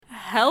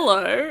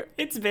Hello.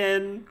 It's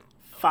been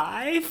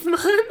 5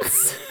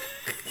 months.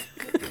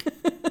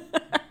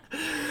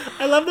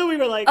 I love that we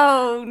were like,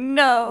 Oh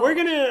no. we're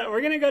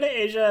gonna go to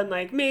Asia and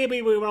like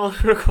maybe we will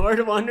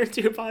record 1 or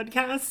 2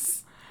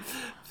 podcasts.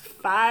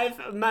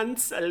 5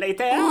 months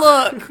later.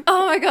 Look.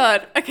 Oh my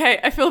god. Okay,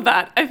 I feel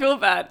bad.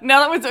 Now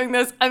that we're doing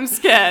this, I'm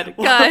scared.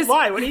 Guys.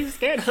 Why? What are you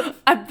scared of?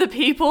 The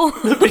people.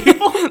 The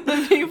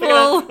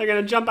people. They're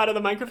gonna jump out of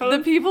the microphone. The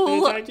people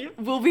and attack you?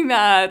 will be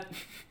mad,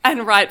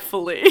 and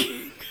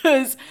rightfully.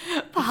 Because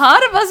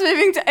part of us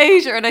moving to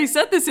Asia, and I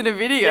said this in a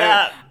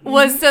video,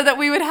 was so that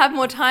we would have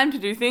more time to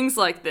do things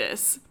like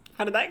this.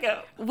 How did that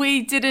go?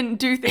 We didn't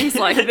do things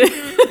like this.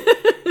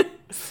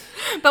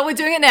 But we're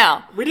doing it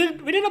now. We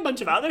did a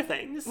bunch of other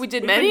things. We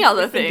did many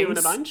other things. We've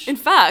been doing a bunch. In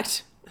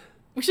fact,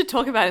 we should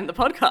talk about it in the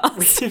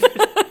podcast.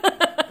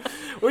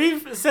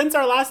 We've, since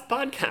our last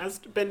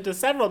podcast, been to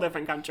several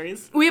different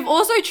countries. We've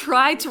also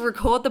tried to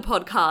record the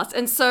podcast,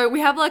 and so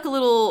we have like a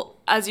little,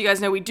 as you guys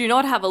know, we do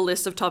not have a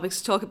list of topics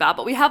to talk about,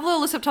 but we have a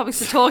little list of topics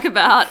to talk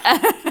about,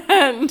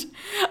 and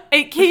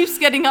it keeps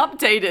getting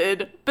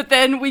updated, but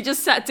then we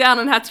just sat down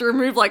and had to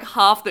remove like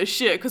half the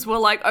shit, because we're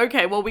like,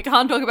 okay, well, we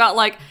can't talk about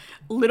like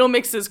Little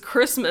Mix's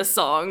Christmas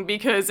song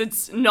because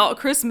it's not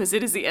Christmas,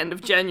 it is the end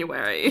of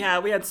January. Yeah,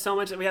 we had so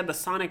much. We had the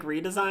Sonic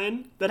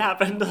redesign that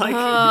happened like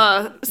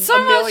so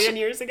a million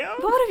years ago.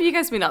 What have you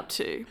guys been up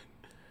to?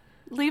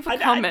 Leave a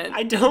comment.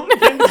 I don't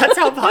think that's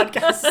how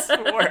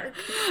podcasts work.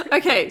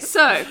 Okay,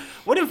 so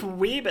What have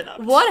we been up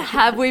to? what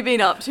have we been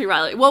up to,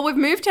 Riley? Well, we've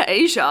moved to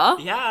Asia.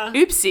 Yeah.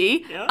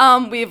 Oopsie.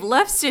 Yeah. We've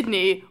left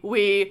Sydney.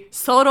 We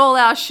sold all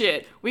our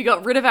shit. We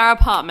got rid of our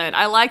apartment.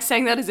 I like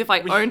saying that as if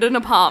I owned an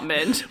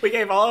apartment. We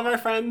gave all of our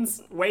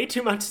friends way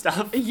too much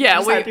stuff. Yeah,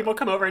 Just had people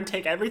come over and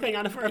take everything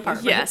out of our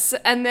apartment. Yes,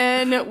 and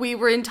then we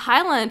were in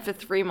Thailand for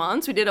 3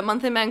 months. We did a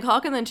month in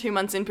Bangkok and then 2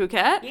 months in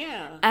Phuket.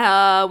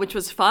 Yeah. Which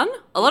was fun.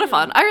 A lot of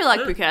fun. I really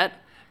like Phuket.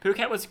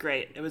 Phuket was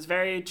great. It was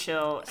very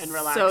chill and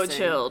relaxing. So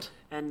chilled.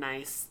 And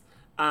nice.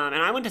 And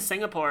I went to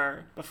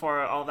Singapore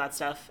before all that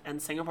stuff,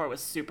 and Singapore was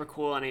super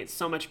cool, and I ate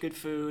so much good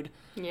food.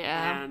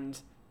 Yeah. And,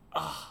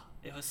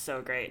 it was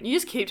so great. You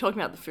just keep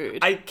talking about the food.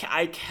 I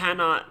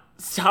cannot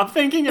stop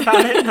thinking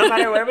about it no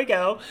matter where we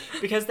go,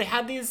 because they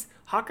had these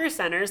hawker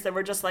centers that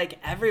were just like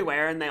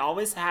everywhere, and they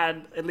always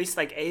had at least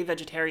like a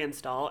vegetarian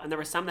stall, and there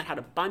were some that had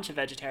a bunch of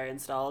vegetarian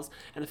stalls,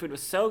 and the food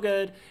was so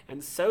good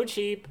and so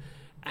cheap,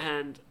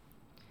 and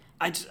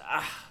I just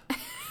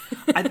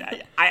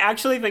I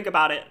actually think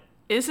about it.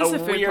 Is this a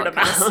food weird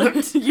podcast?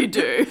 amount. You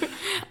do.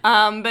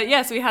 But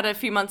yes, we had a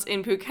few months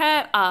in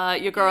Phuket.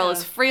 Your girl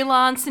is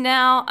freelance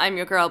now. I'm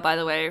your girl, by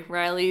the way.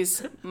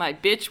 Riley's my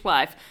bitch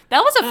wife. That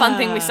was a fun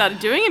thing we started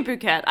doing in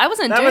Phuket. I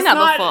wasn't doing that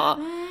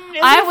before.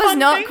 I was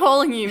not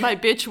calling you my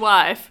bitch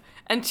wife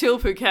until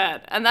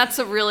Phuket. And that's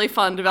a really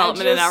fun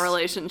development in our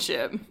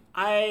relationship.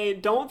 I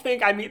don't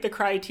think I meet the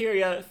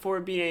criteria for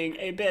being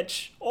a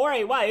bitch or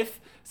a wife,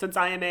 since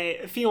I am a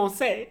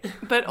fiancé.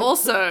 But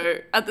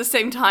also, at the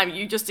same time,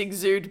 you just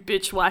exude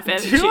bitch wife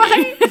energy. Do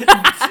I?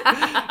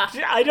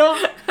 I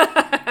don't.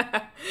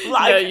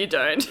 No, you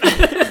don't.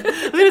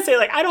 I was gonna say,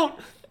 like, I don't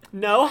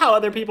know how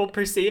other people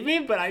perceive me,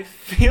 but I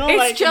feel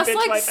like it's just bitch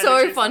like wife so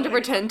energy is fun to something.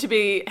 pretend to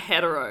be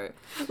hetero.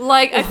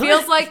 Like, it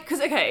feels like,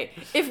 because, okay,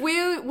 if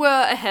we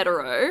were a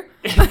hetero.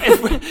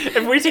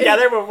 if we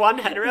together were one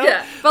hetero.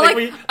 Yeah, but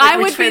like I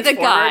would be the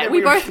guy.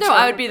 We both know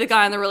I would be the the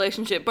guy in the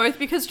relationship, both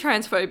because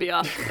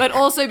transphobia, but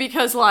also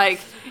because, like,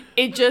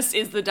 it just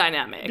is the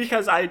dynamic.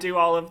 Because I do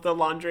all of the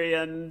laundry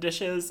and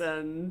dishes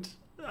and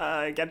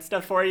get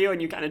stuff for you,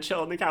 and you kind of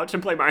chill on the couch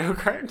and play Mario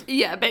Kart.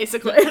 Yeah,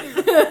 basically.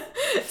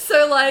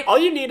 So, like... all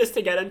you need is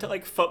to get into,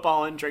 like,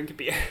 football and drink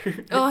beer.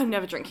 Oh, I'm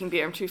never drinking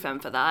beer. I'm too femme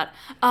for that.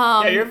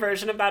 Yeah, your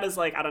version of that is,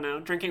 like, I don't know,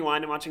 drinking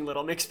wine and watching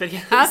Little Mix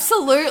videos.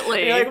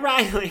 Absolutely. And you're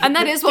like, Riley. And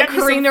that is what get me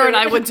some Karina and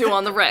I food. would do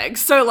on the regs.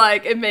 So,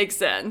 like, it makes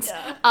sense.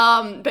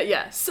 Yeah. But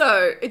yeah,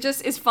 so it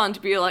just is fun to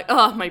be like,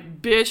 oh, my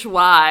bitch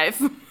wife.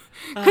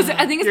 Because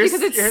I think it's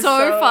because it's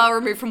so far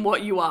removed from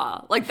what you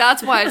are. Like,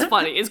 that's why it's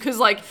funny. Is because,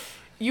 like,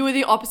 you were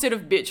the opposite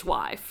of bitch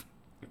wife.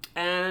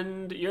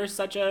 And you're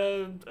such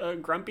a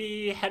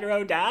grumpy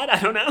hetero dad?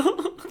 I don't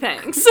know.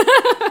 Thanks.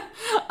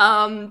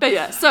 But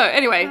yeah, so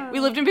anyway, we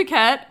lived in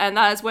Phuket, and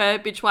that is where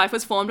Bitch Wife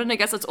was formed, and I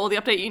guess that's all the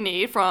update you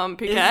need from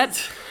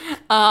Phuket.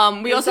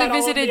 We also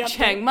visited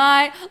Chiang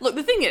Mai. Look,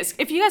 the thing is,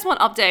 if you guys want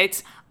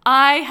updates,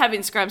 I have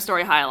Instagram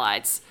story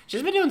highlights.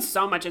 She's been doing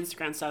so much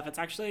Instagram stuff. It's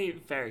actually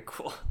very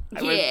cool.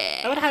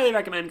 Yeah. I would highly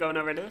recommend going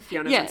over to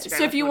Fiona's Instagram.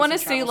 So if you want to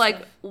see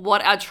like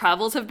what our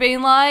travels have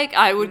been like,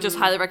 I would just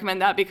highly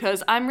recommend that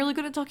because I'm really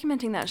good at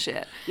documenting that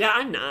shit. Yeah,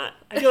 I'm not.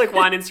 I do like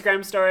one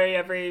Instagram story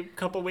every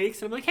couple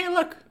weeks, and I'm like, hey,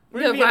 look.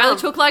 Riley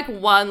took like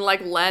one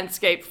like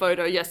landscape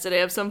photo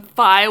yesterday of some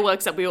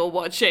fireworks that we were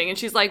watching, and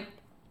she's like,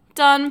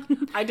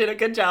 done. I did a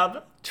good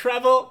job.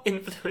 Travel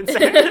influencer.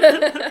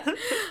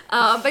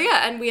 But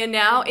yeah, and we are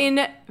now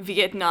in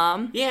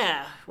Vietnam.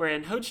 Yeah, we're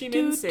in Ho Chi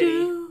Minh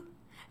City.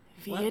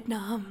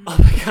 Vietnam. Oh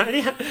my god,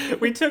 yeah.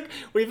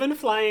 We've been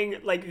flying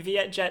like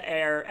Vietjet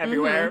Air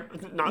everywhere.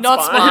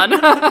 Not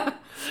Spawn.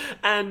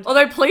 And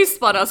although please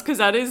spot us, because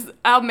that is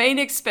our main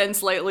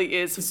expense lately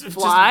is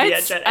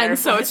flights. Vietjet Air and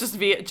so flights. it's just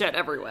Vietjet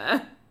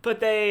everywhere. But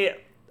they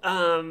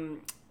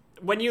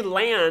when you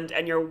land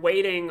and you're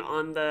waiting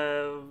on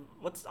the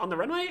on the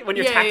runway when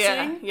you're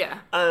taxiing,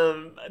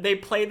 they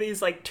play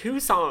these like 2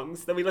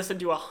 songs that we listened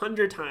to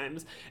 100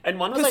 times, and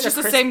one was It's like just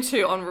the same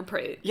 2 on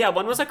repeat. Yeah,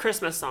 one was a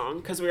Christmas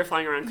song because we were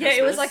flying around Christmas.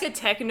 Yeah, it was like a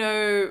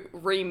techno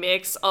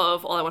remix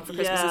of All I Want for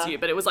Christmas Is You,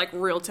 but it was like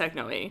real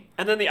techno-y.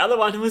 And then the other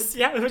one was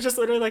it was just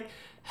literally like,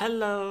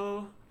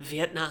 hello,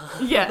 Vietnam.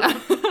 Yeah.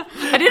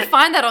 I did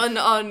find that on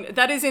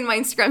that is in my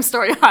Instagram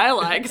story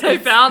highlight, because I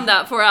found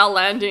that for our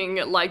landing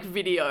like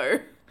video.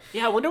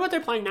 Yeah, I wonder what they're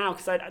playing now,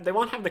 because they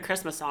won't have the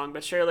Christmas song,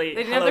 but surely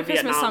they didn't Hello, have the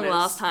Christmas Vietnam song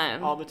last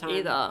time all the time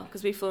either,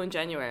 because we flew in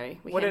January.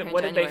 What did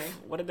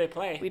they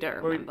play? We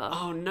don't remember.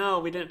 Oh no,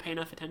 we didn't pay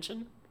enough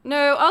attention.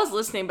 No, I was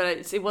listening, but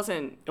it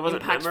wasn't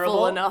impactful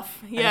memorable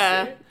enough.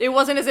 Yeah, it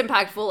wasn't as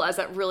impactful as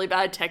that really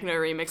bad techno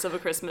remix of a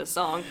Christmas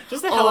song.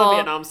 Just the Hello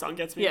Vietnam song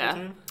gets me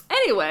every time.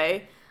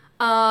 Anyway,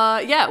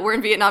 we're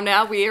in Vietnam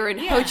now. We are in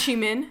Ho Chi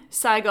Minh,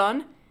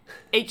 Saigon,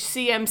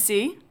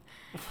 HCMC.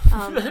 That's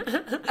what people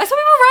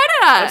write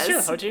it as. That's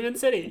true. Ho Chi Minh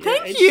City.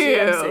 Thank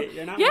HCMC.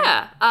 You're not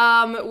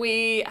wrong.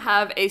 We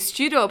have a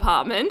studio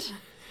apartment.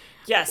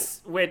 Yes,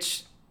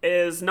 which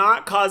is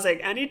not causing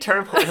any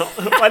turmoil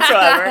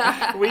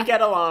whatsoever. We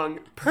get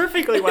along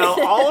perfectly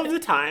well all of the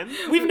time.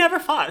 We've never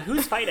fought.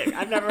 Who's fighting?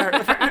 I've never heard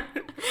of her.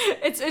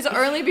 It's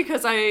only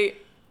because my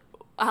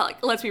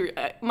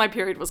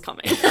period was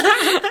coming.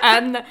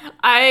 And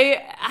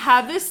I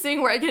have this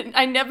thing where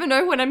I never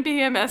know when I'm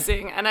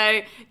PMSing, and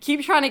I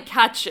keep trying to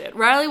catch it.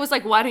 Riley was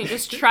like, why don't you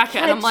just track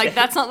it? And I'm like,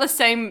 that's not the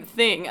same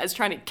thing as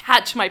trying to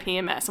catch my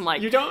PMS. I'm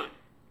like,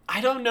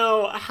 I don't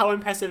know how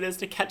impressive it is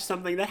to catch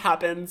something that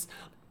happens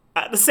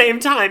at the same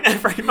time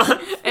every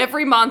month.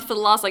 Every month for the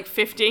last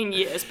 15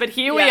 years. But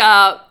here we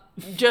are.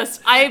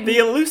 The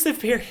elusive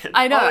period.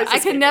 I know, I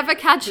can never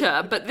catch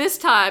her, but this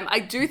time I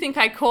do think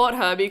I caught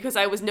her because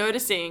I was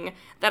noticing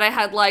that I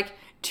had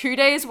 2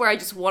 days where I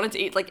just wanted to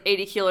eat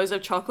 80 kilos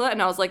of chocolate,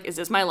 and I was like, is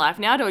this my life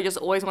now? Do I just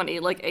always want to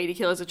eat 80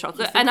 kilos of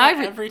chocolate? You think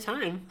that every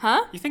time.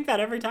 Huh? You think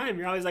that every time.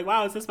 You're always like,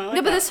 wow, is this my life?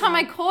 No, but this time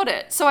I caught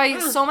it. So I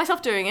saw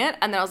myself doing it,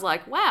 and then I was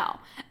like, wow.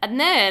 And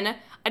then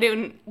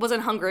I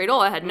wasn't hungry at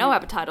all. I had no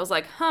appetite. I was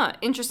like,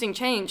 interesting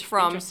change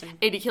from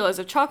 80 kilos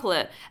of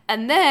chocolate.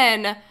 And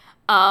then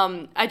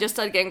I just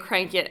started getting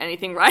cranky at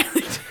anything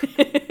Riley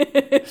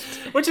did.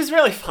 Which is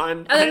really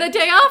fun. And then the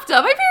day after,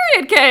 my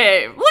period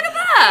came. Look at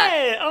that.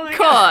 Hey, oh my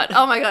God. God.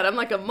 Oh my God, I'm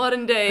like a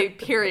modern day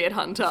period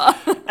hunter.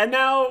 And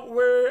now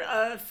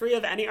we're free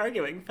of any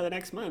arguing for the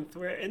next month.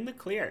 We're in the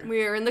clear.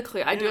 We're in the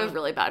clear. I do have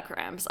really bad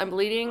cramps. I'm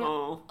bleeding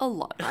a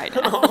lot right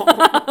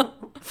now.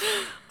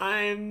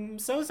 I'm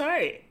so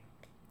sorry.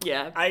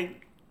 Yeah.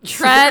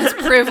 Trans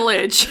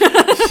privilege.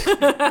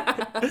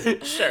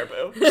 Sure,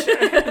 boo.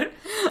 Sure.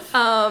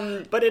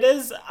 But it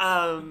is,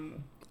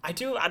 I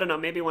don't know,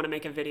 maybe want to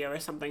make a video or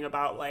something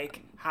about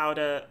how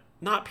to,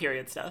 not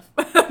period stuff.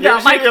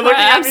 You're looking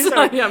at me,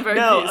 sorry. Yeah, I'm very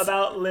confused.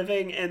 About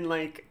living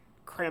in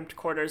cramped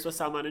quarters with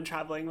someone and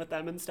traveling with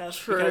them and stuff.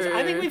 True. Because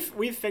I think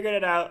we've figured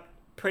it out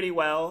pretty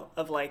well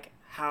of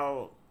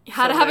how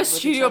to have a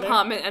studio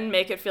apartment and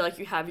make it feel like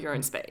you have your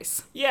own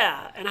space.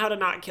 Yeah, and how to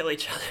not kill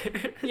each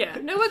other. Yeah,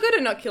 no, we're good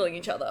at not killing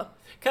each other.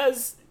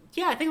 Because,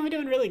 I think we're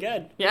doing really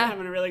good. Yeah. We're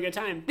having a really good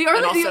time. The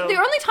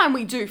only time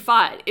we do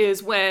fight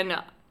is when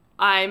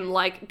I'm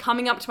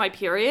coming up to my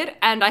period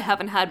and I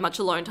haven't had much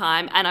alone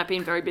time and I've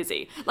been very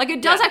busy.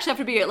 It does actually have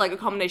to be a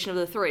combination of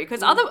the 3,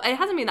 because it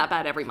hasn't been that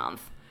bad every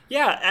month.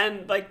 Yeah,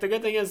 and the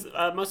good thing is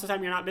most of the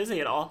time you're not busy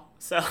at all.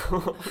 So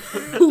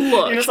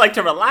Look, you just like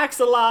to relax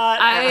a lot.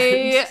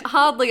 I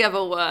hardly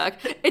ever work.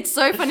 It's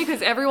so funny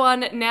because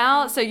everyone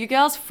now, so you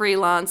girls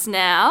freelance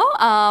now.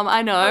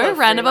 I know,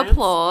 round of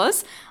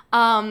applause.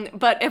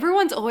 But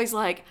everyone's always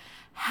like,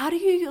 how do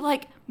you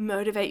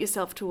motivate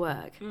yourself to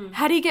work?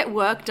 How do you get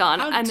work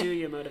done? How do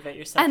you motivate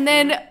yourself? And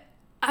then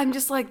I'm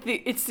just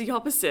it's the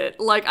opposite.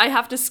 I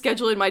have to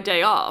schedule in my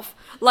day off.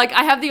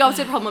 I have the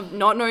opposite problem of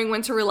not knowing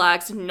when to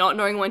relax, not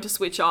knowing when to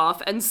switch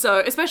off. And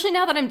so, especially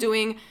now that I'm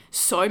doing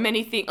so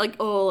many things,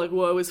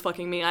 woe is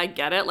fucking me, I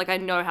get it. I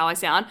know how I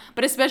sound.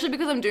 But especially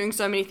because I'm doing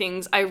so many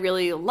things I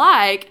really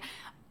like,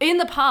 in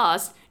the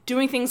past,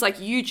 doing things like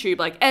YouTube,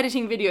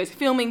 editing videos,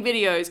 filming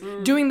videos,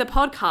 doing the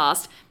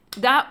podcast,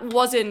 that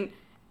wasn't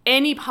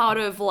any part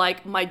of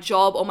my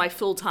job or my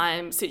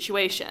full-time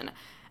situation.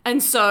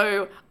 And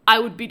so I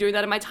would be doing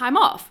that in my time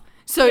off.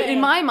 So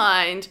in my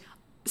mind,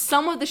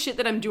 some of the shit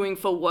that I'm doing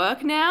for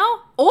work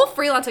now, all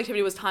freelance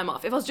activity was time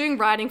off. If I was doing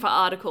writing for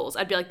articles,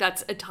 I'd be like,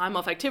 that's a time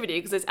off activity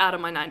because it's out of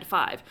my 9 to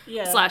 5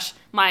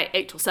 / my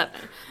 8 till 7.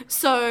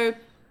 So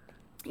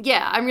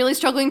yeah, I'm really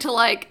struggling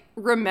to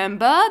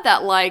remember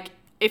that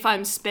if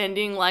I'm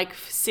spending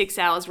 6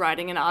 hours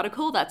writing an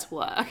article, that's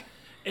work.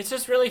 It's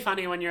just really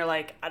funny when you're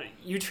like,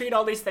 you treat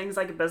all these things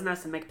like a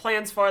business and make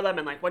plans for them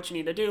and like what you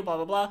need to do, blah,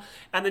 blah, blah.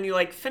 And then you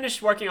like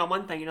finish working on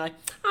one thing and you're like,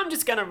 I'm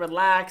just going to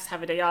relax,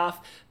 have a day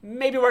off,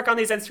 maybe work on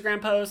these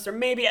Instagram posts or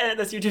maybe edit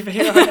this YouTube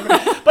video or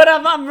whatever. But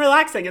I'm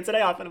relaxing. It's a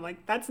day off. And I'm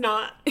like, that's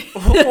not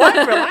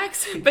what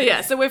relaxing. But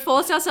yeah, so we've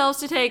forced ourselves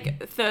to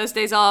take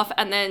Thursdays off.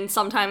 And then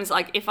sometimes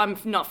like if I'm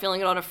not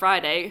feeling it on a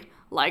Friday,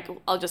 like,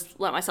 I'll just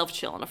let myself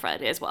chill on a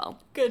Friday as well.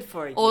 Good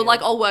for you. Or,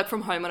 like, I'll work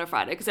from home on a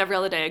Friday, because every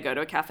other day I go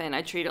to a cafe and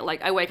I treat it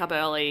like I wake up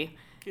early,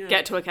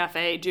 get to a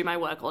cafe, do my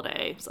work all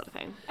day, sort of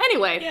thing.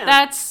 Anyway,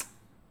 that's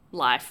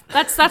life.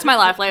 That's my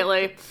life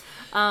lately.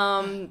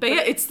 But yeah,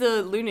 it's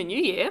the Lunar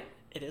New Year.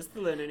 It is the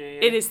Lunar New Year.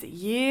 It is the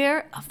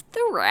year of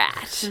the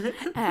rat.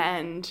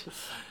 And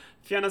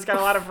Fiona's got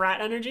a lot of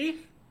rat energy.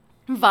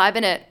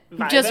 Vibing it.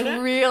 Just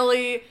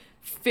really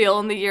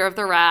feeling the year of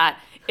the rat.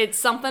 It's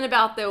something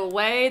about the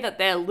way that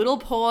their little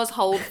paws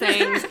hold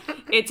things.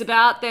 It's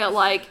about their,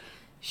 like,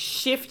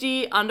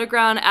 shifty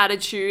underground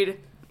attitude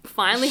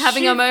finally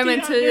having a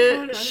moment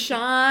to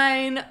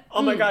shine.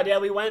 Oh my god, yeah,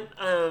 we went,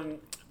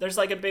 there's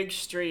like a big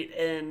street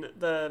in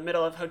the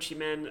middle of Ho Chi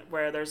Minh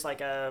where there's like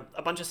a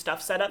bunch of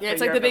stuff set up. Yeah,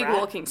 it's like the big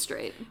walking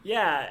street.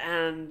 Yeah,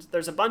 and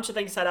there's a bunch of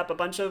things set up, a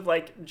bunch of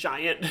like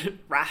giant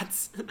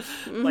rats,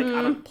 like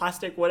out of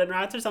plastic wooden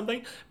rats or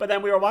something. But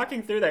then we were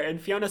walking through there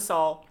and Fiona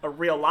saw a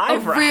real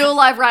live rat. A real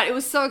live rat. It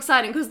was so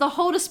exciting because the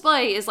whole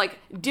display is like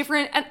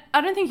different, and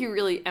I don't think you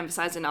really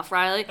emphasized enough,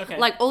 Riley. Okay.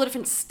 Like all the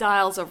different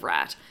styles of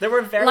rat. There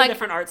were very like,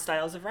 different art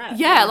styles of rats.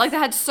 Yeah, like they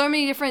had so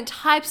many different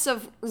types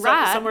of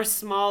rat. Some were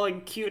small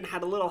and cute and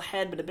had a little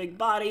head but a big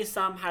body.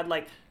 Some had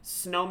like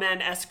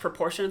snowman-esque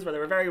proportions where they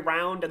were very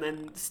round and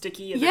then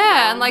sticky. And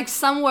and like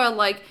some were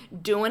like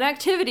doing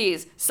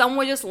activities. Some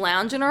were just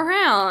lounging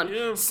around.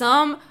 Yeah.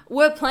 Some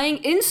were playing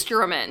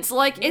instruments.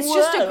 Like it's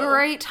just a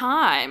great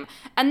time.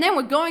 And then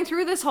we're going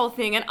through this whole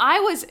thing, and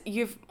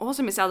you've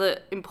also missed out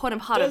the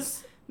important part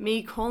of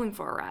me calling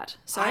for a rat.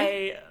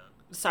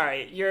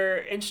 Sorry, your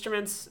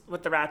instruments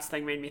with the rats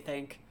thing made me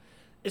think.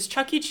 Is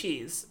Chuck E.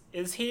 Cheese,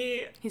 is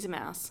he... He's a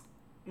mouse.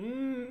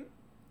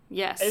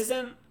 Yes.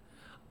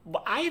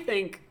 I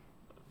think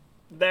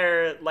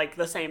they're like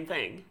the same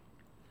thing.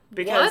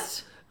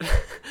 Because what?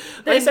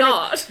 They're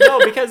not. No,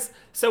 because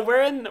so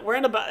we're in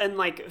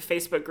like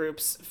Facebook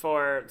groups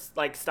for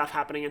like stuff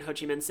happening in Ho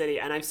Chi Minh City,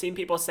 and I've seen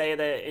people say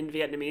that in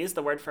Vietnamese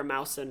the word for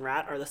mouse and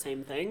rat are the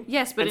same thing.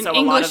 Yes, but in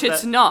English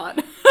it's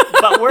not.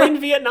 But we're in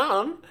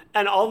Vietnam,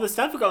 and all the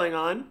stuff going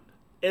on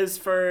is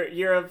for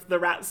Year of the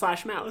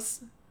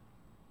Rat/Mouse.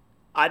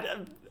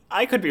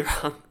 I could be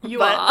wrong.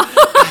 You are.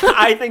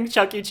 I think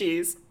Chuck E.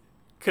 Cheese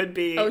could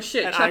be. Oh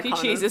shit! Chuck E.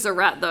 Cheese is a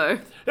rat, though.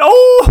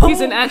 Oh,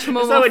 he's an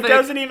anthropomorphic. So it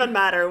doesn't even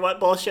matter what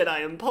bullshit I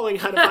am pulling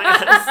out of my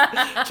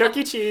ass. Chuck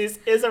E. Cheese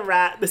is a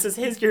rat. This is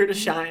his year to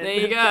shine. There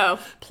you go.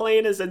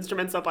 Playing his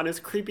instruments up on his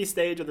creepy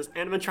stage with his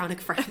animatronic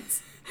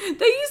friends. They use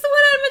the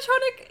word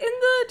animatronic in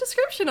the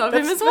description of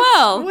him as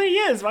well. That's what he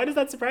is. Why does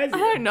that surprise you? I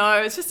don't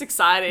know. It's just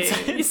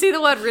exciting. You see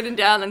the word written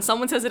down and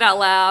someone says it out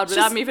loud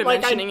without me even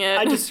mentioning it.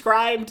 I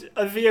described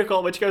a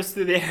vehicle which goes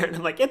through the air, and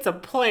I'm like, it's a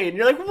plane.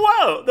 You're like,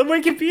 whoa! The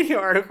Wikipedia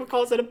article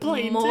calls it a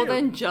plane, More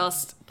than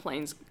just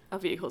planes are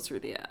vehicles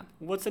through the air.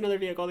 What's another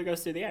vehicle that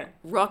goes through the air?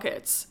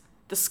 Rockets.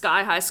 The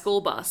Sky High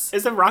School Bus.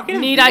 Is a rocket a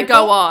Need vehicle? I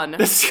go on?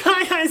 The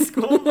Sky High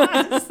School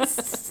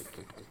Bus.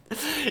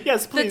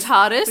 Yes, please. The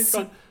TARDIS. Please go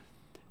on.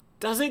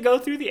 Does it go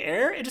through the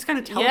air? It just kind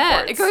of teleports.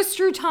 Yeah, it goes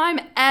through time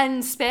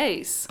and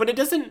space. But it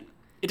doesn't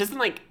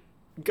like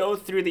go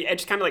through the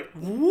edge, kind of like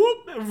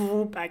whoop,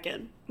 whoop back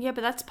in. Yeah,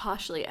 but that's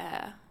partially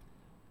air.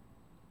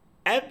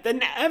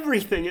 Then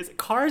everything is,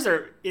 cars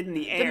are in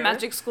the air. The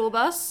Magic School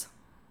Bus?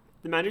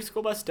 The Magic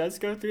School Bus does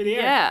go through the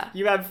air. Yeah.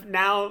 You have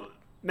now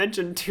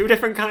mentioned 2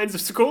 different kinds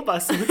of school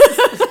buses.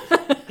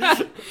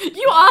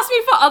 You asked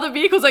me for other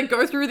vehicles that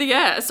go through the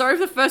air. Sorry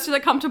for the first 2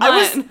 that come to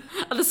mind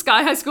are the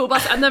Sky High School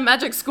Bus and the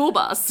Magic School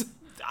Bus.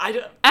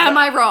 Am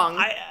I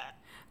wrong?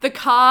 The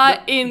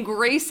car in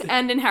Grease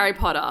and in Harry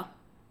Potter.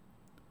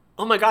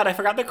 Oh my god, I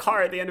forgot the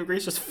car at the end of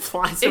Grease just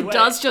flies away. It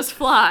does just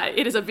fly.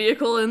 It is a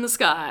vehicle in the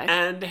sky.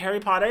 And Harry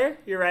Potter,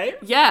 you're right.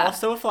 Yeah.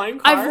 Also a flying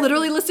car. I've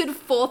literally listed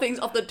 4 things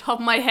off the top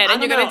of my head,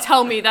 and you're going to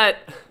tell me that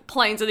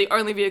planes are the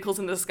only vehicles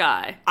in the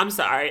sky. I'm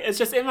sorry. It's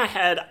just in my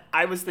head,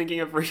 I was thinking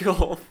of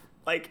real,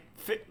 like,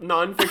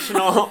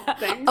 non-fictional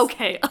things.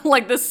 Okay,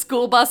 like the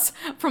school bus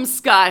from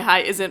Sky High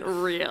isn't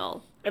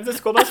real. If the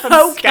school bus from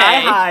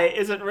Sky High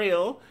isn't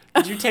real,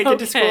 did you take it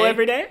to school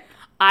every day?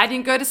 I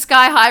didn't go to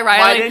Sky High,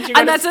 Riley. Why didn't you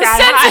go and to that's Sky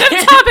a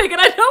sensitive topic,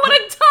 and I don't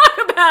want to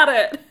talk about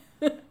it.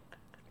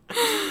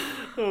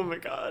 Oh my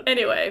god.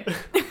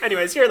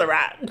 Anyways, you're the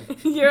rat.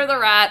 You're the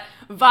rat,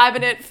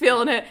 vibing it,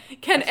 feeling it.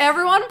 Can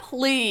everyone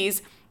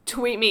please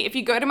tweet me? If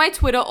you go to my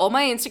Twitter or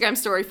my Instagram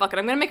story, fuck it,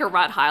 I'm going to make a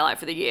rat highlight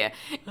for the year.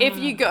 If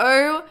you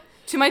go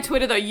to my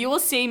Twitter, though, you will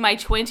see my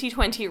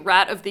 2020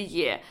 rat of the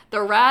year.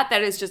 The rat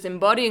that is just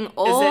embodying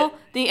all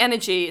the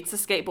energy. It's a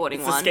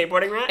skateboarding one. It's a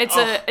skateboarding rat?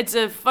 It's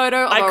a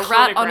photo of a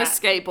rat on a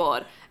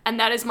skateboard. and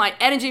that is my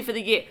energy for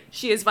the year.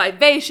 She is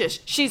vivacious.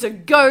 She's a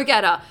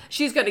go-getter.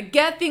 She's going to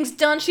get things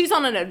done. She's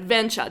on an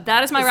adventure.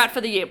 That is my rat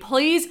for the year.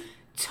 Please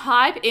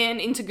type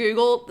into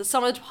Google.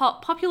 Some of the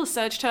popular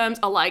search terms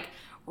are like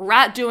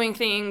rat doing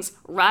things,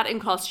 rat in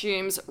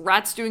costumes,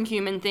 rats doing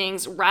human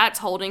things, rats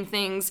holding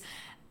things.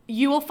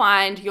 You will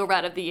find your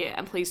rat of the year,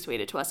 and please tweet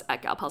it to us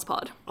at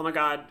GalPalsPod. Oh my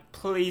God,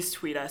 please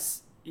tweet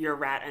us your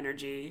rat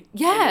energy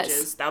Yes.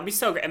 images. That would be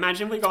so great.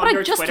 Imagine if we go what on I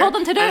your just Twitter told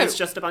them to do. and it's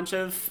just a bunch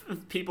of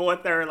people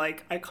with their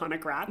like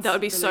iconic rats. That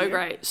would be for the so year.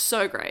 great.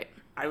 So great.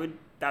 That would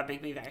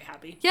make me very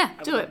happy. Yeah,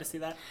 I do would it. love to see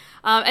that.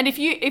 And if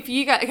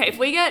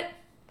we get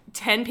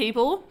 10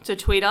 people to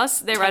tweet us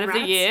their 10 rat of the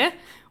rats? year,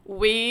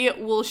 we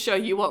will show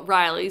you what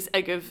Riley's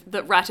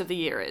the rat of the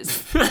year is.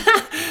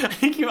 I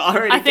think you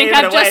already I think gave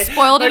it I've away just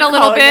spoiled it by a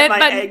little calling bit,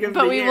 my egg of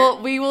but the we year.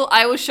 will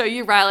I will show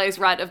you Riley's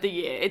rat of the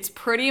year. It's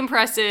pretty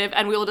impressive,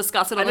 and we will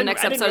discuss it on the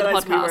next episode of the I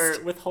didn't realize podcast. we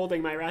were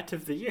withholding my rat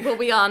of the year. Well,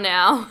 we are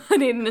now. I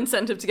need an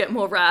incentive to get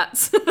more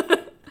rats.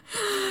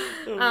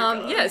 Oh my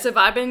God. Yeah, so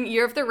vibing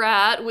Year of the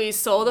Rat. We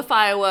saw the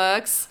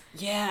fireworks.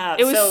 Yeah.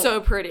 It was so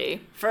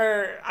pretty.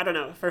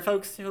 For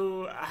folks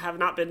who have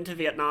not been to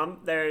Vietnam,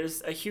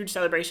 there's a huge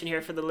celebration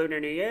here for the Lunar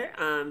New Year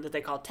that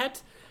they call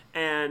Tet,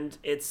 and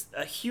it's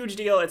a huge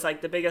deal. It's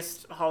like the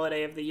biggest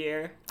holiday of the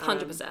year.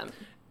 100%.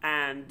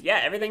 And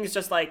yeah, everything's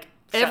just like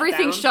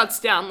Everything shut down. shuts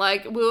down.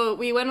 Like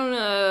we went on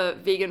a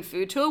vegan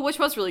food tour, which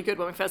was really good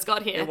when we first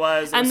got here. It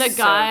was And the so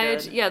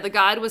guide, good. the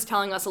guide was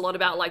telling us a lot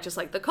about like just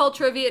like the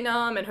culture of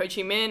Vietnam and Ho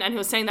Chi Minh, and he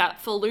was saying that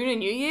for Lunar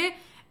New Year,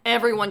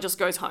 everyone just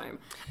goes home.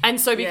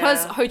 And so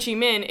because Yeah. Ho Chi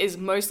Minh is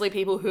mostly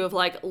people who have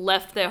like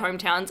left their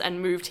hometowns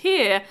and moved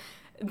here,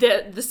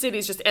 the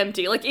city's just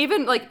empty. Like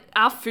even like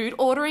our food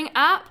ordering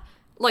app,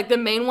 like the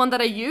main one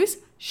that I use,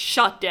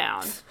 shut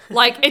down.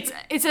 Like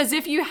it's as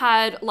if you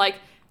had like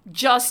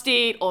Just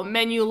Eat or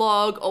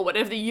Menulog or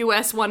whatever the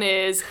US one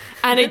is,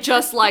 and it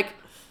just like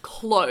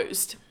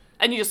closed.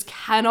 And you just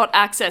cannot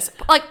access,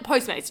 like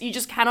Postmates, you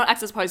just cannot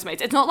access Postmates.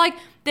 It's not like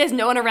there's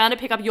no one around to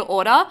pick up your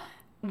order.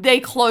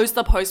 They closed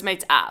the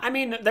Postmates app. I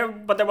mean, there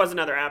was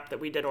another app that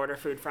we did order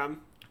food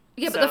from.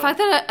 Yeah, but So- the fact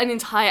that an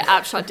entire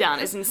app shut down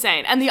is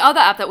insane. And the other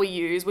app that we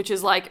use, which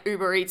is like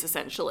Uber Eats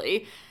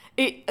essentially,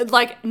 it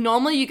like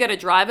normally you get a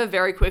driver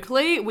very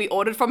quickly. We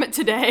ordered from it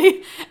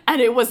today, and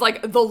it was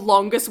like the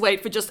longest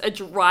wait for just a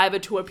driver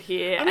to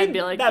appear I mean, and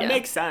be like, that yeah.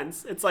 makes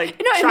sense. It's like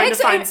No, it trying makes-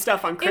 to find it-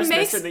 stuff on it Christmas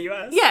makes- in the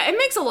US. Yeah, it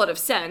makes a lot of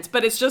sense,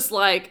 but it's just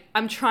like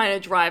I'm trying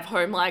to drive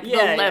home like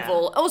Yeah, the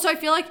level. Also, I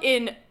feel like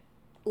in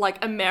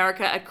like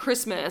America at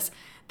Christmas,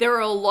 there are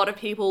a lot of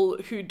people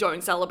who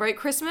don't celebrate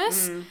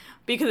Christmas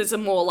because it's a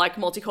more like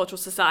multicultural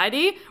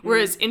society,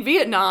 whereas in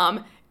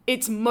Vietnam,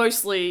 it's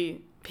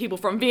mostly people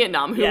from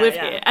Vietnam who Yeah, live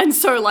yeah. here. And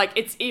so like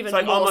it's even It's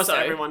like more almost so.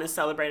 everyone is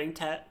celebrating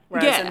Tet,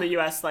 whereas Yeah. in the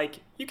US, like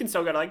you can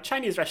still go to like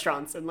Chinese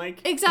restaurants and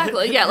like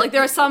Exactly. Yeah, like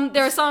there are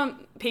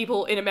some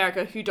people in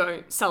America who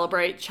don't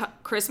celebrate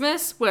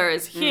Christmas,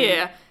 whereas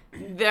here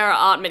there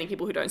aren't many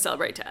people who don't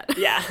celebrate Tet.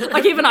 Yeah.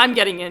 Like even I'm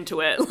getting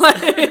into it.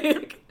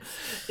 Like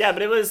Yeah,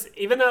 but it was,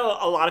 even though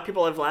a lot of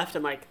people have left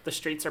and like the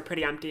streets are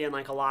pretty empty and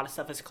like a lot of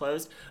stuff is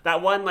closed,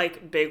 that one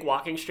like big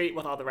walking street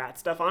with all the rat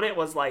stuff on it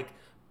was like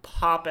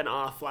popping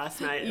off last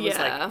night. It was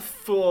Yeah. like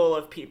full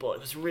of people. It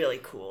was really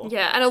cool.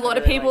 yeah, and a lot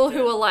of really people liked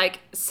who it. are like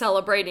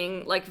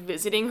celebrating, like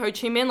visiting Ho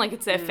Chi Minh, like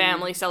it's their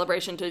family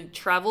celebration to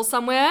travel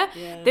somewhere.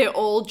 Yeah. They're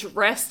all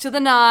dressed to the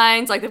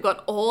nines, like they've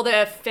got all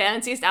their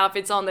fanciest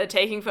outfits on, they're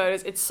taking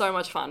photos. It's so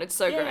much fun. It's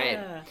so great.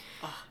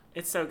 Oh,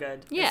 it's so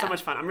good. Yeah. It's so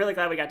much fun. I'm really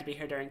glad we got to be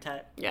here during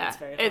Tet. Yeah, It's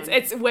very fun.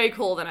 it's way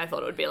cooler than I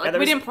thought it would be. Like there we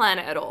was- didn't plan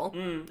it at all.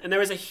 And there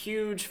was a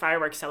huge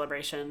fireworks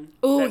celebration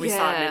Ooh, that we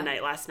saw at yeah.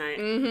 midnight last night,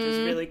 which was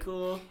really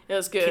cool. It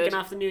was good. Kicking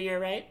off the new year,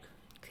 right?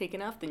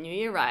 Kicking off the new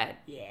year right.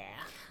 Yeah.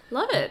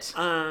 Love it.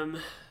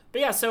 But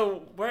yeah,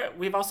 so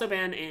we've also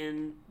been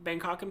in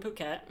Bangkok and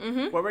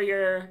Phuket. What were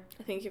your?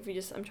 I think if you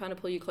just, I'm trying to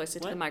pull you closer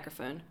to What? the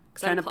microphone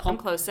because Trying I'm, to pull- I'm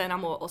closer and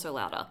I'm also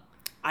louder.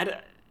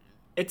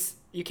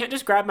 You can't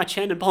just grab my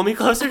chin and pull me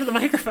closer to the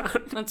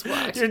microphone. That's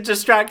right. You're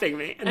distracting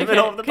me in the Okay,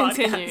 middle of the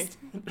continue.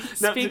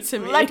 podcast. Speak to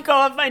me. Let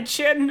go of my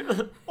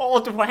chin,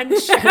 old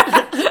wench.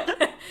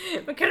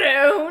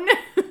 Macaroon.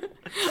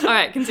 All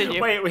right,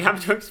 continue. Wait, we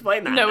have to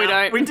explain that. no, we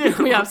now. don't. We do.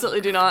 We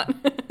absolutely do not.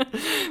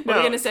 What are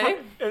you gonna say?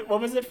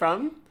 What was it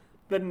from?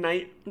 The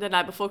night. The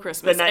Night Before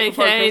Christmas, The Night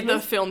Before aka the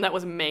Christmas? film that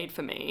was made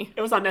for me.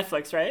 It was on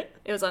Netflix, right?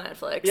 It was on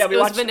Netflix. Yeah, we it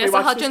was watched- we Vanessa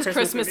watched this Hudgens'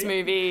 Christmas Christmas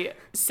movie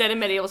set in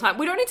medieval time.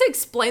 We don't need to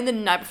explain the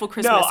Night Before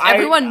Christmas. I-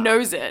 Everyone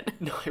knows it.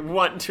 No, I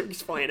want to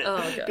explain it Oh,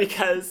 okay.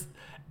 because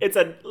it's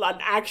an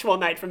actual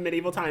knight from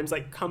medieval times,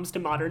 like comes to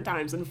modern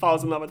times and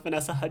falls in love with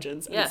Vanessa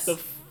Hudgens. And Yes. it's the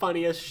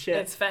funniest shit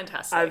It's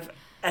fantastic. I've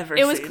ever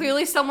It was seen.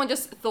 clearly someone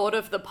just thought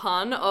of the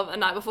pun of A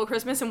Night Before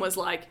Christmas and was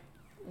like,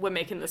 we're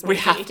making this We movie.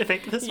 have to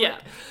make this Yeah.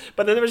 work.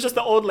 But then there was just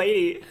the old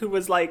lady who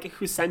was like,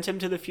 who sent him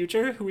to the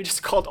future, who we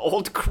just called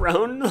Old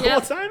Crone the Yeah.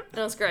 whole time.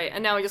 That was great.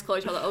 And now we just call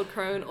each other Old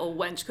Crone or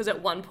Wench, because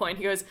at one point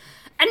he goes,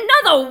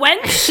 another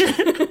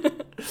wench!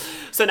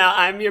 So now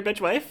I'm your bitch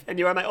wife, and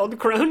you are my Old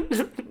Crone.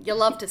 You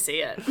love to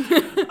see it.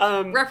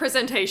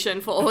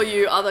 Representation for all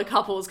you other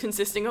couples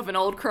consisting of an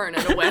old crone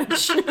and a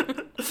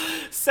wench.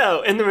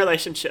 So, in the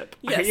relationship,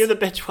 are Yes. you the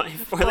bitch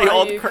wife or Or the are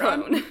Old you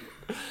Crone?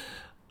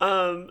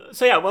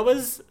 So yeah, what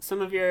was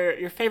some of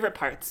your favorite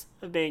parts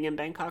of being in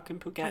Bangkok and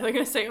Phuket? They're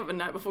going to stay up a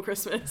night before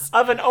Christmas.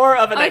 Of a night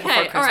before Okay,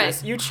 all Christmas.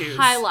 right. You choose.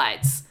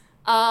 Highlights.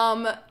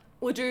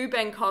 We'll do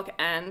Bangkok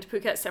and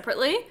Phuket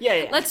separately.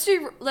 Yeah. Let's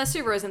do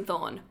Rose and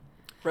Thorn.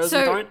 Rose So,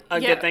 and Thorn?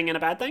 A yeah. good thing and a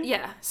bad thing?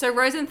 Yeah. So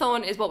Rose and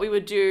Thorn is what we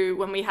would do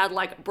when we had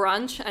like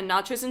brunch and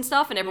nachos and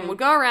stuff, and everyone Mm. would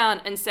go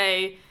around and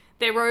say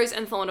their Rose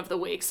and Thorn of the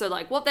week. So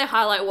like what their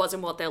highlight was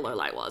and what their low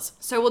light was.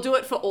 So we'll do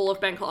it for all of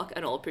Bangkok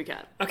and all of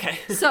Phuket. Okay.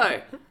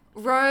 So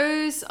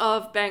Rose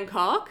of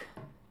Bangkok.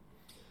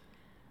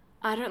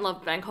 I don't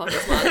love Bangkok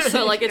as much.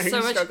 So like it's Are so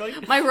you much. struggling?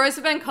 My Rose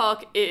of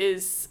Bangkok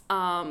is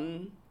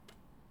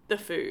the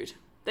food.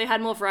 They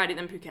had more variety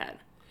than Phuket.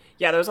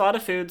 Yeah, there was a lot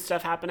of food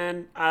stuff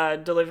happening.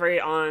 Delivery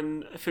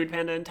on Food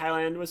Panda in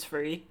Thailand was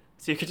free,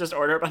 so you could just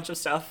order a bunch of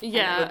stuff. and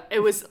Yeah, it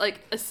was like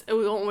it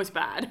was almost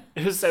bad.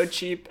 it was so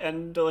cheap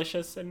and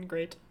delicious and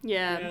great.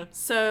 Yeah. Yeah.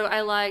 So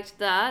I liked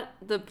that.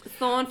 The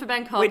Thorn for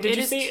Bangkok. Wait, did it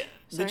you is- see?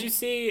 Sorry? Did you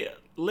see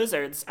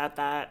lizards at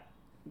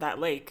that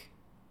lake?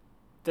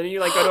 Didn't you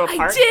like go to a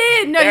park? I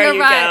did. No, There you're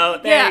you right.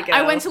 go. There yeah, you go.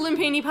 I went to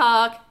Lumpini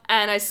Park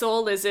and I saw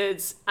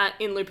lizards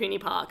in Lumpini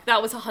Park.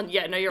 That was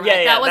yeah. No, you're right. Yeah,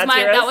 yeah, that was that's my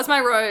your Rose? that was my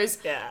Rose.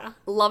 Yeah.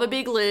 Love a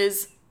big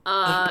Liz.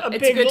 It's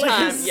big a good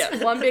time. Liz.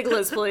 Yeah, one big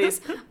Liz, please.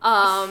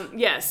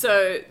 Yeah.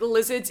 So the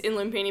lizards in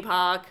Lumpini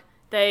Park,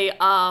 they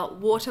are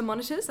water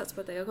monitors. That's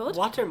what they are called.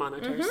 Water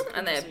monitors.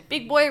 And they're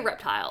big boy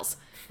reptiles.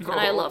 And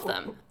I love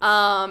them.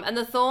 And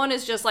the Thorn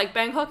is just like,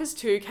 Bangkok is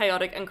too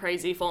chaotic and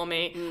crazy for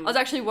me. I was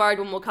actually worried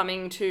when we were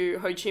coming to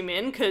Ho Chi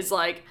Minh because,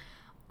 like,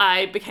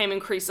 I became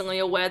increasingly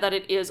aware that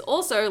it is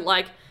also,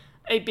 like,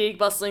 a big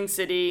bustling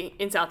city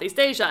in Southeast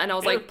Asia. And I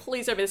was like,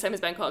 please don't be the same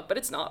as Bangkok. But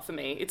it's not for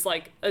me. It's,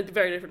 like, a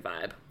very different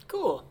vibe.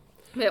 Cool.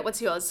 Yeah,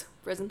 what's yours?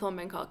 Rose and Thorn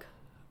Bangkok.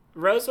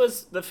 Rose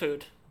was the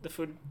food. The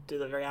food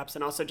delivery apps,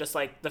 and also just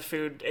like the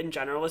food in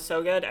general was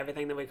so good.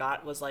 Everything that we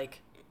got was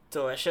like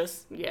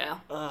delicious. Yeah.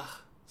 Ugh,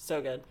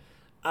 so good.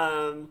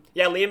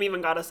 Yeah, Liam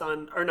even got us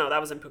on, or no, that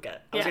was in Phuket.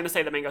 I was Yeah. gonna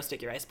say the mango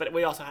sticky rice, but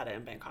we also had it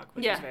in Bangkok,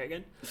 which Yeah. was very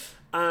good.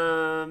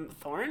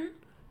 Thorn,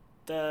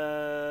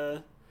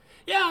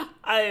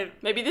 I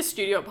Maybe the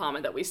studio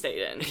apartment that we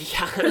stayed in.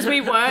 yeah, Because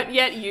we weren't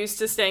yet used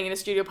to staying in a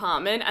studio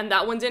apartment, and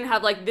that one didn't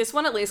have, like, this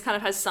one at least kind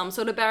of has some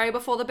sort of barrier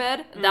before the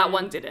bed. That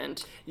one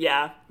didn't.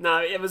 yeah. No,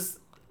 it was.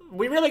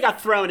 We really got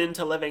thrown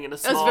into living in a It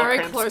small, was very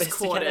cramped close space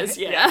quarters,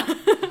 together.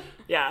 yeah.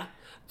 Yeah.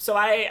 So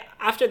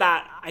after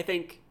that, I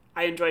think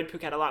I enjoyed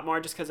Phuket a lot more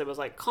just because it was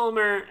like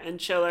calmer and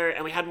chiller,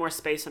 and we had more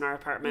space in our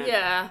apartment.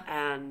 Yeah.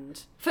 And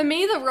For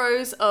me, the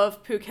Rose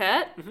of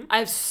Phuket, I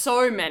have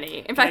so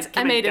many. In fact,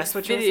 can I I made a guess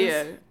which yours video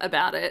is?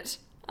 about it.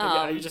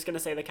 are you just gonna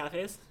say the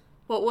cafes?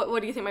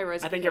 What do you think my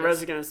Rose I of think Phuket your rose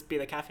is? is gonna be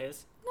the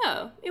cafes.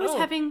 No, it was Oh.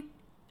 having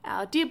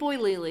our dear boy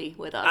Lily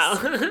with us.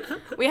 Oh.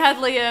 We had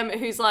Liam,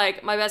 who's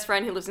like my best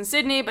friend who lives in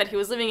Sydney, but he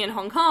was living in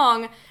Hong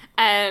Kong.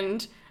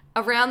 And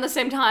around the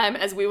same time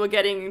as we were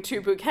getting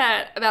to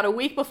Phuket, about a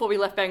week before we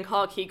left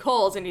Bangkok, he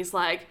calls and he's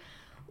like,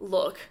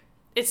 look,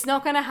 it's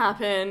not going to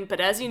happen, but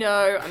as you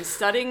know, I'm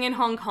studying in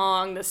Hong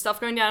Kong. There's stuff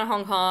going down in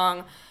Hong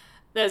Kong.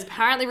 There's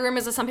apparently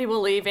rumors of some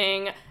people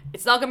leaving.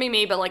 It's not going to be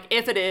me, but like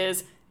if it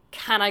is,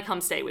 can I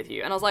come stay with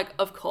you? And I was like,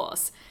 of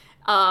course.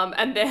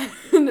 And then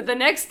the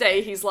next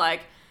day he's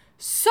like,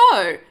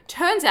 so,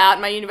 turns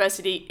out my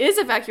university is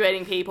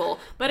evacuating people,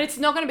 but it's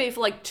not going to be for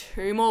like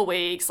 2 more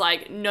weeks.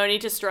 Like, no need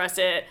to stress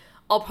it.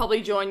 I'll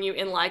probably join you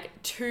in like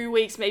 2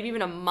 weeks, maybe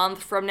even a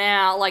month from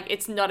now. Like,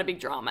 it's not a big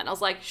drama. And I was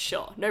like,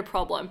 sure, no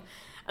problem.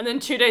 And then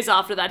 2 days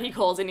after that, he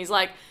calls and he's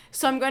like,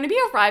 so I'm going to be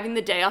arriving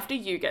the day after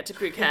you get to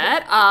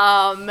Phuket.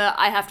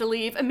 I have to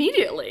leave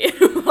immediately.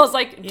 I was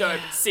like, dope,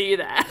 see you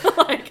there.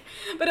 Like,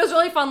 but it was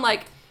really fun,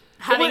 like,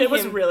 having it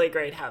was him- really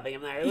great having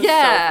him there. It was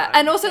yeah, so fun.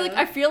 and also like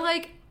I feel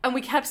like, and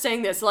we kept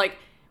saying this, like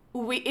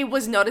it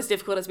was not as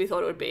difficult as we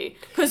thought it would be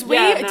because we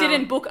Yeah, no.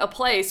 didn't book a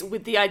place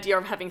with the idea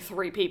of having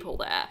 3 people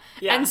there,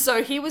 Yeah. and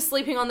so he was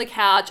sleeping on the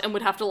couch and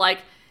would have to like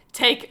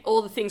take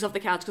all the things off the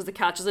couch because the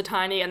couches are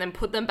tiny and then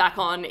put them back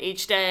on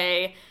each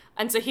day,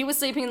 and so he was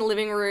sleeping in the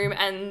living room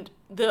and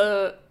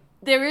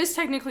there is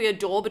technically a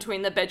door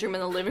between the bedroom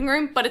and the living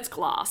room, but it's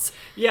glass.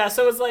 Yeah,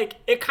 so it was like,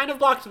 it kind of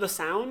blocked the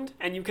sound,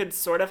 and you could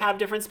sort of have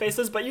different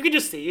spaces, but you could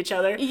just see each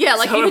other. Yeah,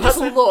 like So you it could just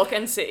wasn't- look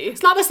and see.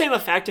 It's not the same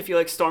effect if you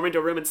like storm into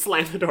a room and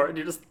slam the door and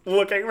you're just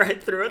looking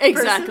right through it. the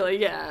person. Exactly,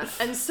 yeah.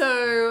 And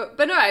so,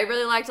 but no, I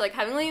really liked like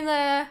having Liam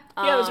there.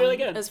 Yeah, it was really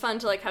good. It was fun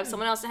to like have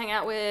someone else to hang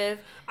out with.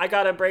 I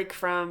got a break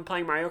from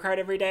playing Mario Kart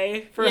every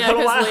day for a Yeah,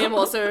 little while. because Liam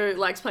also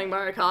likes playing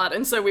Mario Kart,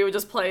 and so we would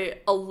just play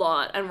a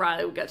lot, and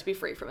Riley would get to be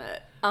free from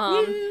it.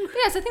 But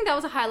yes, I think that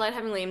was a highlight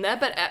having Liam there.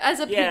 But as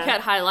a Phuket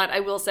highlight, I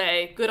will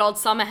say, good old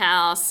summer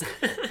house,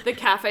 the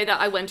cafe that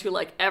I went to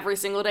like every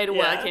single day to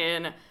work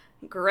in.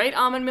 Great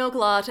almond milk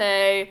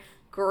latte,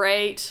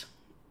 great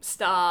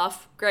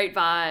staff, great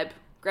vibe.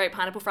 Great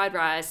pineapple fried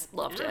rice.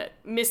 Loved it.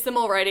 Missed them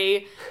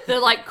already. The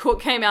like cook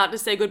came out to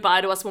say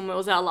goodbye to us when it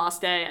was our last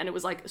day, and it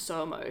was like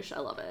so emotional.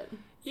 I love it.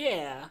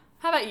 Yeah.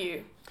 How about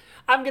you?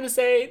 I'm going to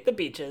say the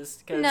beaches,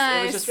 because it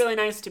Nice. was just really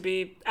nice to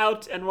be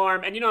out and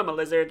warm. And you know I'm a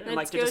lizard and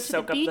like to just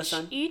soak up the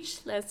sun.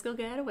 Let's go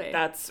get away.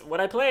 That's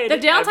what I played. The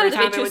downside every of the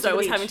time I beaches, went to though, the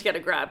was beach. having to get a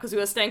Grab because we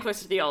were staying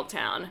close to the old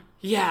town.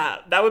 Yeah,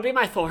 that would be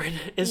my thorn.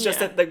 It's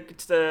just Yeah.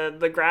 that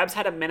the Grabs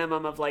had a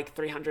minimum of like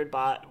 300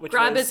 baht, which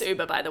Grab was is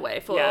Uber, by the way,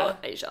 for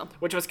Asia.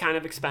 which was kind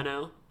of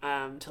expeno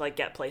to like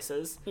get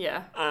places.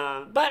 Yeah.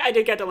 But I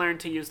did get to learn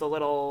to use the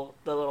little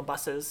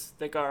buses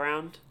that go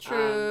around.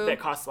 True. That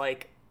cost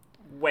like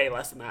way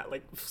less than that,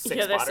 like 6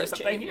 Yeah, they're baht or so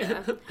something. cheap.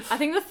 Yeah. I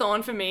think the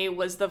thorn for me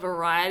was the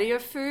variety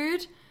of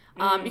food.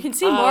 You can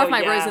see more of my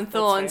rose and that's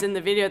thorns fair. in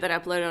the video that I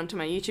uploaded onto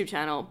my YouTube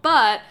channel,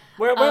 but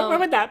Where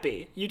would that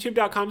be?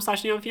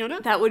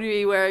 YouTube.com/NeonFiona? that would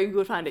be where you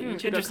would find it,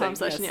 interesting,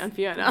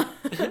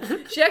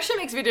 youtube.com/NeonFiona. She actually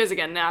makes videos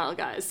again now,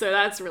 guys, so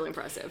that's really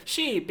impressive.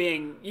 She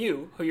being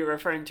you, who you're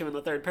referring to in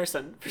the third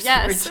person. For some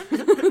Yes,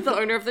 reason. the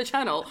owner of the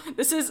channel.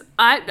 This is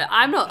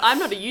I'm not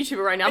a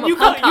YouTuber right now. I'm You a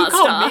podcaster.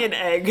 called me an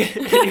egg.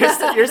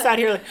 And you're sat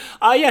here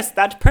like, yes,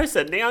 that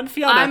person, Neon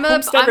Fiona,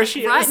 whomsoever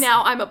she right is.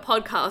 now I'm a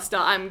podcaster.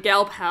 I'm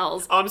Gal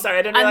Pals. Oh, I'm sorry,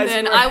 I didn't And realize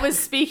then you were... I was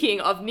speaking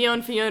of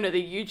Neon Fiona,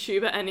 the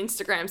YouTuber and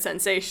Instagram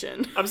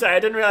sensation. I'm sorry, I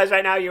didn't realize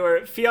right now you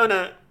were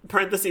Fiona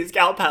parentheses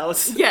Gal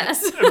Pals.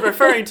 Yes.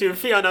 Referring to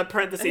Fiona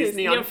parentheses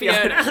Neon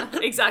Fiona.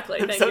 Exactly.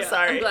 Thank so you.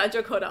 sorry. I'm glad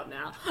you're caught up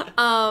now.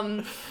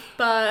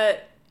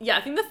 But yeah,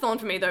 I think the thorn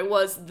for me though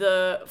was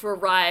the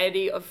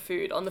variety of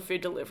food on the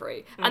food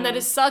delivery, and that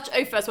is such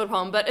a first world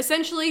problem. But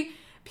essentially,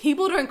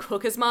 people don't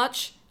cook as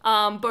much.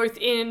 Both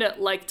in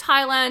like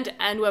Thailand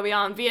and where we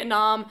are in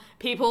Vietnam,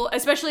 people,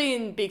 especially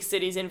in big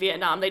cities in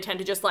Vietnam, they tend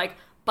to just like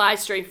buy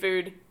street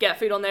food, get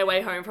food on their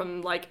way home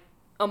from like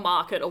a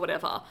market or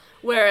whatever.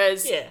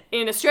 Whereas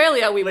in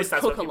Australia, we would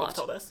That's cook what a people lot. have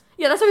told us.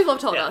 Yeah, that's what people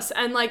have told us.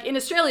 And like in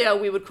Australia,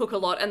 we would cook a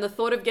lot, and the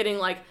thought of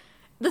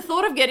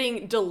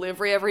getting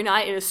delivery every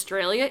night in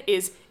Australia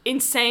is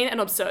insane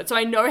and absurd. So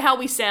I know how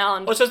we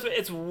sound. Well,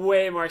 it's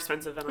way more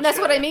expensive than Australia. That's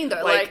what I mean,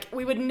 though. Like,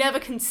 we would never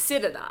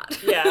consider that.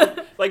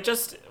 Yeah, like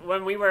just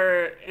when we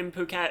were in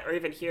Phuket or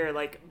even here,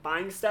 like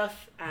buying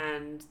stuff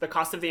and the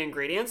cost of the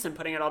ingredients and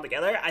putting it all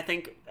together, I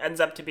think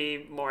ends up to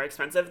be more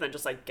expensive than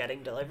just like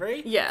getting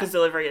delivery. Yeah. Because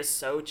delivery is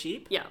so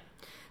cheap. Yeah.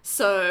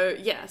 So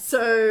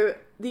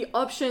the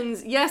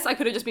options, yes, I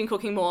could have just been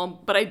cooking more,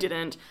 but I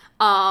didn't.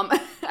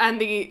 And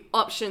the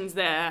options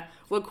there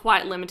were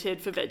quite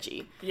limited for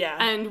veggie. Yeah.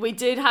 And we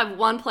did have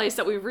one place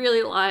that we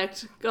really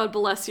liked, God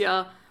bless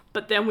ya,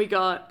 but then we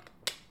got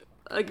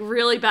a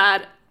really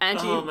bad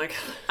Oh my god.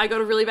 I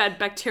got a really bad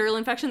bacterial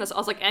infection. I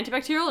was like,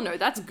 antibacterial? No,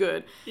 that's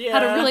good. Yeah.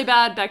 Had a really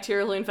bad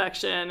bacterial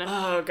infection.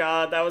 Oh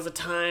god, that was a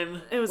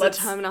time. It was a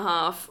time and a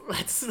half.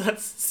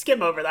 Let's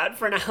skim over that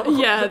for now.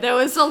 Yeah, there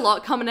was a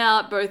lot coming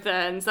out both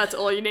ends. That's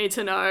all you need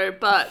to know.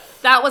 But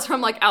that was from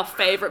like our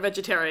favorite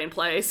vegetarian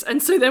place.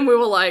 And so then we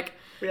were like,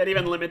 we had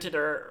even limited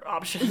our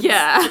options.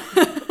 yeah.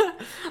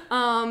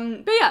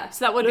 But yeah,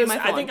 so that would be my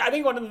thorn. I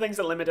think one of the things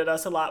that limited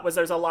us a lot was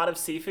there's a lot of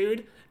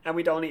seafood and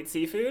we don't eat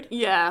seafood.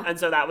 Yeah. And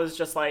so that was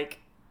just like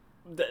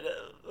Yeah,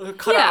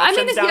 I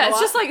mean,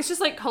 it's just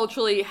like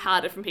culturally how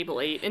different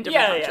people eat in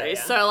different countries.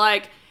 Yeah. So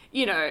like,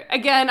 you know,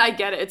 again, I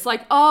get it. It's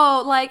like,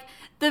 oh, like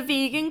the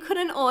vegan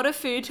couldn't order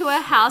food to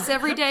her house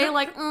every day.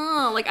 Like,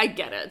 I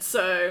get it.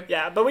 So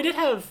yeah, but we did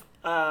have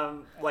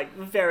like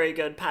very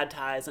good pad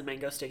thais and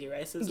mango sticky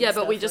rices. Yeah,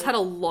 but we just had a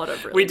lot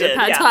of really We good did,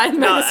 pad yeah. thai and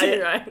No, mango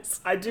sticky rice.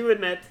 I do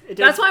admit it did.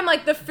 That's why I'm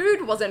like, the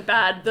food wasn't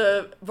bad.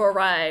 The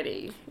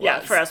variety was. Yeah,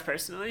 for us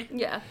personally.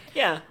 Yeah.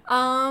 Yeah.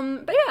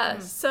 But yeah,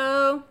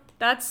 so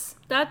that's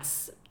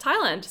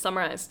Thailand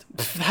summarized.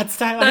 That's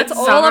Thailand. That's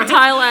all of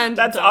Thailand.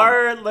 That's done.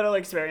 our little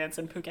experience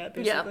in Phuket,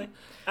 basically. Yeah.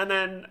 And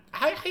then,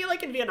 how you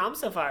liking Vietnam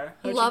so far?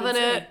 How'd you Loving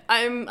been it.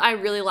 I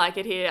really like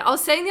it here. I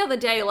was saying the other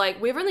day, like,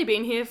 we've only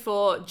been here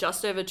for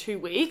just over 2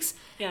 weeks,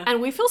 Yeah.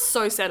 and we feel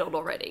so settled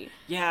already.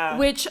 Yeah.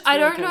 Which it's I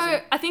really don't know.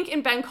 cozy. I think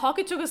in Bangkok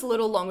it took us a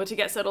little longer to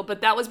get settled,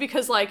 but that was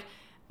because like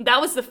that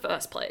was the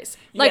first place.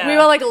 Like we Yeah.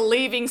 were like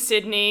leaving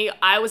Sydney.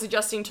 I was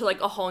adjusting to like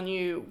a whole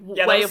new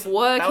Yeah, way that was, of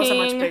working. That was a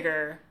much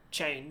bigger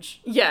change.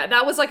 Yeah,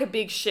 that was like a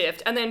big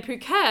shift. And then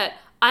Phuket,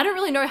 I don't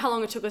really know how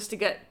long it took us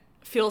to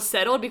feel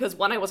settled because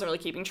one, I wasn't really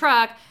keeping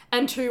track,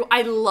 and two,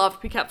 I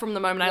loved Phuket from the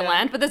moment I Yeah.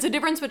 land. But there's a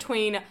difference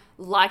between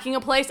liking a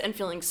place and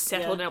feeling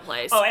settled Yeah. in a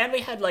place. Oh, and we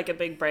had like a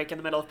big break in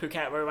the middle of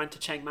Phuket where we went to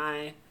Chiang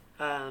Mai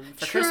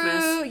for True,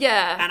 Christmas.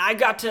 yeah. And I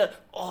got to,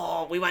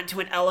 we went to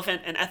an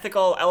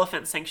ethical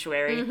elephant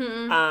sanctuary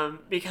Mm-hmm.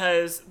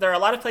 because there are a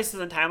lot of places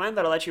in Thailand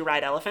that'll let you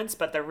ride elephants,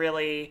 but they're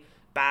really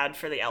bad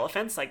for the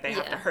elephants. Like, they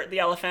have to hurt the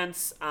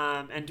elephants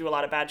and do a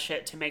lot of bad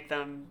shit to make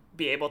them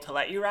be able to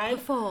let you ride.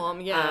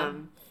 Perform, yeah.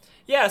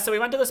 Yeah, so we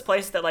went to this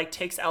place that, like,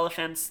 takes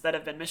elephants that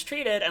have been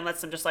mistreated and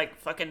lets them just, like,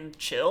 fucking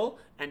chill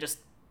and just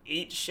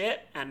eat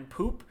shit and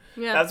poop.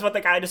 Yeah. That's what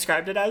the guy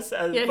described it as.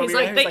 Yeah, he's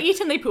like, they eat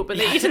and they poop, and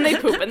they eat and they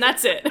poop, and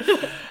that's it.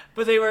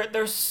 But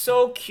they're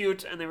so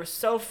cute, and they were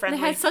so friendly.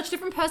 They had such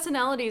different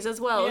personalities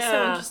as well. It was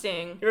so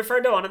interesting. You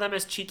referred to one of them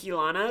as Cheeky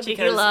Lana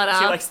because Lana.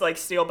 she likes to, like,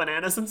 steal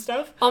bananas and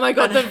stuff. Oh my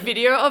god, the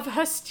video of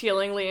her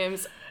stealing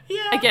Liam's...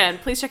 Yeah. Again,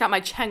 please check out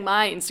my Chiang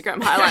Mai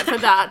Instagram highlight for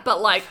that,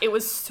 but, like, it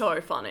was so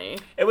funny.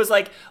 It was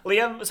like,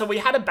 Liam, so we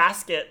had a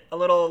basket, a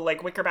little,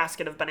 like, wicker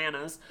basket of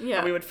bananas. Yeah.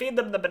 And we would feed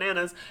them the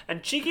bananas,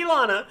 and Cheeky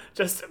Lana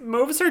just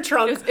moves her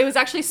trunk. It was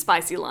actually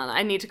Spicy Lana.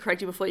 I need to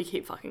correct you before you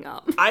keep fucking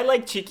up. I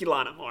like Cheeky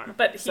Lana more.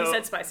 But he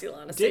said Spicy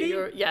Lana, so did he?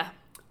 you're... Yeah.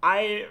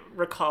 I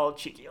recall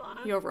Cheeky Lana.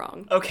 You're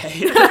wrong. Okay,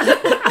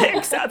 I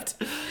accept.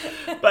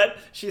 But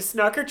she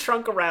snuck her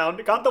trunk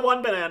around, got the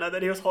one banana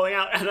that he was holding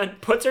out, and then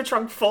puts her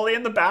trunk fully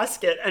in the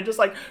basket and just,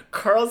 like,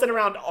 curls it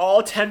around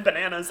all 10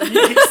 bananas and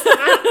eats them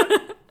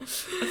out.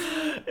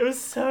 It was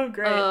so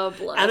great. Oh,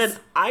 bless. And then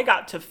I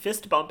got to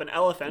fist bump an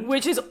elephant.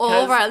 Which is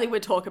all Riley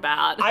would talk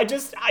about. I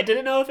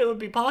didn't know if it would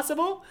be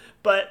possible,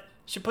 but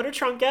she put her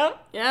trunk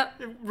out.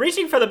 Yep.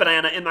 Reaching for the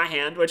banana in my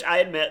hand, which I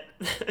admit,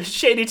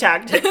 shady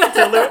tactic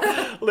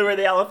to lure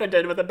the elephant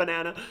in with a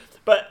banana.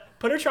 But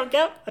put her trunk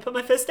out, I put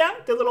my fist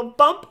out, did a little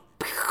bump,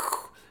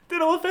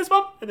 did a little fist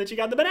bump, and then she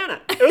got the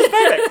banana. It was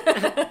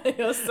perfect.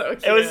 It was so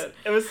cute.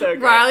 It was so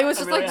great. Riley was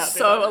I'm just really like happy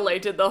so about it.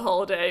 elated the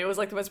whole day. It was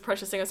like the most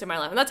precious thing I've seen in my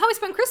life. And that's how we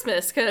spent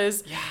Christmas,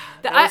 because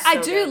that was I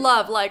so do good.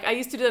 love, like, I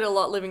used to do it a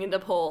lot living in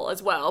Nepal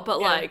as well.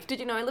 But, Yeah. like, did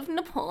you know I lived in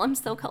Nepal? I'm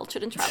so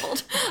cultured and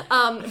traveled.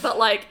 But,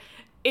 like,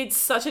 it's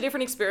such a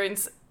different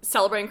experience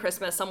celebrating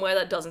Christmas somewhere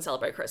that doesn't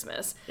celebrate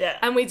Christmas. Yeah.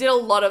 And we did a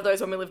lot of those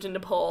when we lived in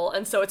Nepal.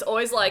 And so it's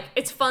always like,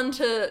 it's fun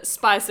to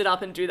spice it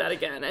up and do that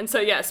again. And so,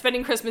 yeah,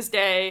 spending Christmas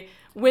Day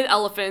with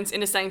elephants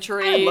in a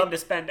sanctuary. I'd love to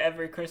spend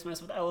every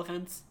Christmas with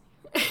elephants.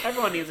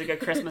 Everyone needs a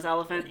good Christmas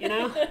elephant, you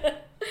know?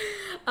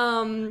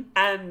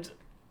 And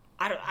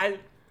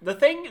the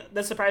thing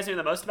that surprised me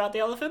the most about the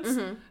elephants,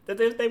 that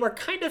they were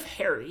kind of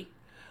hairy.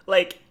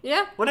 Like,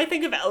 Yeah. when I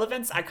think of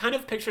elephants, I kind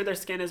of picture their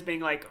skin as being,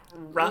 like,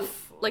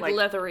 rough. Like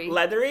leathery.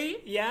 Leathery,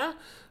 yeah.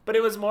 But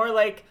it was more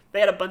like they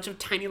had a bunch of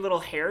tiny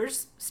little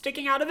hairs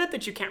sticking out of it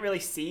that you can't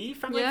really see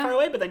from, like, Yeah. far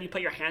away, but then you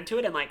put your hand to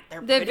it and, like,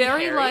 they're They're pretty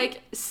very, hairy.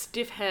 like,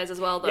 stiff hairs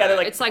as well, though. Yeah, they're,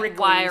 like, it's, like, prickly,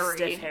 wiry.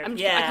 stiff hair. I can't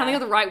Yeah. think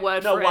of the right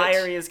word No, for it.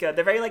 wiry is good.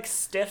 They're very, like,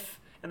 stiff,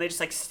 and they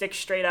just, like, stick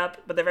straight up,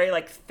 but they're very,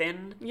 like,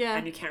 thin. Yeah.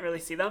 And you can't really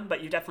see them,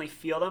 but you definitely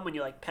feel them when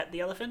you, like, pet the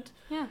elephant.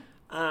 Yeah.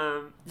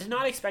 Did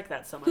not expect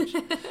that so much.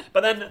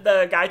 But then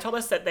the guy told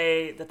us that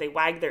they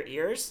wag their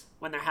ears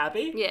when they're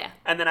happy. Yeah.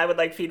 And then I would,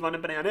 like, feed one a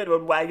banana, and it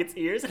would wag its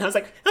ears, and I was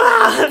like,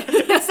 ah,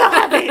 it's so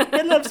happy,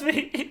 it loves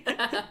me.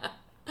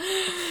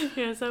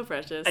 Yeah, so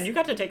precious. And you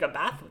got to take a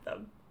bath with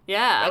them.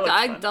 Yeah, That looked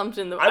I fun. dumped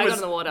in the. I I got was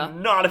in the water.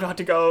 not about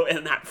to go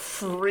in that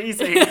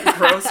freezing,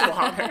 gross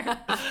water.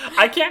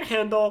 I can't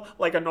handle,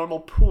 like, a normal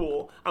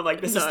pool. I'm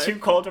like, this No. is too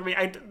cold for me.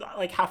 I,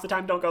 like, half the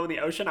time don't go in the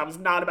ocean. I was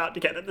not about to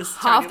get in this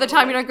Half tiny the little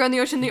time you lake. don't go in the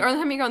ocean. The only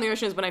time you go in the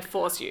ocean is when I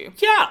force you.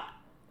 Yeah,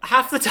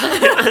 half the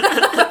time.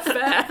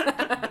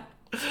 Fair.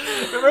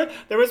 Remember,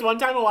 there was one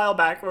time a while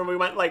back where we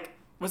went, like,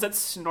 was it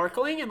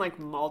snorkeling in, like,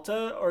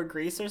 Malta or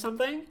Greece or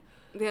something?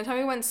 The other time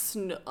we went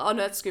oh no,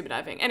 that's scuba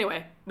diving.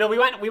 Anyway, No, we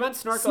went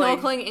snorkeling.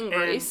 snorkeling in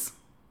Greece.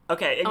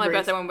 Okay, in On my Greece.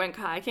 birthday when we went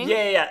kayaking.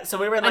 Yeah. So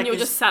we were in, like, And you were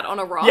these- just sat on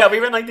a rock. Yeah, we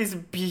were in, like, these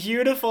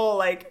beautiful,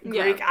 like,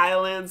 Yeah. Greek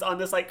islands on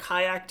this, like,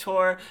 kayak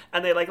tour,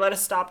 and they, like, let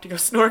us stop to go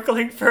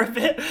snorkeling for a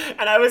bit,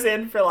 and I was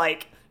in for,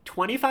 like,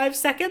 25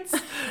 seconds,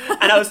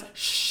 and I was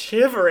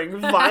shivering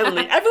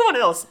violently. Everyone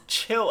else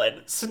chilling,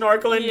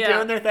 snorkeling, Yeah.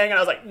 doing their thing, and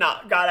I was like,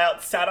 nah, got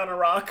out, sat on a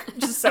rock,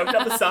 just soaked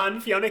up the sun.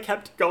 Fiona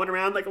kept going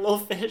around like a little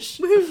fish.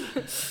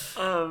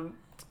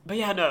 But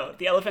yeah, no,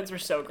 the elephants were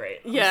so great.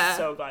 Yeah. I'm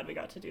so glad we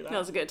got to do that. That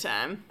was a good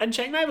time. And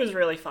Chiang Mai was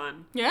really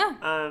fun.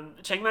 Yeah.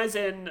 Chiang Mai's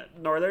in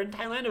northern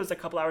Thailand. It was a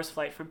couple hours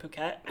flight from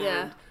Phuket. And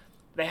Yeah.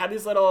 they had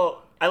these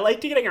little... I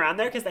liked getting around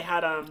there because they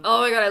had... Oh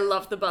my god, I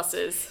love the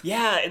buses.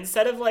 Yeah,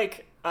 instead of,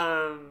 like...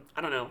 I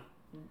don't know.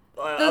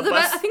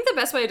 I think the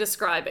best way to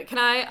describe it, can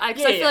I?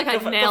 Because I feel like Go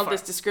I've for it, nailed go for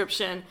this it.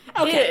 description.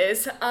 Okay.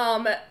 Is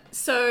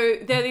so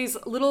they're these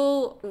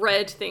little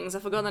red things. I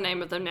forgot the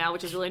name of them now,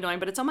 which is really annoying,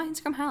 but it's on my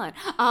Instagram highlight.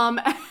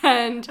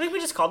 And I think we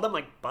just called them,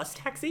 like, bus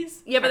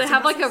taxis? yeah, but they Taxi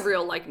have like a buses?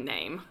 real like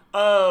name.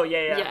 Oh,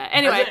 yeah. Yeah.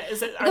 Anyway,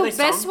 Are the they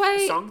best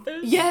way.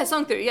 Songthoos? Yeah,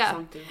 Songthu. Yeah.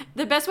 Songthu.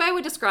 The best way I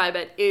would describe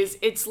it is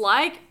it's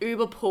like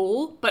Uber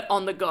Pool, but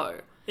on the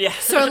go. Yeah.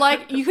 So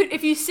like you could,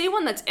 if you see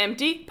one that's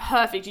empty,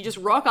 perfect. You just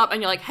rock up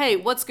and you're like, hey,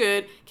 what's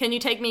good? Can you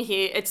take me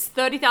here? It's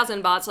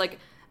 30,000 bahts, like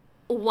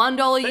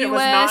 $1 US. It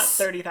was not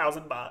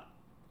 30,000 baht.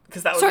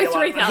 Because that would Sorry, be a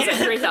lot of money.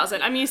 3,000.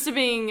 3,000. I'm used to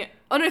being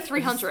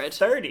 300.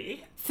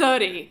 30?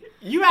 30.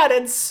 You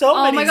added so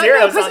Oh many my god,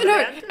 zeros no, on no.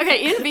 the end.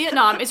 Okay, in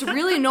Vietnam, it's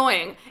really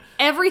annoying.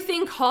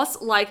 Everything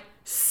costs like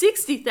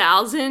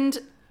 60,000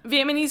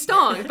 Vietnamese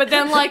dong, but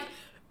then like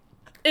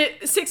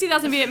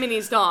 60,000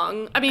 Vietnamese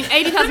dong. I mean,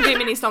 80,000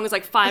 Vietnamese dong is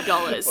like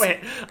 $5. Wait,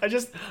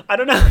 I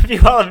don't know if you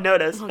all have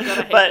noticed, Oh God, I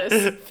hate but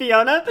this.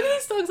 Fiona, Look at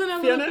these dogs on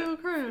our Fiona- little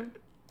Chrome.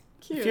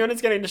 Cute.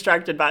 Fiona's getting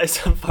distracted by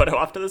some photo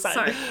off to the side.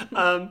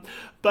 Sorry.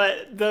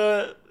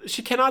 But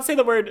she cannot say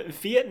the word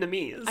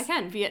Vietnamese. I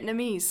can,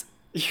 Vietnamese.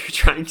 You're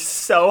trying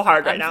so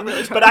hard right now.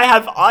 really trying. But I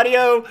have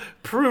audio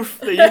proof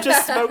that you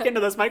just spoke into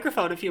this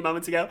microphone a few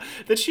moments ago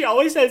that she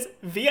always says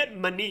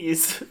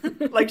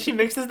Vietnamese. Like she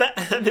mixes the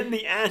M in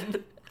the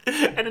end.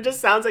 And it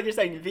just sounds like you're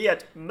saying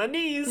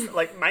Vietnamese,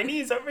 like my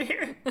knees over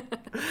here.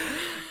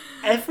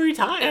 Every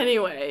time.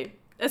 Anyway,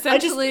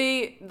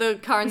 essentially, the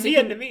currency...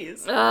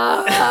 Vietnamese.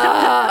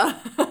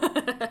 Ah.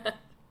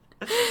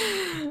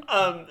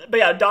 But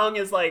yeah, dong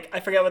is like, I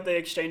forget what the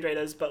exchange rate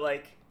is, but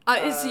like...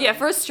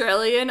 For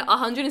Australian,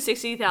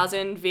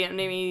 160,000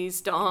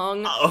 Vietnamese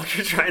dong. Oh,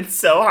 you're trying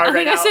so hard I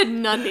right think now. I said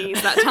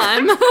nunnies that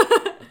time.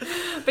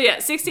 But yeah,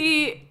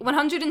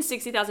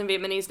 160,000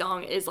 Vietnamese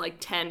dong is like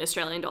 10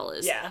 Australian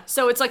dollars. Yeah.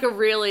 So it's like a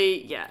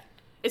really,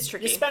 it's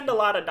tricky. You spend a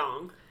lot of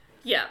dong.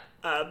 Yeah.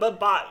 But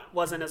baht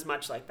wasn't as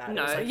much like that.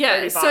 No, It was like yeah,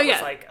 30 baht so yeah.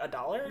 was like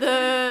 $1.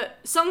 The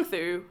Song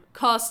Thu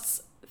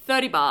costs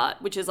 30 baht,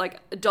 which is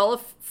like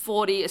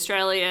 $1.40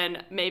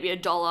 Australian, maybe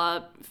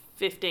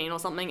 $1.15 or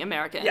something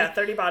American. Yeah,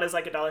 30 baht is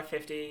like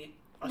 $1.50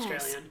 Australian,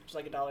 Nice. which is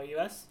like $1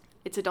 US.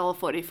 It's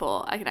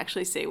 $1.44. I can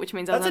actually see, which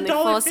means I was That's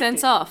only 4 $1.50.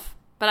 cents off.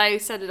 But I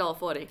said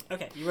 $1.40.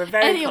 Okay, you were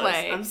very Anyway,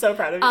 close. I'm so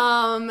proud of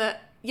you.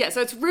 Yeah,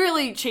 so it's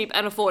really cheap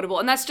and affordable,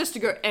 and that's just to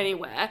go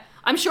anywhere.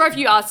 I'm sure if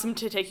you asked them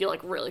to take you like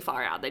really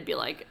far out, they'd be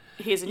like,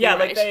 "Here's a new Yeah,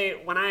 rate."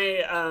 like when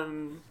I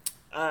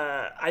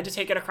had to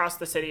take it across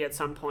the city at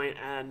some point,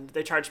 and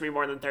they charged me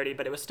more than 30,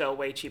 but it was still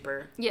way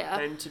cheaper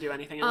than to do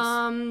anything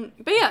else.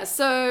 But yeah,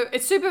 so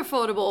it's super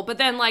affordable. But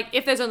then like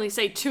if there's only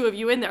say 2 of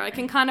you in there, it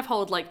can kind of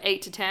hold like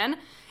 8 to 10.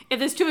 If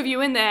there's 2 of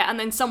you in there, and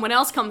then someone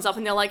else comes up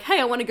and they're like,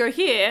 "Hey, I want to go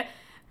here."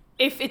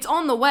 If it's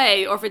on the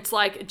way, or if it's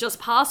like just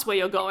past where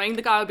you're going,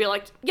 the guy will be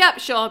like, "Yep,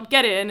 sure,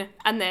 get in,"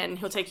 and then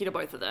he'll take you to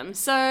both of them.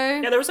 So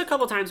Yeah, there was a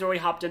couple times where we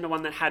hopped into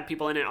one that had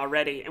people in it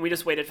already, and we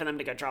just waited for them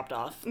to get dropped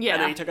off. Yeah.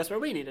 And then he took us where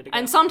we needed to go.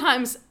 and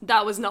sometimes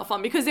that was not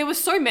fun because there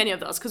was so many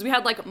of us because we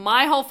had like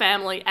my whole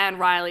family and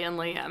Riley and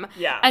Liam.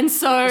 Yeah, And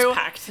so it was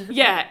packed.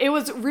 yeah, it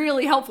was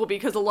really helpful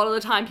because a lot of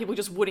the time people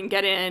just wouldn't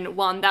get in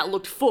one that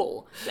looked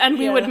full, and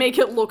we would Yeah. make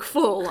it look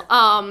full.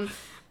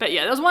 But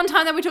yeah, there was one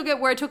time that we took it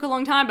where it took a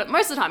long time, but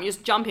most of the time you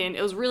just jump in.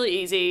 It was really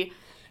easy.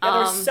 Yeah, there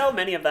were so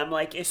many of them.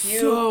 Like if you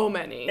So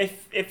many.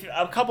 if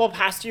a couple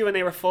passed you and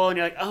they were full and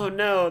you're like, oh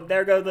no,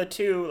 there go the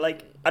 2,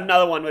 like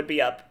another one would be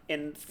up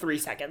in 3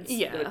 seconds.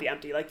 Yeah. It would be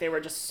empty. Like they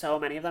were just so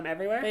many of them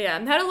everywhere. But yeah,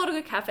 and had a lot of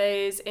good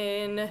cafes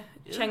in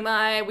Chiang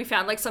Mai. We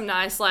found like some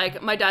nice, like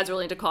my dad's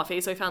really into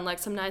coffee, so we found like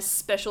some nice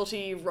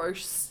specialty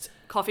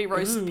coffee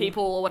roast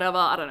people or whatever.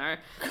 I don't know.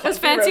 It was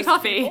fancy roast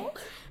coffee. people?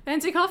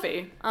 Fancy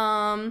coffee.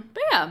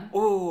 But yeah.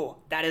 Ooh,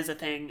 that is a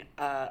thing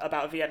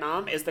about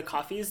Vietnam is the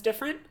coffee is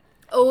different.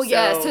 Oh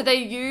yeah, So- so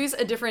they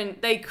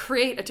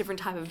create a different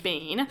type of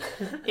bean.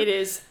 It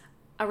is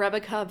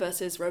Arabica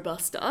versus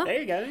Robusta. There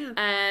you go. Yeah.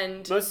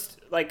 And Most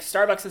like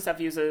Starbucks and stuff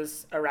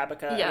uses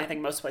Arabica, Yeah. and I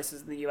think most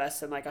places in the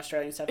U.S. and like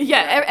Australian stuff. use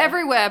yeah, Arabica.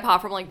 everywhere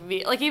apart from like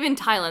even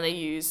Thailand they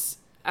use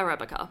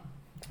Arabica.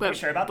 We're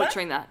sure about that?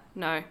 butchering that?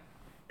 No.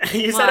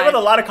 You said it Why? with a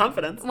lot of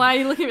confidence. Why are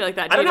you looking at me like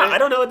that? I don't Do know. you I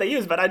don't know what they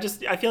use, but I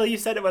feel like you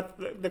said it with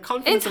the In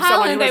confidence of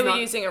someone who Thailand, they is were not.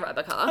 using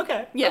Arabica.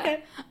 Okay. Yeah.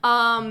 Okay.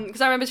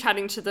 Because I remember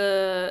chatting to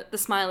the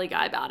smiley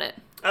guy about it.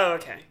 Oh,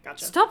 okay.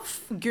 Gotcha. Stop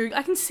Google.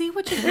 I can see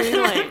what you're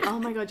googling. Oh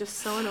my god, just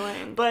so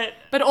annoying. But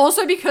But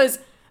also because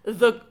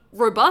the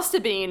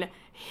Robusta bean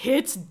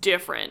hits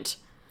different.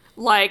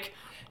 Like,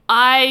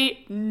 I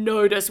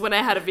noticed when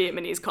I had a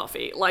Vietnamese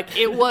coffee. Like,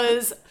 it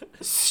was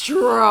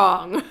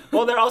strong.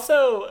 well, they're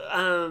also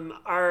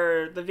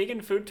the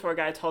vegan food tour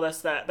guy told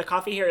us that the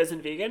coffee here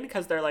isn't vegan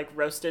because they're like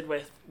roasted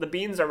with the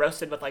beans are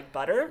roasted with like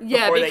butter.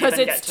 Yeah, before because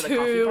they even it's get to the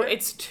coffee part.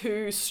 it's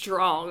too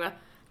strong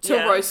to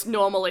Yeah. roast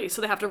normally,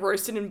 so they have to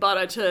roast it in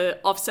butter to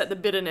offset the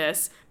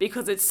bitterness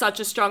because it's such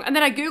a strong. And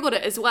then I googled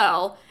it as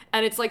well,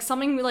 and it's like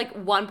something like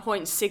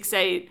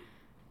 1.68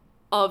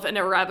 of an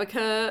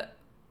Arabica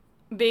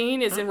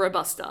bean is in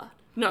Robusta.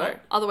 No, What?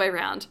 other way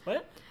around.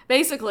 What?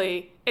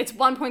 Basically, it's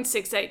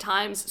 1.68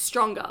 times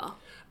stronger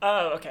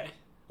Oh, okay.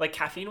 Like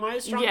caffeine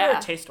wise stronger Yeah.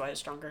 or taste wise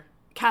stronger?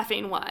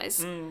 caffeine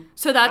wise.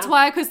 So that's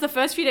why, because the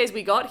first few days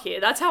we got here,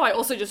 that's how I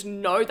also just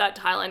know that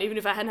Thailand, even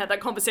if I hadn't had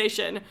that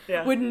conversation,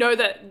 Yeah. would know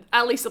that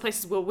at least the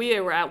places where we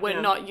were at were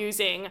Yeah. not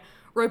using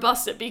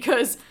Robusta,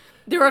 because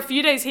there were a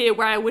few days here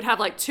where I would have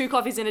like 2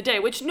 coffees in a day,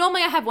 which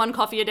normally I have 1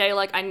 coffee a day,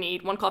 like I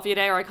need 1 coffee a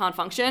day or I can't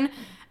function.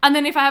 And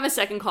then if I have a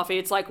second coffee,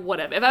 it's like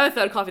whatever. If I have a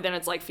third coffee, then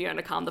it's like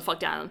Fiona, calm the fuck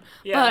down.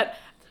 Yeah. But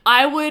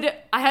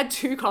I had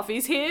 2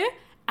 coffees here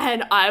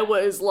and I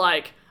was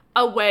like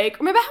awake.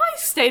 Remember how I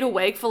stayed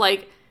awake for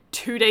like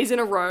 2 days in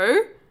a row?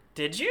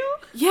 Did you?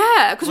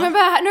 Yeah, because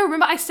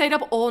remember I stayed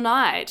up all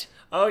night.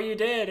 Oh, you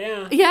did,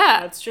 yeah.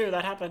 Yeah. That's true,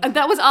 that happened. And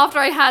that was after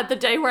I had the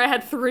day where I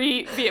had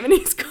 3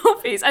 Vietnamese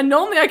coffees. And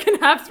normally I can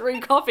have 3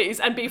 coffees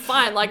and be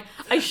fine. Like,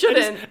 I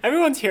shouldn't.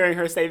 Everyone's hearing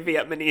her say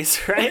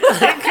Vietnamese, right?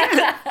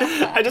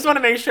 Like, I just want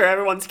to make sure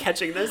everyone's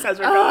catching this as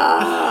we're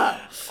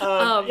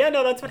going. Yeah,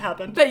 no, that's what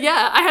happened. But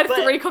yeah, I had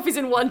 3 coffees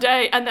in one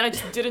day and then I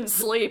just didn't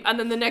sleep. And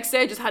then the next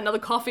day I just had another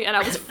coffee and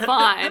I was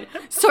fine.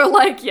 So,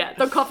 like, yeah,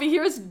 the coffee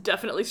here is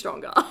definitely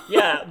stronger.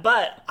 Yeah,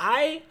 but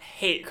I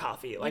hate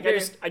coffee. Like, You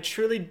do. I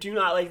truly do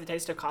not like the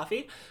taste of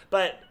coffee.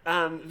 But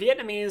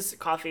Vietnamese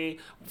coffee,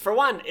 for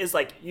one, is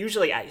like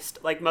usually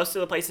iced. Like most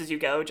of the places you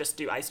go just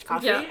do iced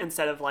coffee Yeah.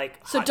 instead of like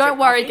So hot don't drip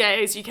worry, coffee.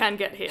 gays, you can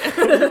get here.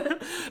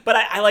 But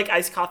I like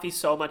iced coffee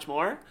so much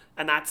more,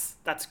 and that's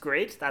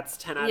great. That's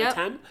 10 out Yep. of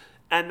 10.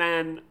 And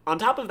then on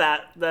top of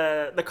that,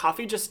 the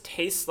coffee just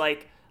tastes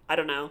like, I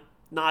don't know,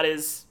 not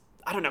as,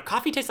 I don't know,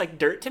 coffee tastes like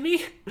dirt to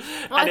me.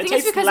 Well, I And it think it's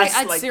tastes because they less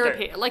add like syrup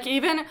dirt. here. Like,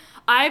 even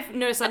I've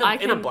noticed that I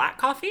can. In a black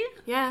coffee?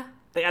 Yeah,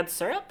 They add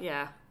syrup?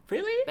 yeah,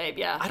 Really? babe,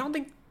 yeah. I don't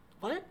think,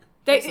 what?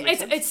 They, That doesn't make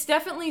sense. it's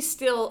definitely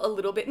still a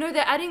little bit. No,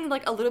 they're adding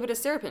like a little bit of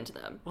syrup into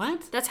them.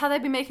 What? That's how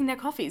they've been making their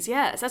coffees.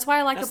 Yes, that's why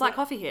I like That's the black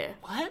not- coffee here.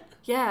 What?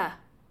 Yeah,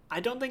 I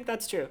don't think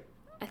that's true.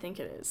 I think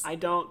it is. I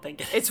don't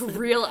think it is. It's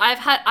real. I've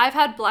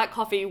had black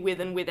coffee with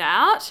and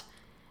without,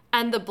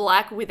 and the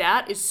black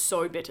without is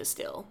so bitter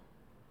still.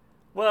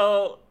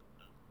 Well,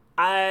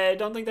 I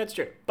don't think that's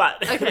true.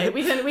 But Okay,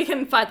 we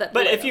can fight that.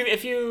 But later.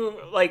 if you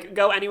like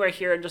go anywhere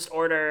here and just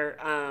order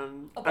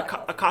black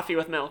coffee. a coffee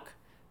with milk,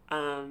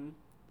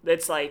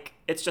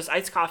 it's just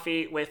iced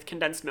coffee with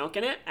condensed milk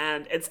in it,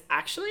 and it's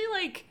actually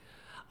like,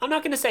 I'm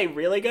not gonna say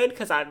really good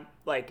because I'm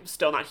like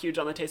still not huge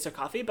on the taste of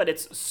coffee, but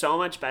it's so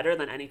much better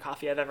than any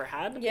coffee I've ever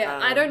had. Yeah,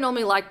 I don't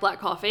normally like black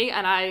coffee,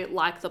 and I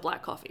like the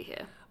black coffee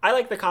here. I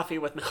like the coffee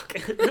with milk.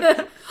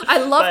 I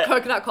love But-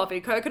 coconut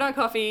coffee. Coconut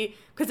coffee,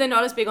 because they're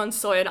not as big on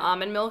soy and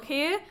almond milk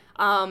here.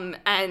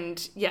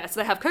 And yeah, so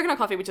they have coconut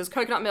coffee, which is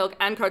coconut milk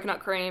and coconut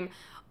cream.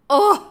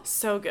 Oh,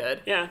 so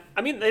good. Yeah,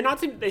 I mean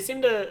they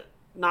seem to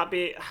not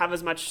have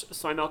as much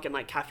soy milk in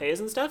like cafes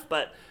and stuff,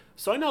 but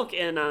soy milk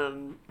in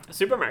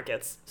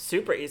supermarkets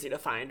super easy to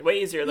find,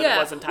 way easier than it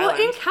was in Thailand. Well,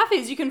 in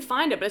cafes you can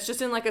find it, but it's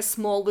just in like a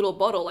small little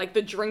bottle. Like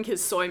the drink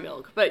is soy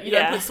milk, but you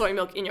Yeah. don't put soy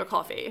milk in your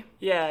coffee.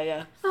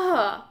 Yeah.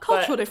 Ah,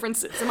 cultural But-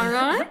 differences. Am I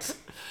right?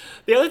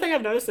 The other thing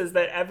I've noticed is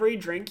that every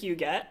drink you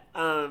get,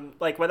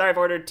 like whether I've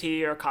ordered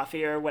tea or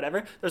coffee or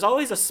whatever, there's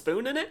always a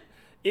spoon in it.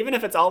 Even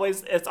if it's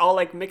all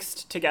like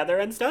mixed together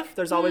and stuff,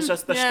 there's always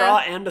just the yeah. straw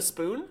and a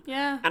spoon.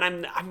 Yeah.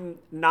 And I'm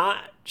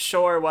not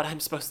sure what I'm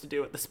supposed to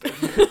do with the spoon.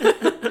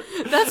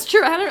 That's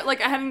true. I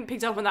hadn't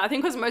picked up on that. I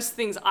think because most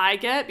things I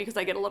get, because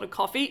I get a lot of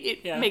coffee,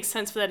 it Yeah. makes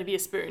sense for there to be a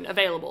spoon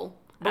available.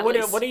 But at what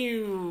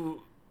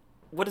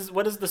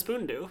least. does the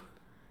spoon do?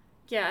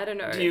 Yeah, I don't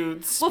know. Do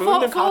you spoon well,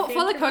 the for, coffee?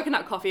 for the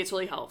coconut coffee, it's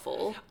really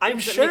helpful. I'm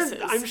because it sure. mixes.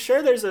 I'm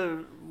sure there's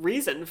a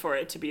reason for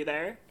it to be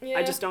there. Yeah.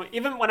 I just don't.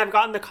 Even when I've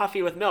gotten the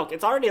coffee with milk,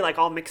 it's already like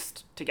all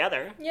mixed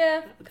together.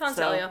 Yeah, can't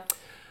So- tell you.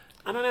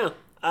 I don't know.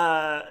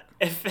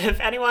 If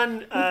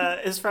anyone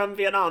is from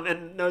Vietnam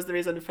and knows the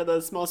reason for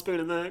the small spoon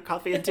in the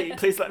coffee and tea,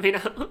 please let me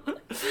know.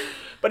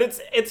 But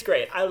it's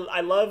great.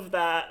 I love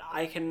that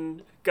I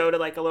can go to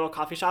like a little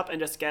coffee shop and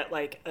just get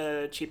like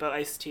a cheapo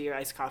iced tea or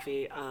iced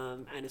coffee,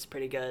 and it's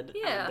pretty good.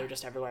 Yeah. They're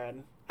just everywhere,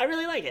 and I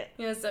really like it.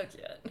 Yeah, so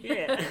cute.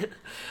 Yeah.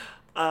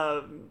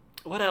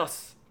 What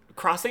else?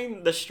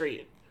 Crossing the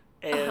street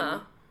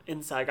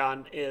in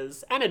Saigon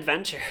is an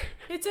adventure.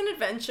 It's an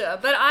adventure,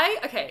 but I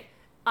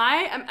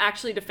am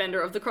actually a defender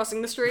of the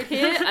crossing the street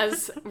here,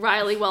 as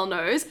Riley well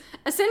knows.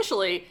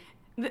 Essentially,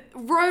 the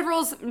road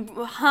rules,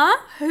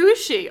 Who is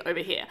she over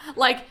here?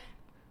 Like,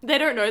 they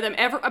don't know them.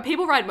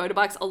 People ride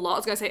motorbikes a lot. I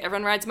was going to say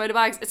everyone rides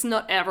motorbikes. It's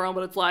not everyone,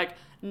 but it's like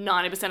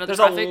 90% of the There's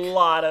traffic. a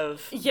lot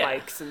of Yeah.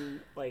 bikes and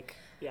like,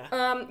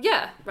 yeah.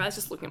 Yeah, Riley's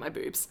just looking at my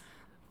boobs.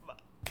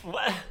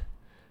 What?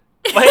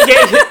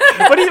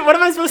 What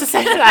am I supposed to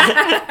say to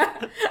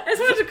that? I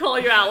just wanted to call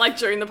you out, like,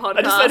 during the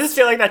podcast. I just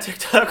feel like that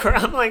TikTok where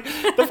I'm like,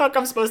 the fuck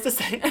I'm supposed to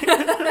say?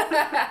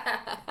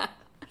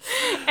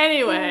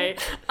 Anyway,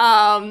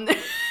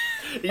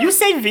 You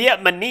say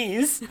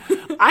Vietnamese,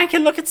 I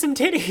can look at some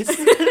titties.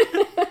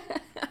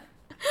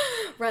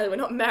 Riley, we're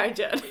not married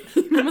yet.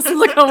 You must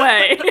look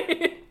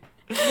away.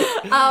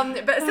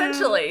 But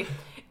essentially,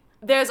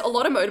 there's a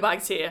lot of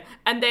motorbikes here,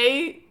 and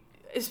they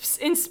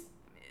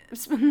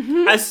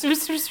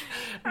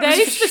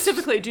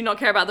specifically do not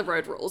care about the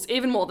road rules,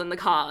 even more than the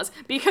cars.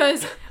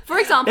 Because, for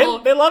example,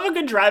 They love a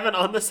good driving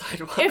on the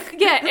sidewalk.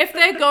 if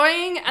they're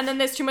going and then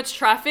there's too much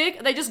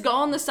traffic, they just go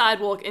on the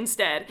sidewalk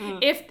instead.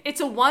 If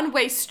it's a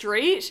one-way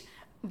street,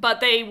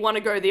 but they want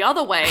to go the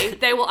other way,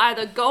 they will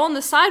either go on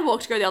the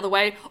sidewalk to go the other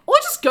way, or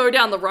just go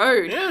down the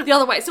road the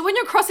other way. So when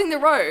you're crossing the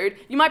road,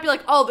 you might be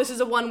like, oh, this is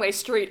a one-way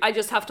street, I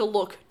just have to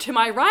look to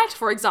my right,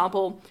 for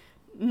example.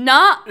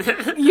 Nah,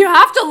 you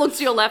have to look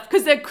to your left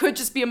because there could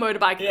just be a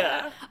motorbike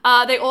there.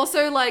 They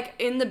also, like,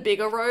 in the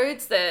bigger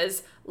roads,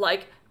 there's,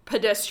 like,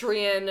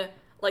 pedestrian,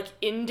 like,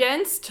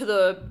 indents to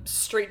the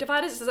street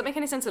dividers. Does that make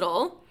any sense at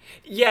all?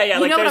 Yeah,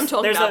 You know what I'm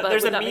talking there's about, a but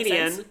there's would a that make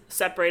median sense?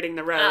 separating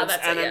the roads,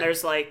 that's and it, then yeah.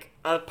 there's like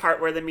a part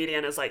where the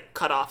median is like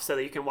cut off so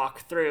that you can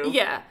walk through.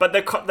 Yeah. But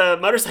the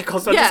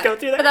motorcycles don't just go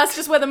through there. but that's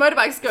just where the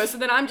motorbikes go. So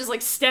then I'm just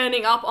like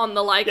standing up on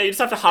the like yeah, you just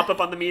have to hop up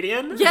on the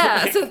median.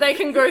 yeah, so they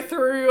can go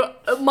through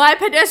my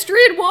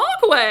pedestrian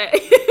walkway.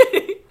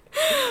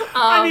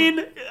 I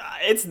mean,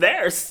 it's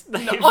theirs.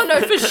 Oh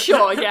no, for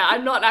sure. Yeah,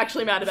 I'm not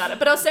actually mad about it.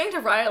 But I was saying to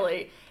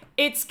Riley,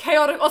 it's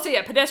chaotic. Also,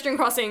 yeah, pedestrian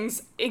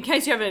crossings, in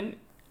case you haven't,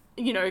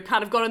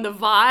 kind of gotten the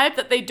vibe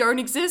that they don't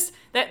exist,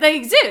 that they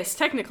exist,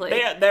 technically.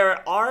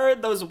 There are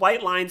those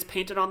white lines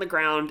painted on the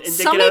ground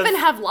indicative... Some even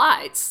have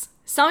lights.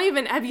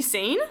 Have you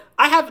seen?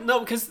 I have, no,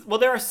 because,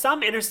 there are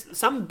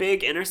some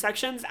big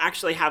intersections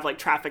actually have, like,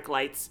 traffic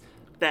lights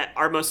that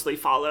are mostly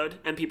followed,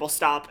 and people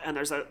stop, and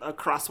there's a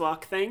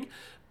crosswalk thing.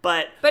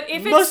 But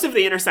if most of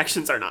the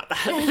intersections are not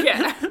that.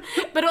 Yeah.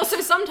 But also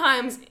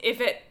sometimes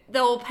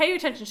they'll pay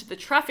attention to the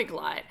traffic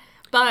light.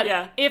 But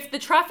Yeah. if the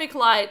traffic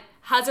light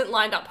hasn't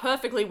lined up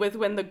perfectly with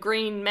when the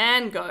green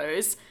man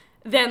goes,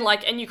 then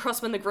and you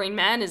cross when the green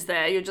man is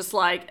there, you're just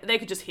like, they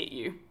could just hit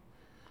you.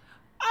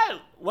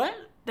 What?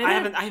 They I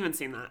don't- haven't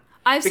seen that.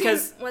 I've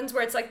Because- seen ones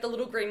where it's like the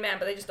little green man,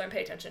 but they just don't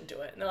pay attention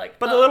to it. And they're like,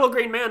 But oh. the little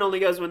green man only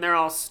goes when they're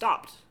all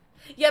stopped.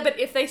 Yeah, but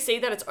if they see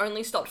that it's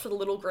only stopped for the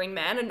little green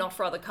man and not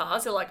for other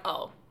cars, they're like,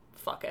 oh,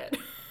 fuck it.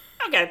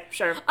 Okay,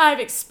 sure. I've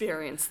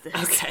experienced this.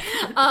 Okay.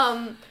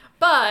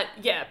 But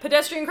yeah,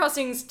 pedestrian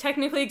crossings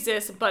technically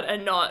exist, but are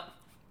not.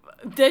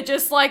 They're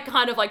just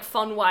kind of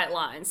fun white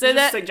lines. So Just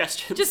they're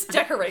suggestions. just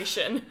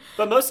decoration.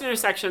 But most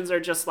intersections are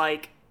just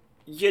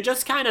you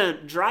just kind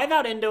of drive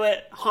out into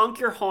it, honk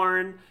your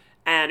horn,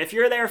 and if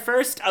you're there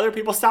first, other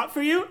people stop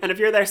for you, and if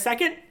you're there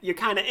second, you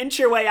kind of inch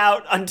your way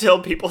out until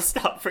people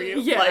stop for you.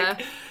 Yeah.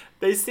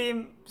 They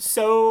seem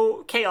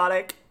so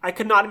chaotic. I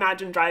could not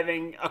imagine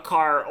driving a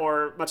car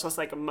or much less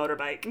a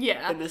motorbike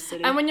in this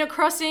city. And when you're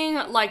crossing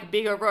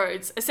bigger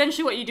roads,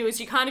 essentially what you do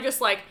is you kind of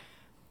just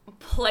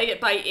play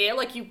it by ear.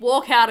 You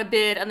walk out a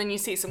bit and then you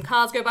see some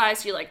cars go by,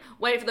 so you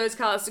wait for those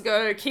cars to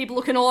go, keep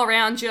looking all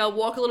around you,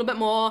 walk a little bit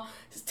more,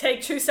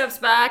 take 2 steps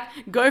back,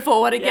 go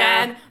forward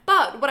again. Yeah.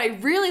 But what I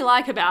really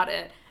like about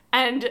it,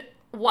 and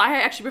why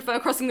I actually prefer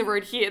crossing the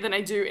road here than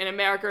I do in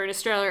America and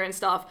Australia and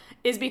stuff,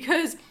 is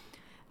because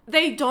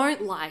they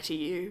don't lie to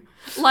you.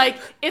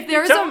 If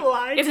there is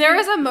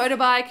a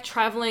motorbike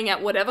traveling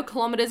at whatever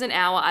kilometers an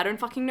hour, I don't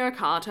fucking know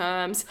car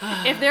terms.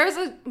 If there is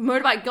a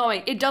motorbike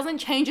going, it doesn't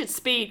change its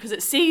speed because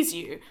it sees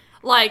you.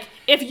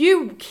 If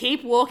you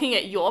keep walking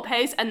at your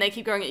pace and they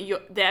keep going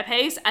at their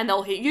pace and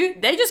they'll hit you,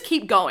 they just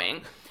keep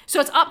going. So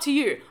it's up to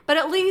you. But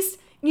at least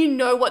you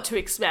know what to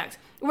expect.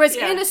 Whereas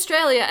in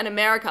Australia and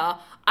America,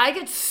 I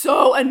get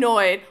so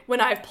annoyed when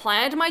I've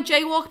planned my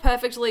jaywalk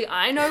perfectly.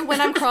 I know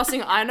when I'm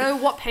crossing. I know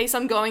what pace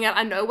I'm going at.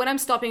 I know when I'm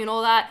stopping and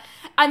all that.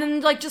 And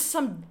then just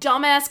some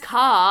dumbass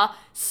car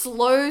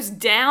slows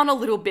down a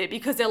little bit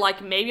because they're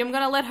like, maybe I'm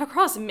going to let her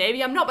cross.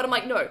 Maybe I'm not. But I'm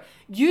like, no,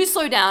 you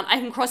slow down. I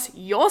can cross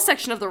your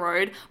section of the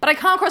road, but I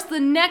can't cross the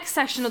next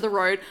section of the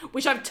road,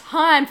 which I've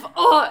timed for.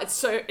 Oh, it's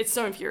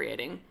so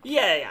infuriating.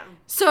 Yeah.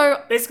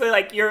 So Basically,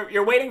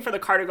 you're waiting for the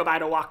car to go by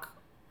to walk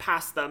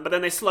past them, but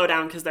then they slow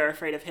down because they're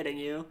afraid of hitting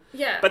you.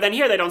 Yeah. But then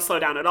here they don't slow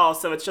down at all,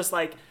 so it's just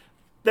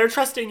they're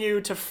trusting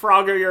you to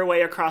Frogger your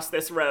way across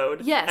this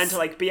road. Yes. And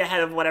to be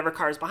ahead of whatever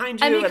car's behind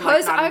you. And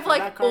because not in I've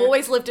front of that car.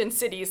 always lived in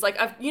cities,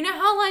 you know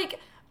how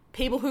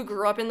people who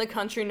grew up in the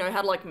country know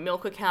how to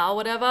milk a cow or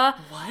whatever?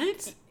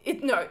 What?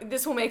 No,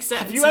 this will make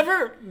sense. Have you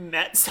ever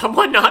met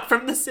someone not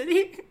from the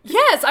city?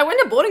 Yes, I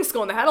went to boarding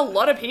school and they had a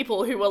lot of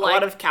people who were A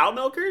lot of cow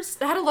milkers?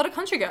 they had a lot of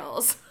country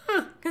girls.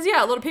 Because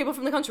a lot of people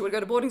from the country would go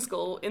to boarding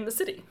school in the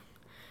city.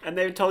 And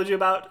they told you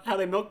about how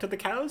they milked the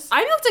cows?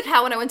 I milked a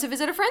cow when I went to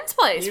visit a friend's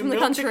place You from the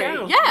milked a country.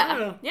 cow? Yeah,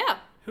 Wow. yeah.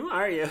 Who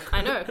are you?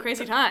 I know,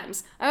 crazy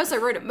times. I also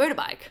rode a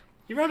motorbike.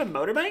 You rode a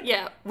motorbike?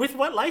 Yeah. With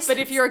what license? But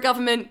if you're a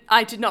government,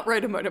 I did not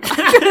ride a motorbike.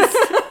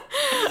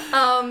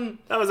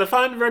 That was a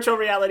fun virtual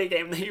reality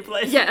game that you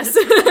played. Yes.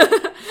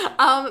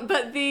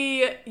 But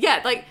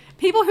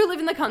people who live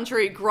in the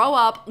country grow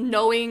up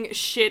knowing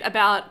shit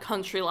about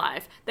country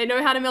life. They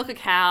know how to milk a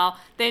cow.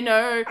 They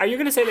know. Are you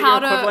going to say that how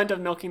your to- equivalent of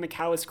milking the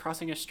cow is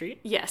crossing a street?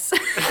 Yes.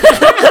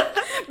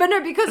 But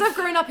no, because I've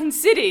grown up in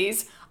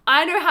cities,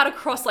 I know how to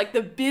cross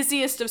the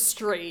busiest of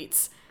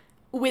streets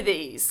with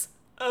ease.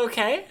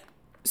 Okay.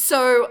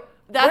 So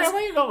that's.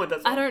 Where are you going with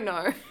this? I don't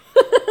know.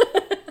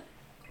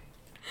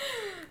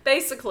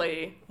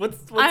 Basically, What's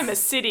I'm a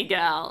city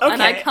gal,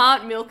 and I Okay.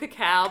 can't milk a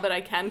cow, but I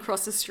can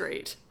cross a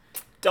street.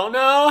 Don't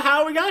know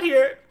how we got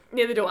here.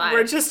 Neither do I.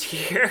 We're just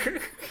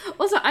here.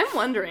 Also, I'm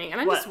wondering,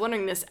 and I'm just What?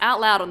 wondering this out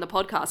loud on the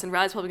podcast, and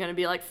Riley's probably going to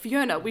be like,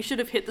 Fiona, we should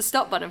have hit the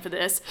stop button for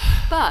this.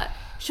 But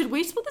Should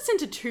we split this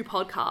into 2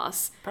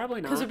 podcasts?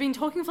 Probably not. Because we've been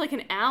talking for like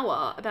an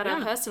hour about our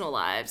Yeah. personal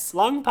lives.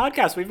 Long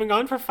podcast. We've been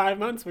gone for 5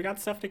 months. We got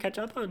stuff to catch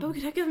up on. But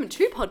we could give them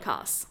 2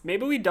 podcasts.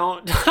 Maybe we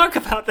don't talk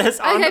about this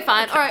on Okay, the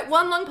fine. podcast. All right,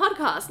 1 long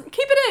podcast.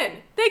 Keep it in.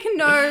 They can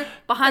know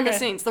behind the Okay.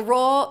 scenes, the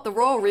raw,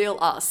 real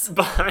us.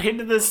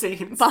 Behind the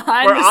scenes.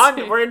 Behind the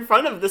scenes. We're in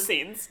front of the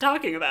scenes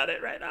talking about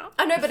it right now.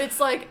 I know, but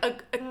it's like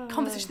a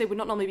conversation they would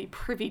not normally be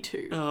privy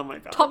to. Oh my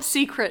god. Top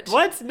secret.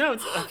 What? No,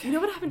 it's okay. You know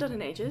what I haven't done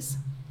in ages?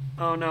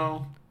 Oh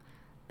no.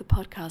 The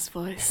podcast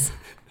voice.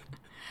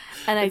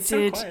 And I It's so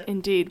did quiet.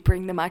 indeed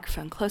bring the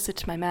microphone closer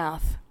to my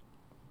mouth.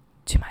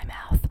 To my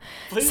mouth.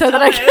 Please So tell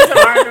that I me can-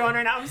 ASMR, everyone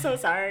right now. I'm so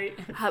sorry.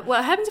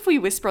 What happens if we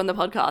whisper on the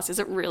podcast? Is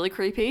it really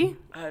creepy?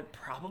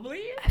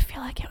 Probably. I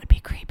feel like it would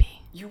be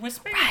creepy. You're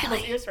whispering Riley. in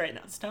people's ears right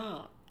now.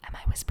 Stop. Am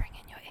I whispering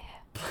in your ear?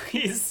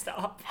 Please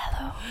stop.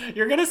 Hello.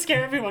 You're gonna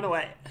scare everyone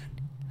away.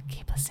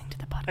 Keep listening to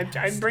the podcast.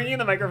 I'm bringing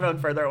the microphone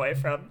further away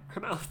from her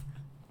mouth.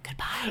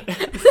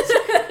 Goodbye.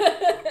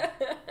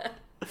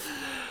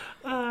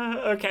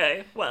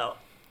 Okay, well,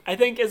 I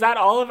think, is that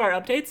all of our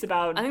updates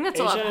about I think that's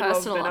Asia all our and what we've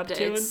personal been up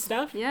to and updates.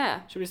 stuff?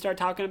 Yeah. Should we start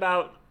talking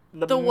about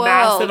the The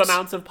massive world.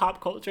 amounts of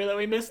pop culture that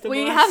we missed?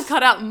 We have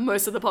cut out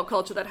most of the pop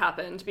culture that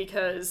happened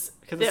because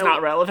it's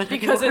not relevant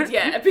Because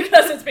anymore.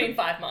 because it's been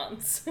 5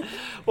 months.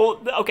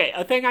 Well, okay,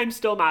 a thing I'm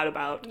still mad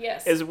about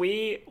Yes. is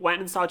we went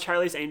and saw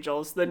Charlie's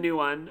Angels, the new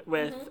one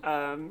with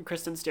Mm-hmm.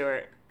 Kristen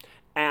Stewart,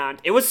 and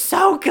it was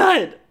so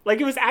good. Like,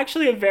 it was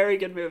actually a very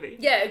good movie.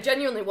 Yeah, it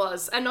genuinely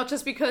was, and not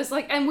just because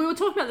and we were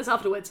talking about this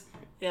afterwards.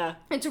 Yeah.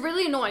 It's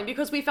really annoying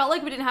because we felt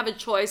like we didn't have a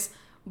choice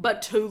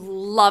but to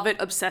love it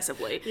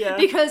obsessively. Yeah.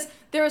 Because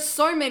there are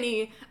so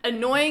many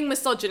annoying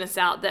misogynists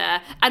out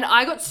there, and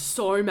I got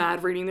so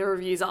mad reading the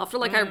reviews after.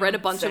 Like, I read a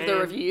bunch of the same.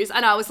 reviews,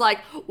 and I was like,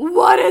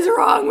 what is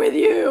wrong with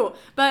you?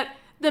 But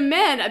the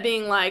men are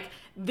being like,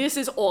 this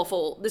is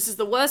awful. This is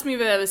the worst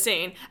movie I've ever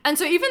seen. And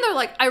so even though,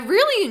 like, I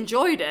really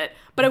enjoyed it,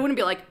 but I wouldn't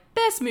be like,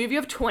 best movie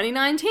of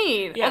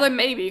 2019. Yeah. Although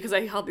maybe, because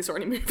I hardly saw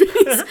any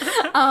movies.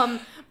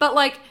 But,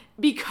 like,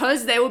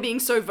 because they were being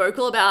so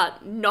vocal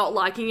about not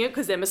liking it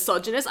because they're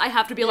misogynist, I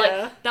have to be Yeah.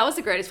 like, that was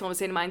the greatest film I've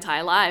seen in my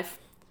entire life.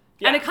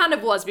 Yeah. And it kind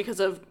of was because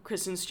of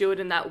Kristen Stewart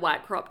in that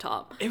white crop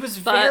top. It was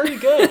But- very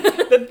good.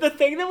 The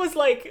thing that was,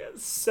 like,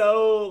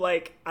 so,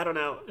 like, I don't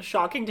know,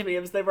 shocking to me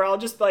was they were all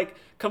just, like,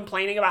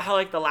 complaining about how,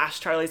 like, the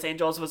last Charlie's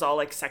Angels was all,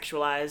 like,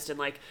 sexualized and,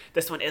 like,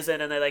 this one isn't,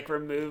 and they, like,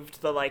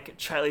 removed the, like,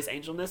 Charlie's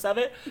Angelness of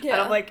it. And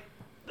Yeah. I'm like,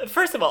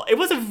 first of all, it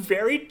was a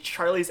very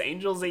Charlie's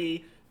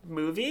Angels-y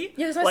movie.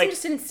 Yeah, because I like,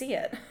 just didn't see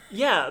it.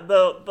 yeah,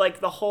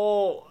 the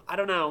whole, I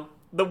don't know,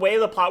 the way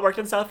the plot worked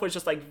and stuff was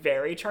just, like,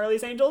 very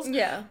Charlie's Angels.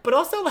 Yeah. But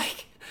also,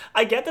 like,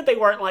 I get that they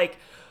weren't, like,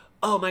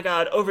 oh my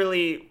god,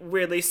 overly,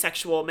 weirdly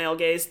sexual male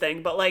gaze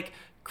thing, but, like,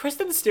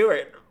 Kristen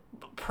Stewart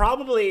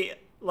probably,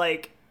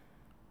 like,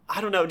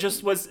 I don't know,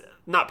 just was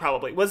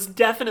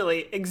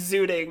definitely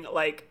exuding,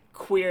 like,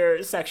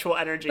 queer sexual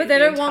energy But they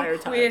the don't want entire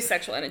time. queer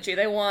sexual energy.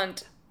 They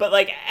want But,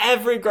 like,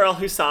 every girl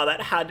who saw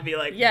that had to be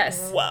like,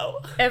 Yes.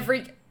 whoa.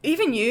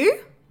 even you?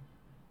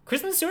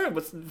 Kristen Stewart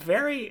was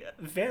very,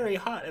 very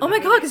hot. in Oh that my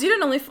movie. god, because you're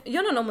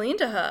not normally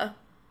into her.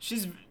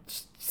 She's,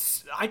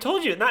 I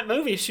told you, in that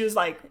movie, she was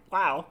like,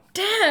 wow.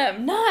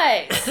 Damn,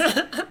 nice.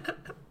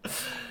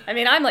 I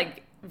mean, I'm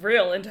like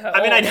real into her.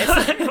 I mean, I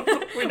always.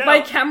 know. We know.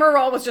 My camera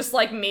roll was just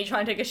like me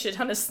trying to take a shit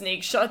ton of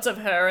sneak shots of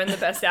her in the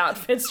best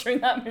outfits during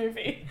that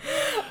movie.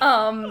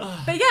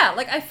 But yeah,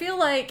 like I feel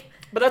like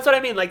But that's what I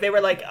mean. Like, they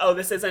were like, oh,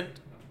 this isn't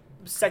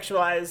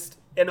sexualized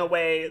in a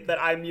way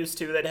that I'm used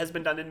to that has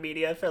been done in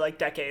media for, like,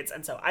 decades,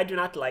 and so I do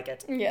not like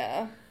it.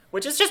 yeah.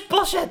 Which is just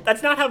bullshit.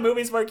 That's not how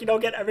movies work. You don't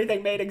get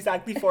everything made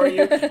exactly for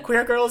you.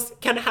 Queer girls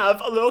can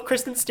have a little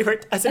Kristen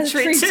Stewart as a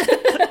treat.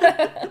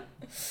 But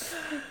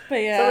So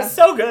it yeah. was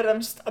so good.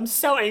 I'm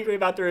so angry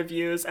about the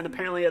reviews, and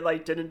apparently it,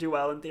 like, didn't do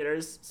well in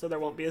theaters, so there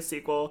won't be a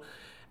sequel.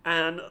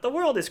 And the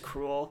world is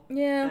cruel.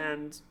 Yeah.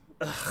 And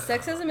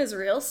Sexism is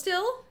real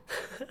still?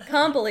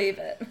 Can't believe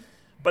it.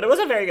 but it was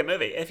a very good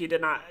movie. If you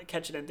did not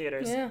catch it in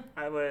theaters, Yeah.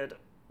 I would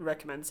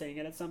recommend seeing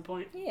it at some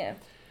point. Yeah.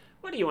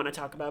 What do you want to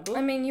talk about, Boo?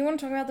 I mean, you want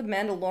to talk about The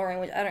Mandalorian,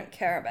 which I don't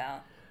care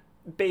about.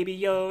 Baby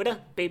Yoda,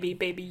 baby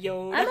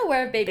Yoda. I'm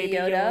aware of Baby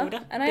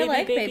Yoda, and I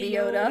like Baby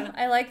Yoda. Yoda.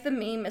 I like the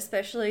meme,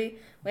 especially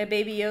where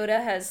Baby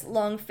Yoda has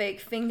long fake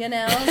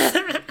fingernails.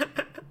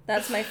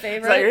 That's my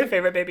favorite. Is that your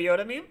favorite Baby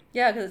Yoda meme?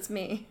 Yeah, because it's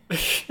me.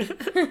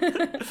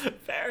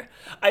 Fair.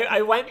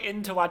 I went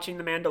into watching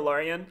The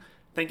Mandalorian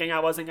thinking I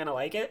wasn't going to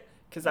like it,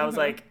 because I was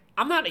like,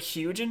 I'm not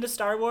huge into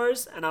Star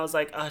Wars, and I was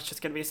like, oh, it's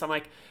just going to be some,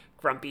 like,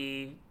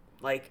 grumpy,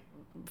 like,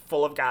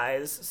 full of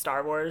guys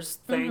Star Wars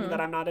thing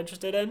that I'm not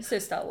interested in. So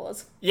Star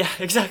Wars. Yeah,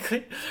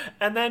 exactly.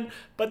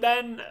 But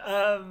then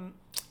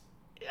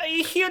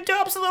he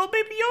adopts a little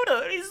Baby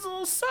Yoda, and he's his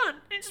little son.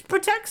 He just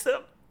protects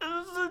him.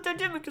 And the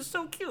dynamic is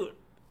so cute.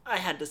 I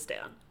had to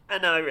stand.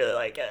 And now I really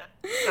like it.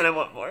 And I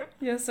want more.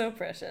 You're so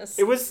precious.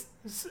 It was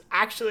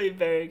actually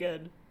very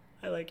good.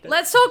 I liked it.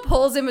 Let's talk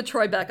Paul Zimmer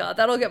Tribeca.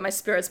 That'll get my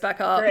spirits back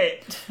up.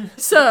 Great.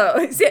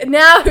 So,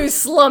 now who's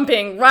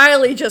slumping?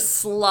 Riley just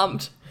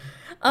slumped.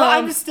 But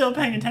I'm still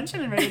paying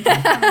attention and ready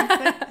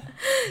to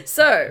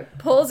So,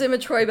 Paul Zimmer,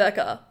 Troy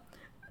Becker.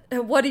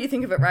 What do you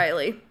think of it,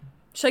 Riley?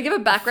 Should I give a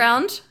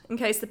background in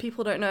case the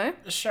people don't know?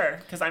 Sure,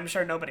 because I'm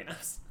sure nobody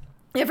knows.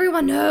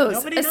 Everyone knows.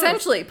 Nobody knows.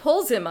 Essentially,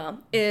 Paul Zimmer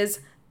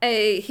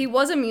he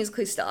was a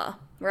Musical.ly star,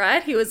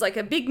 right? He was like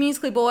a big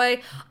Musical.ly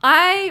boy.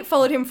 I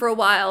followed him for a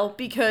while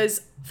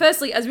because,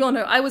 firstly, as we all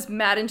know, I was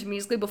mad into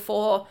Musical.ly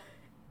before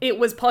it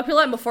was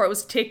popular and before it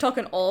was TikTok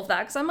and all of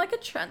that, because I'm like a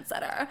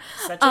trendsetter.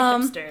 Such a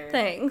hipster.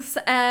 Thanks.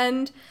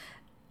 And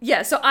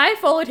yeah, so I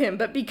followed him,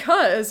 but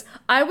because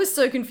I was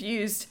so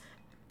confused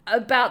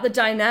about the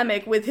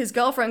dynamic with his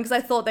girlfriend, because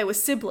I thought they were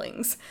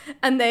siblings,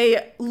 and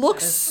they look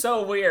It's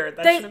so weird.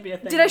 That shouldn't be a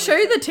thing. Did I show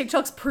you the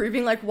TikToks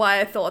proving like why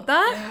I thought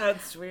that? Yeah,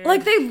 it's weird.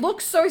 Like, they look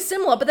so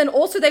similar, but then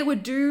also they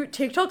would do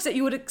TikToks that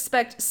you would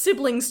expect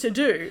siblings to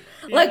do.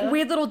 Yeah. Like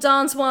weird little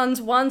dance ones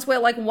where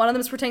like one of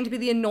them is pretending to be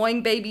the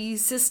annoying baby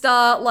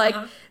sister. Like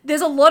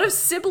there's a lot of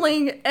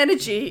sibling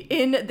energy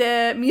in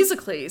their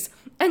Musical.lys.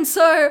 And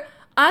so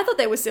I thought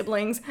they were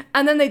siblings,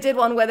 and then they did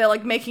one where they're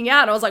like making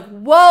out, and I was like,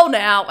 whoa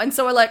now. And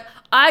so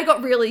I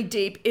got really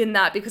deep in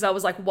that because I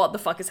was like, what the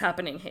fuck is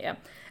happening here?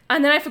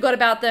 And then I forgot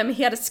about them.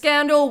 He had a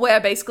scandal where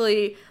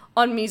basically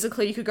on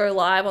Musical.ly you could go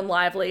live on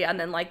Lively and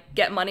then like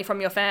get money from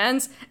your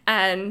fans,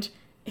 and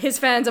his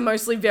fans are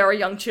mostly very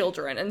young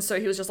children, and so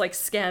he was just like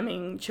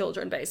scamming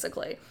children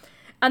basically.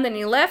 And then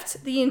he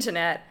left the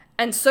internet,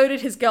 and so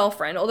did his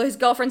girlfriend, although his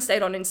girlfriend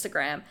stayed on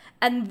Instagram.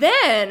 And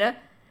then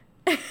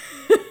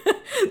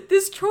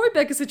this Troy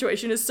Becker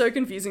situation is so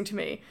confusing to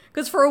me,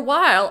 because for a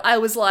while I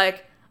was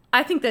like,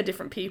 I think they're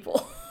different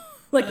people.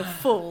 Like a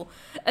fool.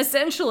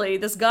 Essentially,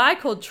 this guy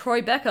called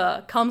Troy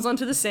Becker comes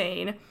onto the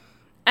scene,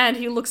 and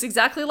he looks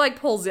exactly like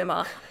Paul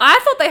Zimmer. I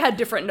thought they had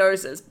different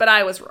noses, but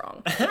I was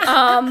wrong.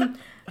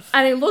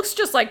 And he looks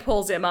just like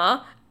Paul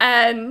Zimmer,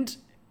 and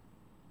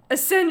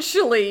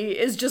essentially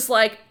is just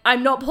like,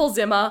 I'm not Paul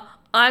Zimmer,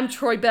 I'm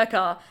Troy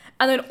Becker.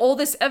 And then all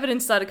this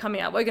evidence started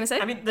coming out. What are you going to say?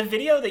 I mean, the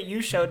video that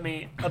you showed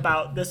me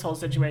about this whole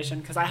situation,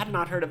 because I had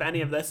not heard of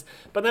any of this,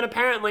 but then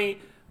apparently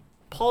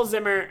Paul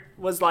Zimmer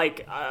was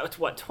like,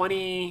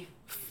 24?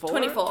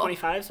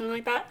 25, something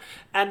like that.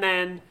 And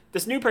then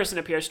this new person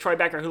appears, Troy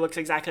Becker, who looks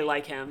exactly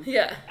like him.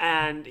 Yeah.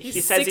 And he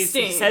He's says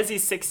 16. he says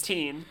he's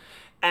 16.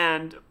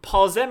 And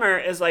Paul Zimmer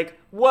is like,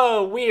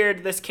 whoa,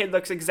 weird, this kid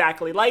looks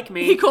exactly like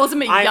me. He calls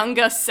him a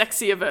younger,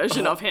 sexier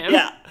version of him.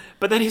 Yeah.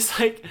 But then he's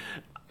like,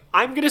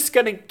 I'm just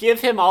going to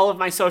give him all of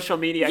my social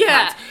media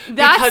accounts.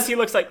 that's- Because he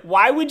looks like,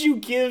 why would you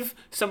give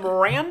some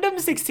random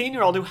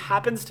 16-year-old who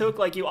happens to look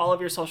like you all of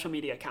your social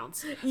media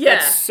accounts? Yeah.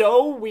 That's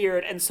so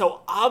weird and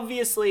so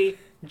obviously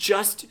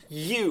just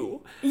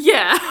you.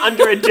 Yeah.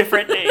 Under a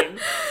different name.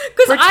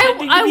 Because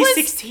Pretending to I be was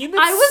 16?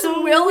 That's I was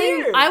so willing.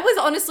 weird. I was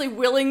honestly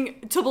willing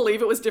to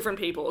believe it was different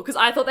people because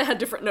I thought they had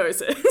different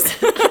noses,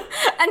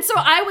 and so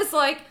I was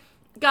like,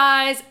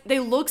 guys, they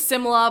look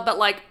similar, but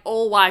like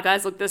all white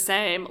guys look the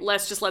same.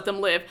 Let's just let them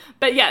live.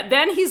 But yeah,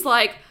 then he's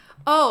like,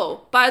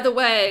 oh, by the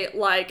way,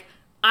 like,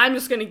 I'm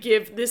just going to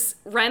give this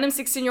random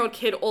 16-year-old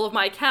kid all of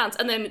my accounts.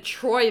 And then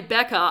Troy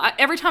Becker,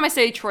 every time I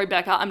say Troy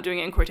Becker, I'm doing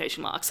it in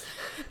quotation marks.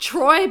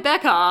 Troy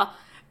Becker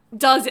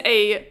does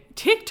a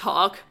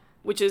TikTok,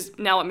 which is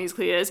now what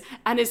Musical.ly is,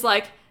 and is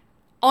like,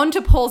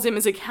 onto Paul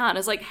Zimmer's account.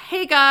 Is like,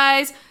 hey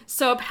guys,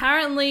 so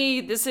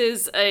apparently this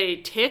is a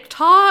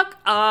TikTok.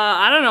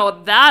 I don't know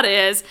what that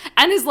is.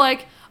 And is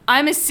like,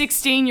 I'm a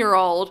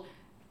 16-year-old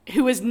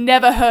who has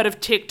never heard of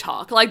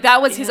TikTok. Like,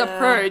 that was his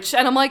approach.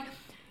 And I'm like,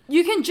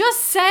 you can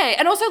just say,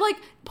 and also like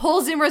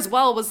Paul Zimmer as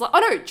well was like, oh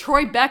no,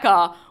 Troy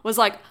Becker was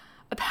like,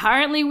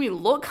 apparently we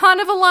look kind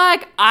of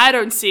alike. I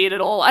don't see it at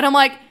all. And I'm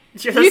like,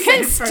 You're the you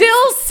can same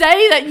still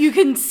say that you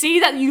can see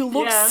that you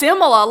look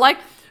similar. Like,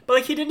 But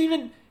like he didn't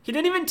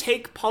even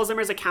take Paul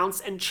Zimmer's accounts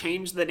and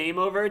change the name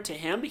over to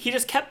him. He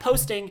just kept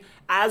posting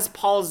as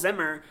Paul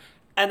Zimmer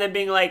and then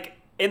being like,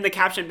 in the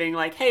caption being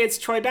like, hey, it's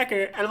Troy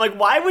Becker. And I'm like,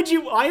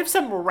 why have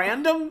some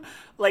random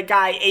like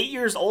guy 8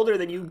 years older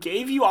than you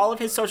gave you all of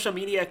his social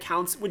media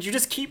accounts? Would you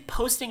just keep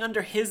posting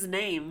under his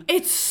name?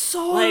 it's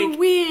so Like-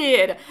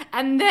 weird.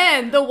 And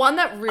then the one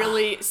that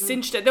really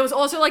cinched it, there was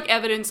also like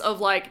evidence of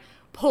like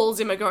Paul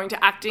Zimmer going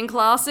to acting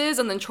classes,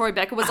 and then Troy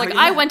Becker was like, yeah.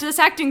 I went to this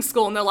acting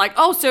school, and they're like,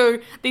 oh, so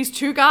these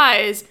two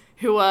guys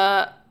who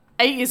are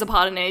 8 years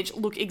apart in age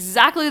look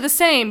exactly the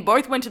same,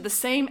 both went to the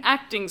same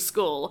acting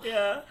school.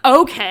 Yeah.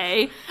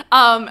 Okay.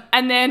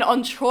 And then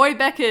on Troy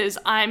Becker's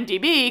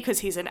IMDb, because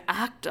he's an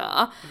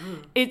actor,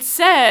 it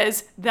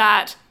says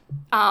that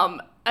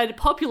a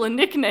popular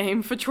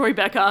nickname for Troy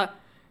Becker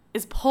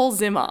is Paul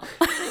Zimmer.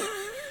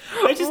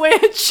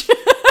 Which...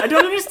 I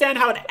don't understand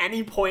how at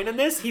any point in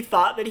this he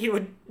thought that he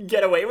would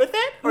get away with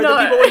it or No.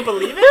 that people would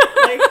believe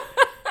it. Like,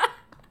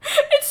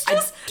 It's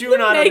just do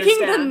not making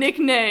the understand.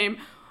 nickname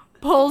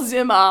Paul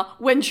Zimmer.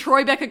 When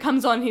Troy Becker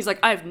comes on, he's like,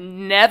 I've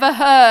never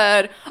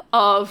heard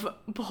of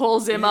Paul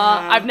Zimmer.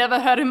 Yeah. I've never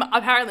heard him.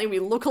 Apparently we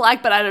look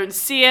alike, but I don't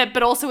see it.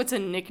 But also it's a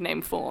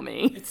nickname for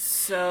me. it's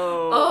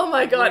so Oh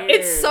my God. weird.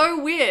 It's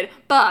so weird.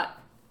 But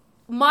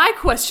my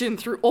question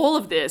through all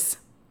of this,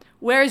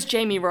 where is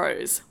Jamie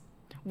Rose?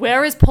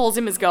 where is Paul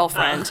Zimmer's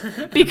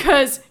girlfriend?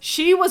 Because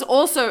she was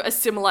also a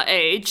similar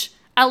age,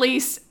 at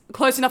least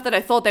close enough that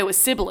I thought they were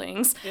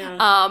siblings.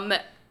 Yeah.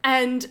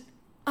 And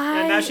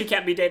now she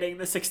can't be dating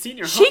the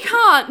 16-year-old. She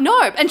can't,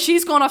 no. And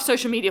she's gone off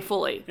social media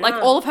fully. Yeah. Like,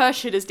 all of her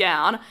shit is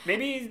down.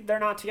 Maybe they're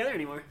not together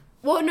anymore.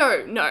 Well,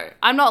 no.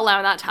 I'm not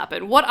allowing that to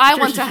happen. What I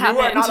want to happen...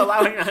 You are not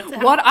allowing that to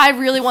happen. What I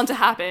really want to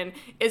happen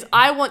is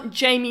I want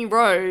Jamie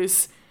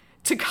Rose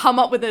to come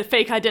up with a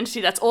fake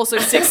identity that's also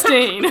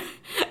 16.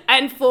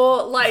 And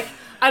for, like,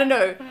 I don't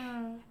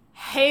know,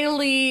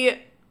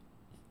 Haley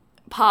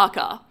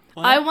Parker.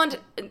 What? I want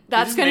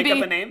that's going to be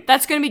make up a name?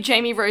 That's going to be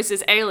Jamie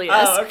Rose's alias.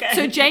 Oh, okay.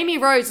 So Jamie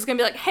Rose is going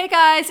to be like, "Hey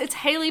guys, it's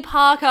Haley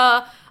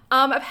Parker.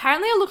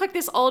 Apparently I look like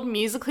this old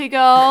Musical.ly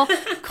girl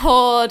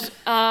called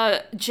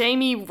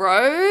Jamie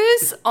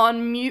Rose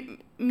on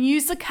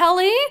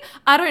Musical.ly.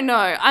 I don't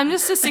know. I'm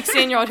just a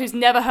 16-year-old who's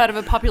never heard of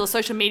a popular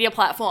social media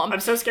platform. I'm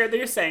so scared that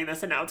you're saying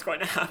this and now it's going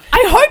to happen.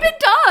 I hope it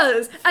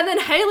does. And then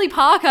Haley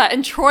Parker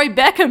and Troy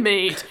Becker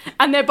meet,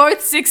 and they're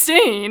both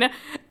 16,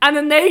 and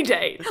then they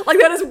date. Like,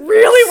 that is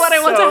really what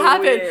I want to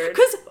happen.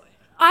 Because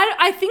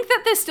I think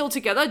that they're still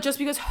together just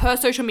because her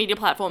social media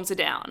platforms are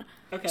down.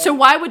 Okay. So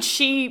why would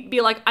she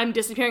be like, I'm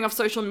disappearing off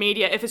social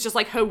media if it's just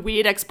like her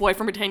weird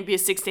ex-boyfriend pretending to be a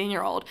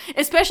 16-year-old?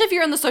 Especially if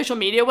you're in the social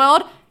media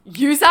world,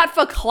 use that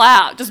for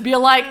clout. Just be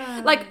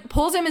like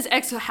Paul Zimmer's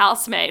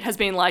ex-housemate has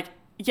been like,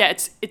 yeah,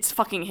 it's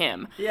fucking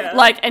him. Yeah.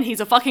 Like, and he's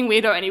a fucking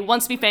weirdo and he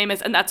wants to be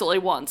famous and that's all he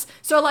wants.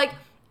 So like,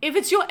 if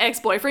it's your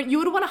ex-boyfriend, you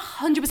would want to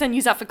 100%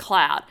 use that for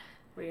clout.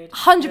 Weird.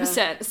 100%.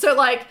 Yeah. So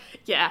like,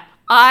 yeah,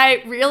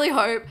 I really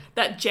hope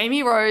that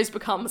Jamie Rose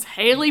becomes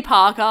Haley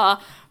Parker.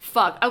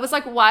 Fuck. I was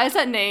like, why is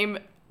that name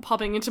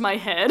popping into my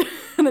head?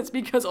 And it's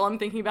because all I'm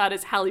thinking about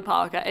is Haley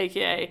Parker,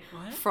 aka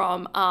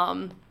from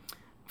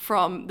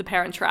The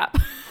Parent Trap.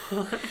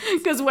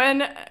 Because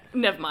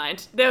never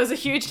mind. There was a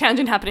huge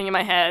tangent happening in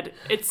my head.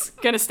 It's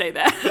gonna stay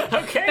there.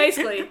 Okay.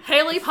 Basically,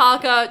 Haley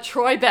Parker,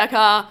 Troy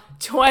Becker,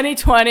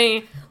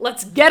 2020.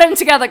 Let's get them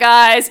together,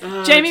 guys.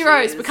 Oh, Jamie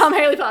Rose, jeez. become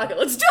Haley Parker.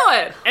 Let's do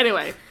it.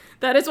 Anyway,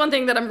 that is one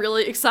thing that I'm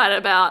really excited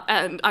about,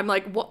 and I'm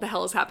like, what the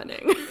hell is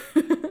happening?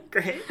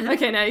 Great.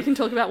 Okay, now you can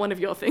talk about one of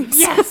your things.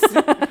 Yes.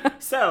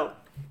 So,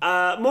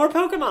 more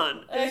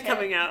Pokemon is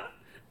coming out.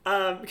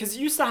 Because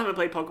you still haven't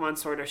played Pokemon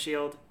Sword or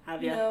Shield,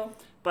 have you? No.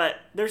 But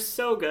they're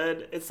so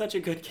good. It's such a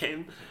good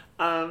game.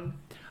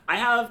 I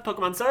have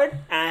Pokemon Sword,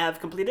 and I have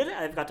completed it.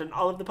 I've gotten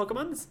all of the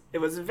Pokemons. It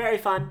was very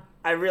fun.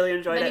 I really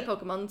enjoyed Many it.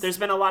 Pokemons. There's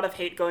been a lot of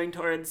hate going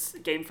towards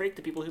Game Freak,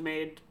 the people who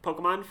made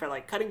Pokemon, for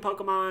like cutting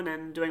Pokemon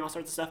and doing all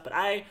sorts of stuff. But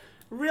I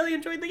really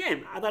enjoyed the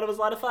game. I thought it was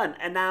a lot of fun.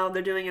 And now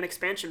they're doing an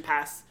expansion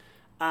pass.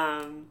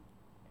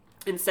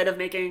 Instead of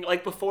making,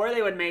 like before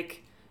they would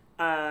make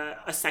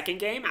a second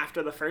game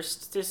after the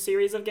first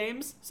series of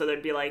games. So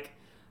there'd be like,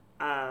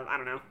 I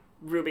don't know,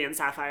 Ruby and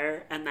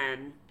Sapphire and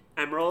then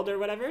Emerald or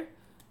whatever.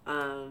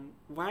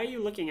 Why are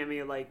you looking at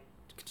me like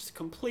just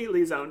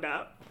completely zoned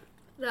out?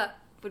 That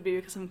would be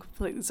because I'm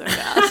completely zoned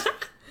out.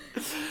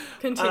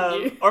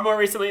 Continue. Or more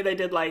recently they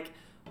did like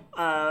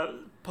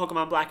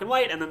Pokemon Black and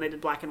White, and then they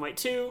did Black and White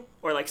 2,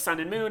 or like Sun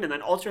and Moon, and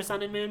then Ultra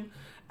Sun and Moon.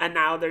 And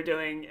now they're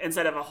doing,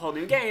 instead of a whole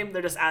new game,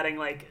 they're just adding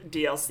like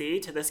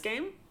DLC to this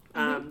game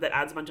that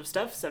adds a bunch of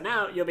stuff. So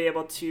now you'll be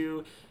able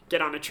to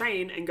get on a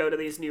train and go to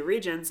these new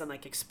regions and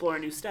like explore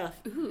new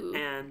stuff. Ooh.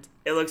 And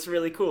it looks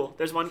really cool.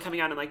 There's one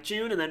coming out in like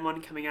June and then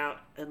one coming out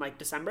in like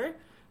December.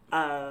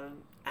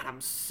 And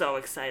I'm so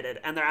excited.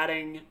 And they're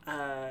adding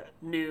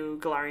new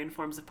Galarian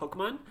forms of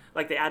Pokemon.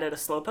 Like they added a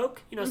Slowpoke.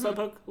 You know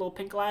Slowpoke, little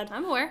pink lad?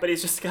 I'm aware. But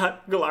he's just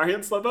got Galarian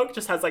Slowpoke.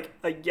 Just has like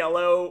a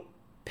yellow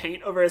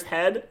paint over his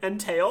head and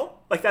tail.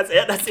 Like that's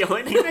it. That's the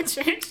only thing that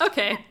changed.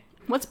 Okay.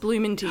 What's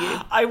blooming to you?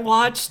 I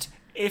watched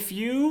If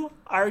You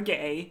Are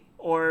Gay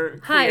or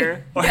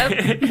Queer or,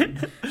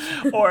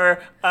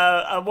 or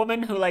a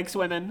woman who likes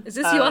women. Is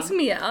this you asking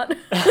me out?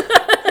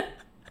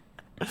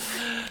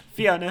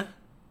 Fiona,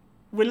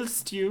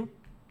 willst you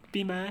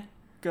be my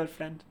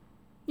girlfriend?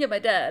 You're my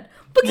dad.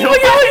 No,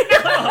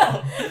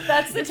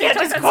 That's the you can't TikTok.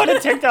 just quote a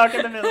TikTok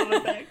in the middle of a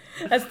thing.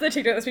 That's the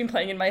TikTok that's been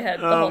playing in my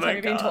head the Oh whole my time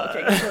we've been God.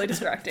 talking. It's really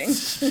distracting.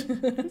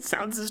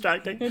 Sounds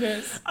distracting. It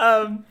is.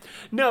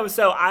 No,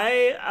 so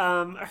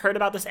I heard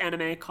about this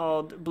anime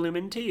called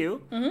Bloomin' to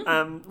You,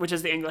 which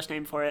is the English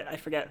name for it. I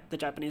forget the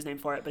Japanese name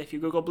for it, but if you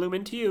Google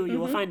Bloomin' to You, you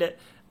will find it.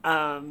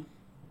 And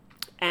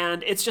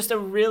it's just a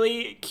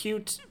really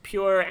cute,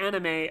 pure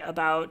anime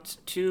about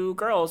two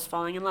girls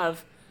falling in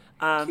love.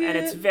 And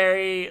it's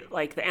very,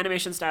 like, the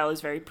animation style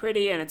is very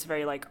pretty and it's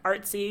very, like,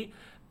 artsy.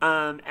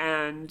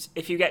 And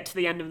if you get to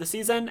the end of the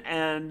season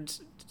and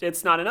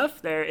it's not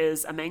enough, there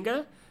is a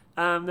manga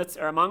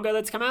or a manga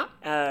that's come out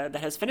that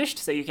has finished,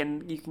 so you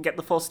can get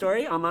the full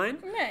story online.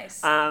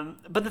 Nice.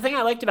 But the thing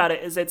I liked about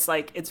it is it's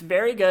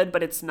very good,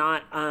 but it's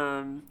not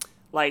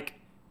like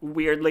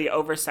weirdly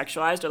over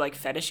sexualized or like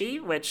fetishy,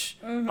 which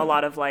a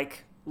lot of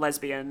like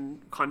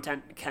lesbian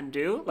content can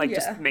do. Like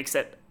just makes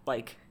it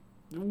like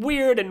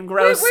weird and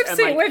gross. We've and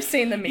seen like, we've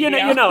seen the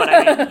media. you know what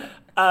I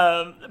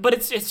But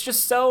it's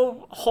just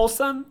so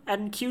wholesome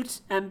and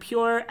cute and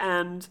pure,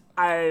 and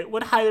I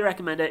would highly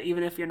recommend it,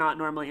 even if you're not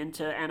normally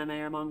into anime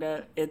or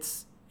manga.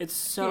 It's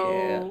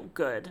so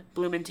good.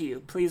 Bloom Into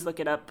You. Please look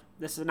it up.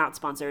 This is not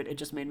sponsored. It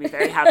just made me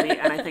very happy,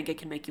 and I think it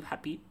can make you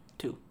happy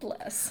too.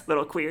 Bless.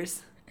 Little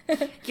queers.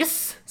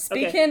 Yes.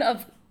 Speaking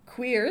of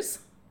queers,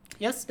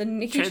 yes, the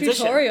Nikki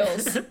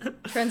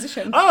tutorials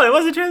transition. Oh, it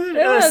was a transition.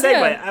 It was,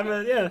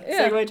 segue.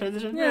 yeah. Segue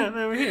transition. Yeah,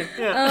 over here.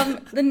 Yeah.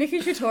 The Nikki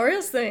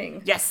tutorials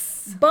thing.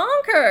 Yes.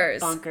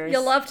 Bonkers.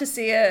 You'll love to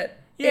see it.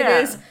 Yeah.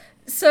 It is.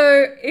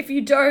 So if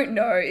you don't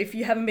know, if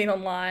you haven't been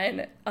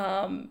online,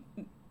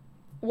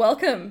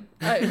 welcome.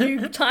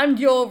 You timed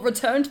your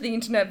return to the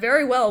internet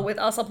very well with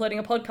us uploading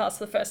a podcast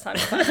for the first time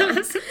in 5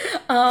 months.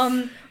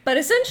 But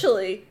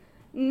essentially,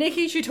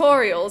 Nikki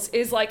Tutorials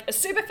is like a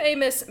super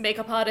famous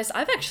makeup artist.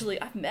 I've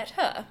met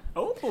her.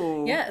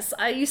 Oh. Yes,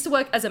 I used to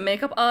work as a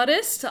makeup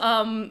artist,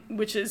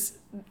 which is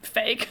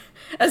fake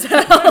as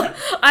hell.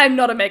 I'm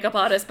not a makeup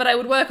artist, but I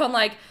would work on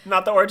like...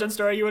 Not the origin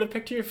story you would have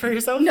picked for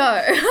yourself?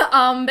 No.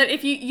 But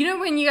if you know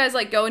when you guys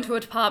like go into a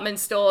department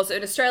store, so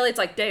in Australia it's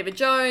like David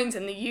Jones,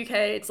 in the UK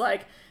it's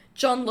like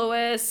John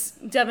Lewis,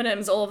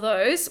 Debenhams, all of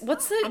those.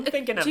 What's the...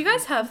 Do you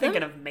guys have them?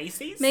 Thinking of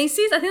Macy's?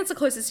 Macy's? I think that's the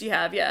closest you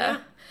have, yeah.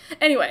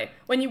 Anyway,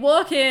 when you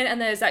walk in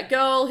and there's that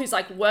girl who's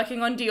like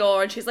working on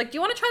Dior and she's like, do you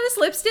want to try this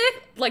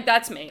lipstick? Like,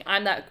 that's me.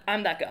 I'm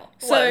that girl.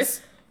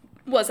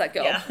 Was that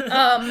girl. Yeah.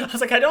 I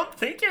was like, I don't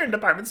think you're in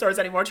department stores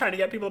anymore trying to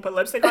get people to put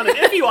lipstick on. And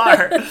if you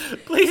are,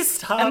 please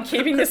stop. I'm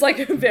keeping this like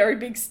a very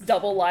big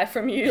double life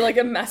from you, like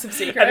a massive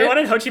secret. Everyone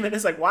in Ho Chi Minh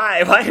is like,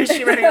 why? Why is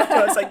she running up to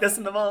us like this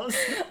in the malls?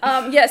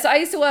 So I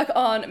used to work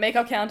on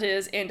makeup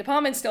counters in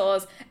department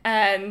stores,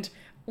 and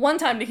one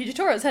time Nikki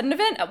Tutorials had an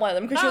event at one of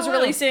them because she was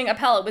releasing a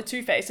palette with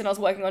Too Faced, and I was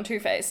working on Too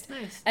Faced.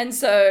 Nice. And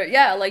so,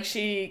 yeah, like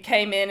she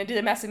came in and did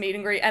a massive meet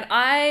and greet, and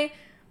I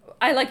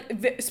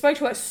spoke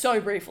to her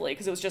so briefly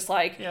because it was just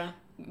like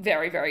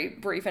very, very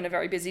brief and a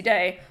very busy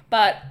day.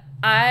 But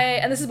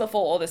and this is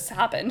before all this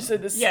happened, so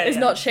this is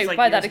not shaped like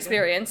by that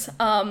experience.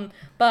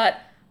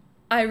 But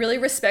I really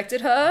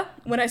respected her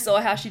when I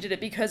saw how she did it,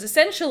 because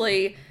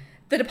essentially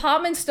the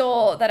department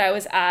store that I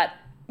was at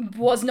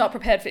was not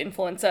prepared for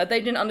influencer. They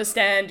didn't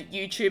understand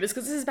YouTubers,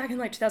 because this is back in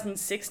like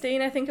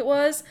 2016, I think it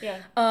was. Yeah.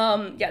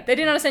 They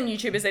didn't understand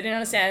YouTubers. They didn't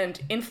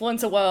understand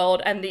influencer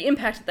world and the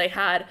impact that they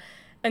had.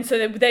 And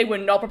so they were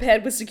not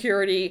prepared with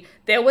security.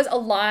 There was a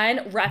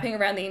line wrapping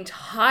around the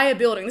entire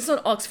building. This is on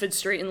Oxford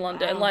Street in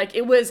London. Wow. Like,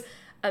 it was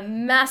a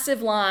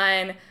massive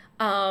line.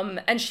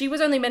 And she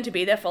was only meant to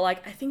be there for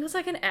like, I think it was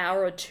like an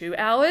hour or 2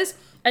 hours.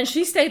 And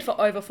she stayed for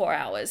over 4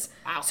 hours.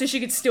 Wow. So she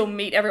could still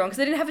meet everyone, because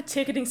they didn't have a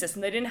ticketing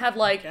system. They didn't have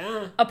like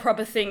a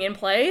proper thing in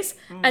place.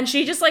 And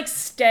she just like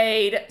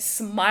stayed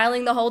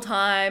smiling the whole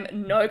time,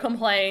 no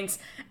complaints.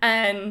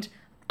 And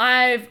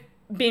I've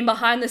been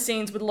behind the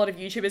scenes with a lot of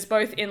YouTubers,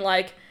 both in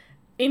like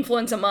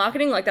influencer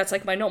marketing, like that's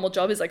like my normal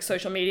job is like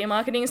social media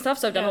marketing and stuff,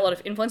 so I've done a lot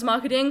of influencer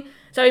marketing,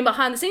 so I've been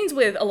behind the scenes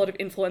with a lot of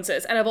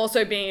influencers, and I've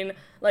also been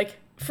like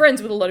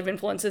friends with a lot of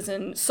influencers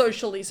and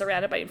socially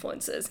surrounded by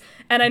influencers,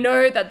 and I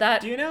know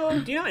that do you know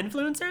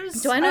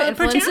influencers? Do I know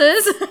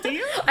influencers? Do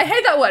you? I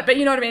hate that word, but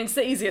you know what I mean, it's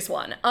the easiest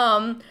one.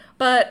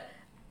 But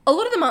a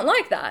lot of them aren't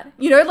like that,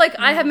 you know, like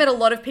I have met a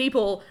lot of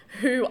people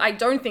who I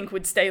don't think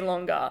would stay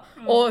longer,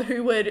 or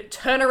who would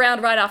turn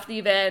around right after the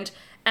event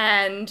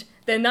and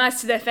they're nice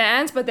to their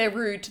fans, but they're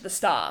rude to the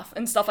staff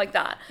and stuff like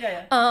that.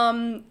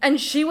 And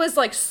she was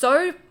like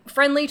so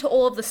friendly to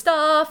all of the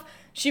staff.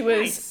 She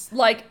was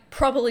like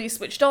properly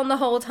switched on the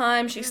whole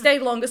time. She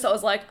stayed longer, so I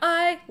was like,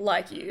 I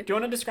like you. Do you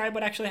want to describe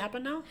what actually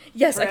happened now?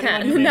 Yes, I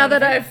can. Now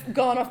that I've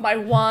gone off my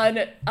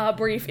one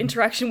brief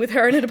interaction with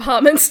her in a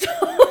department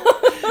store.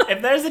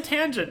 If there's a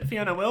tangent,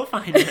 Fiona will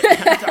find it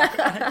and talk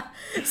about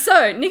it.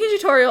 So, Nikki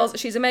Tutorials,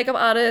 she's a makeup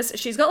artist.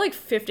 She's got like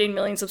 15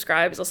 million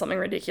subscribers or something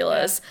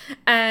ridiculous.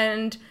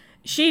 And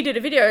she did a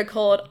video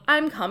called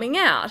I'm Coming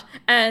Out.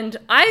 And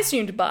I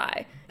assumed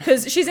bi,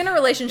 because she's in a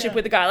relationship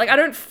with a guy. Like, I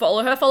don't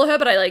follow her,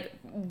 but I like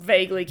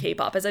vaguely keep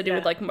up, as I do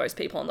with like most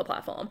people on the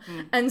platform.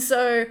 And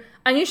so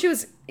I knew she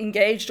was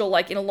engaged or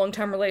like in a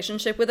long-term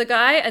relationship with a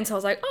guy, and so I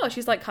was like, oh,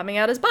 she's like coming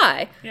out as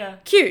bi.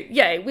 Cute.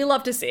 Yay, we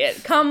love to see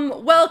it.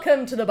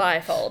 Welcome to the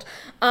bifold.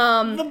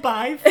 The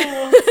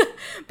bifold.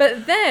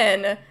 But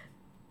then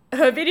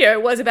her video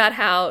was about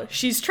how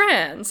she's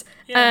trans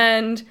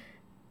and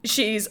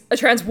she's a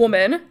trans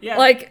woman.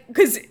 Like,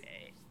 because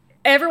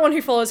everyone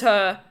who follows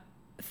her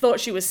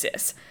thought she was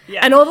cis.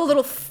 And all the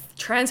little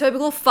transphobic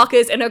little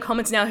fuckers in her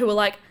comments now who were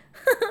like,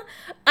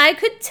 I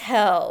could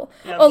tell.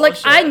 Or like,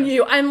 bullshit. I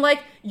knew. I'm like,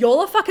 y'all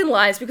are fucking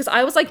lies, because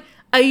I was like,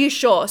 are you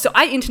sure? So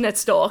I internet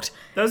stalked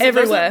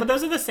everywhere. But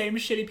those are the same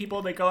shitty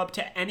people that go up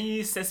to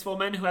any cis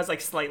woman who has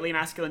like slightly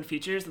masculine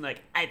features and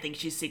like, I think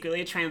she's secretly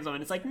a trans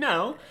woman. It's like,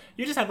 no,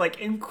 you just have like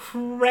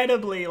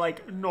incredibly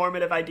like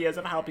normative ideas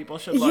of how people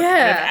should look.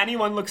 And if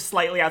anyone looks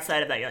slightly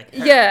outside of that, you're like,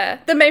 her.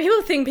 The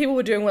main people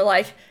were doing were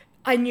like,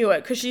 I knew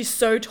it because she's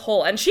so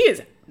tall, and she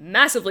is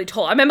massively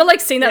tall. I remember,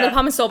 like, seeing that in the Yeah.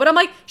 department store, but I'm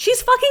like,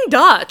 she's fucking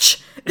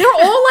Dutch. They're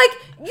all, like,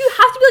 you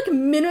have to be, like,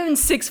 minimum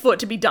 6 foot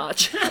to be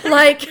Dutch.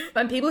 Like,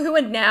 and people who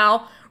are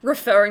now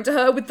referring to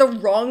her with the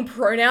wrong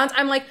pronouns,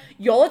 I'm like,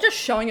 y'all are just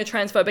showing your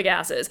transphobic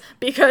asses,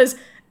 because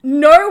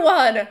no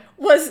one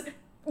was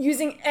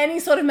using any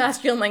sort of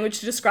masculine language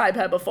to describe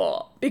her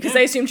before, because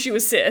they assumed she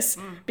was cis,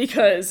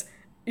 because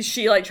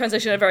she, like,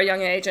 transitioned at a very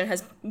young age and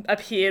has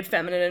appeared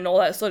feminine and all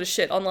that sort of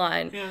shit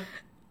online. Yeah.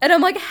 And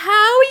I'm like, how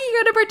are you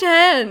going to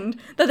pretend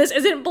that this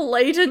isn't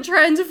blatant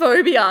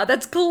transphobia?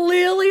 That's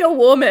clearly a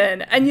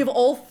woman. And you've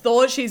all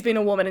thought she's been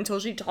a woman until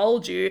she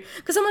told you,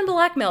 because someone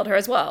blackmailed her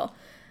as well.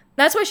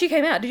 That's why she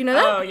came out. Did you know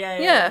that? Oh,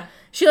 yeah.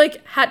 She,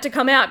 like, had to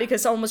come out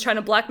because someone was trying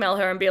to blackmail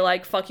her and be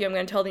like, fuck you, I'm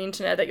going to tell the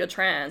internet that you're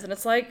trans. And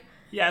it's like...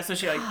 Yeah, so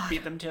she, like,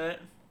 beat them to it.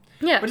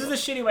 Yeah. Which is a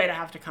shitty way to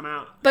have to come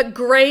out. But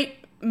great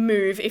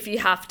move if you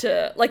have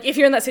to... Like, if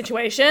you're in that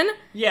situation,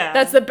 Yeah.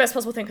 that's the best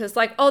possible thing. Because it's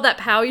like, oh, that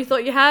power you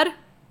thought you had?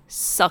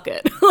 Suck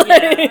it.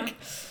 Like...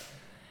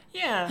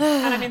 Yeah.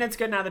 And I mean, it's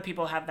good now that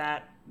people have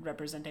that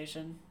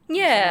representation.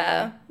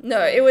 Yeah.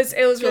 No, it was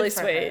really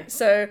for sweet. her.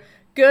 So,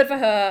 good for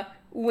her.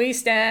 We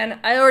stan.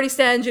 I already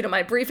stan due to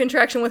my brief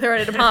interaction with her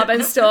at a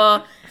department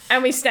store.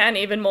 And we stan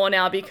even more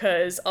now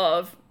because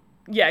of,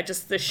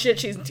 just the shit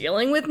she's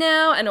dealing with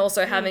now. And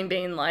also having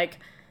been, like,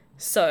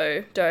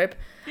 so dope.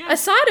 Yeah.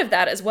 Aside of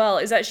that as well,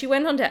 is that she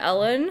went on to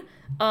Ellen,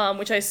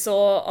 which I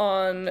saw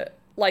on,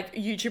 like,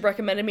 YouTube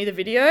recommended me the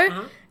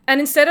video. And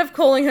instead of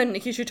calling her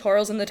Nikki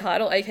Tutorials in the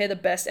title, aka the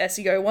best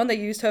SEO one, they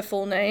used her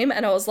full name.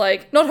 And I was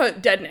like, not her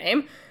dead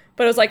name,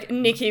 but it was like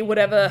Nikki,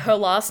 whatever her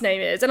last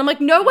name is. And I'm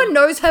like, no one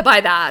knows her by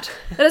that.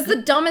 That is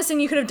the dumbest thing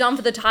you could have done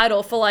for the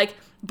title, for, like,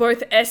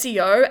 both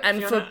SEO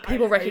and for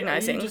people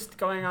recognizing. Are you just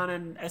going on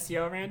an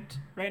SEO rant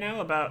right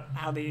now about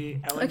how the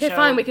Ellen Okay, show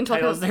fine, we can talk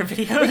titles about their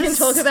videos? We can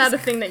talk about a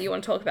thing that you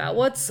want to talk about.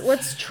 What's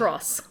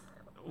Tross?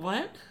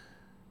 What?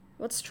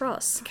 What's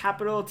Tross?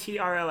 Capital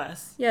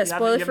TROS. Yeah, You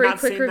spoiler haven't free not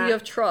quick seen review that?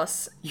 of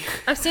Tross.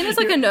 I've seen it as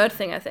like a nerd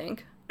thing, I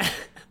think.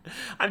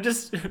 I'm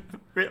just...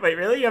 Wait,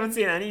 really? You haven't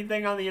seen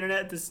anything on the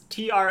internet? This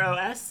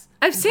TROS?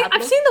 I've seen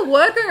the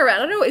word going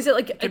around. I don't know, is it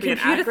like a Could be an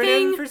computer acronym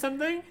thing? for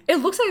something? It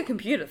looks like a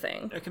computer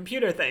thing. A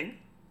computer thing.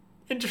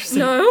 Interesting.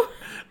 No?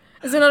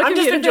 Is it not a I'm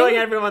computer just enjoying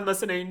thing? everyone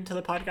listening to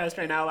the podcast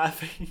right now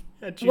laughing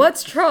at you.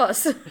 What's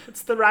Tross?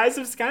 It's the Rise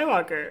of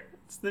Skywalker.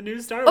 It's the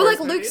new Star Oh, Wars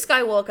like movie. Luke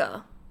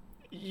Skywalker.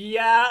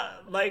 Yeah,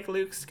 like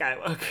Luke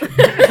Skywalker.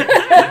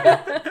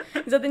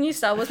 Is that the new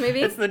Star Wars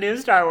movie? It's the new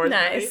Star Wars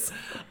Nice.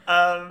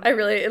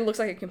 movie. It looks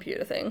like a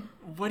computer thing.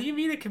 What do you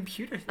mean a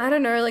computer thing? I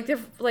don't know,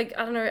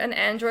 an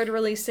Android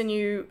released a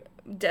new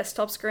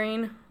desktop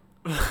screen.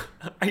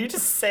 Are you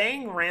just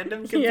saying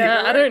random computer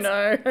Yeah, I don't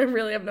words? know. I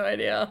really have no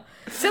idea.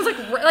 Sounds like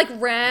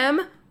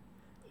RAM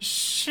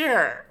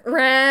Sure.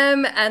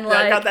 and I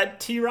like got that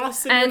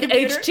T-Ross in and your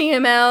computer.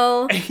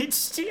 HTML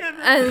HTML.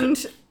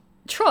 and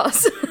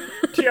Tross.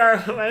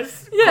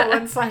 TROS Yeah.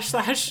 colon /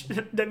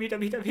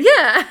 www.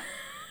 Yeah.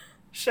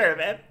 Sure,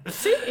 man.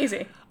 See,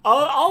 easy.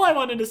 All I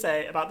wanted to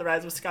say about The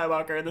Rise of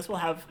Skywalker, and this will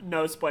have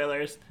no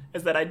spoilers,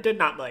 is that I did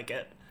not like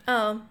it.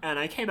 Oh. And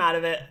I came out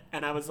of it,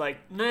 and I was like,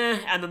 nah.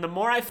 And then the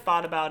more I've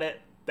thought about it,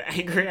 the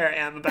angrier I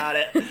am about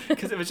it.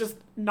 Because it was just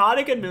not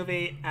a good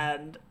movie,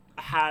 and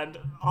had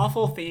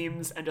awful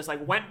themes, and just,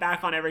 like, went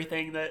back on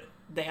everything that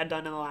they had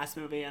done in the last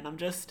movie. And I'm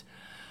just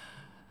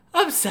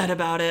upset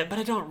about it, but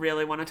I don't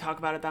really want to talk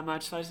about it that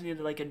much. So I just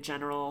needed, like, a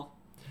general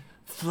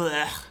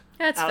blech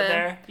That's out fair.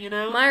 there, you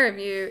know? My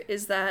review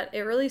is that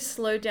it really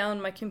slowed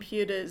down my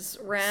computer's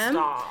RAM.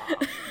 Stop.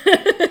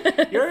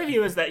 Your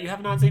review is that you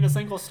have not seen a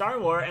single Star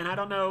Wars, and I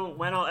don't know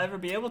when I'll ever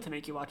be able to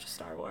make you watch a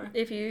Star Wars.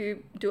 If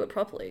you do it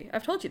properly.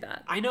 I've told you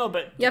that. I know,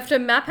 but You have to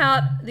map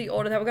out the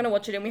order that we're going to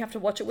watch it in. We have to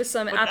watch it with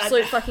some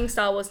absolute fucking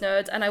Star Wars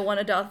nerds, and I want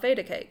a Darth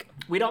Vader cake.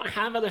 we don't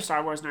have other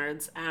Star Wars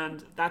nerds,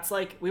 and that's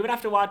like, we would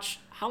have to watch,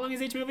 how long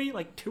is each movie?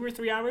 Like 2 or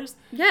 3 hours?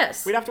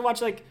 Yes. We'd have to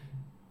watch like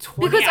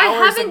 20 Because I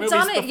hours of haven't movies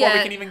done it before yet.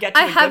 we can even get to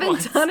I the good haven't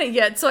ones. done it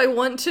yet, so I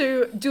want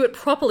to do it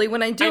properly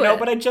when I do I know, it.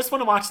 but I just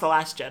want to watch The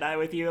Last Jedi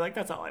with you. Like,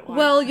 that's all I want.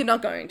 Well, you're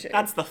not going to.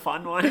 That's the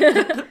fun one.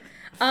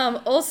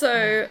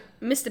 Also,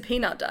 Mr.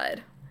 Peanut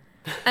died.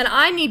 And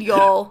I need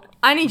y'all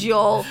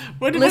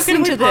What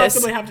listening can to we this.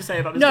 possibly have to say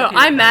about Mr. No,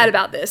 Peanut I'm mad Butter?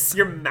 about this.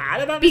 You're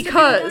mad about Mr.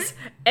 Because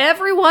Peanut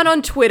everyone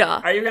on Twitter,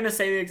 Butter? Are you going to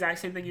say the exact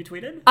same thing you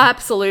tweeted?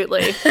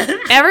 absolutely,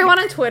 everyone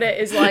on Twitter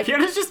is like,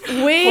 Fiona just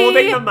we-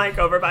 holding the mic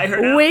over by her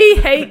now. we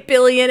hate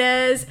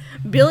billionaires.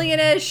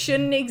 Billionaires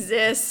shouldn't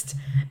exist.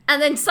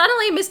 And then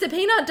suddenly Mr.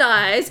 Peanut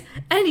dies,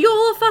 and you're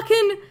all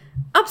fucking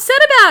upset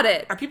about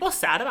it. Are people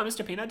sad about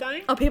Mr. Peanut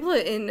dying? Oh, people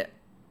are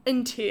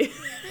in tears.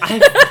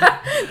 I've,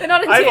 They're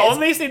not in I've tears.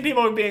 only seen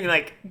people being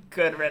like,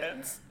 good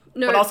riddance.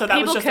 No, but also that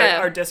was people just care.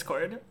 our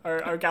Discord,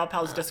 our Gal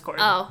Pals Discord.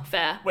 Oh,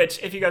 fair. Which,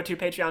 if you go to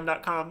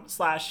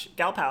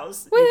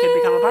patreon.com/galpals, you can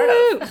become a part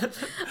of.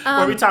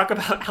 Where we talk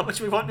about how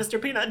much we want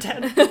Mr. Peanut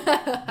dead.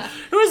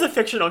 Who is a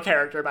fictional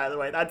character, by the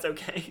way. That's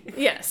okay.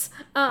 Yes.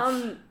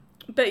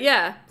 But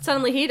yeah,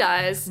 suddenly he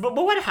dies. But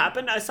what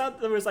happened? I saw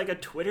there was like a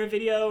Twitter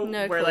video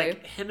No where clue.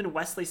 like him and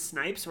Wesley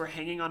Snipes were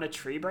hanging on a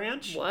tree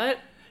branch. What?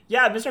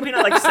 Yeah, Mr.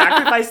 Peanut like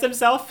sacrificed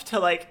himself to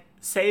like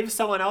save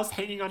someone else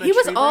hanging on a He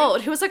was tree old.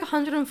 branch. He was like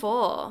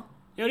 104.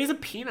 You know, he's a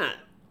peanut.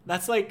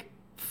 That's like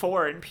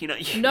 4 in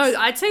peanut years. No,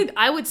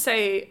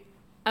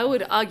 I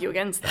would argue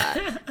against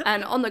that.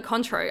 And on the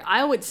contrary,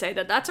 I would say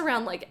that that's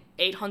around like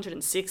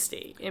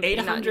 860 in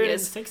peanut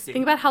years. 860.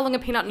 Think about how long a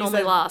peanut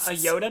normally lasts. A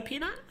Yoda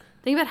peanut?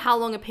 Think about how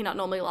long a peanut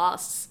normally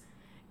lasts.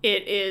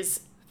 It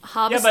is Yeah,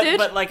 harvested.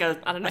 but like I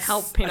don't know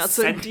how peanuts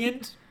a are-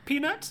 sentient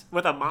peanut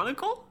with a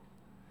monocle?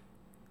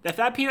 If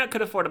that peanut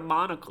could afford a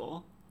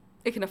monocle,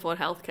 It can afford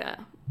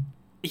healthcare.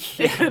 It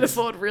yes. can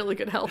afford really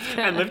good healthcare.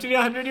 and live to be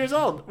 100 years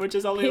old, which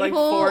is only People like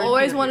 4 in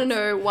always peanut want to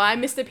years. know why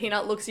Mr.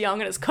 Peanut looks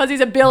young, and it's because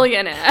he's a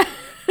billionaire.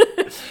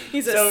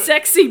 He's So- a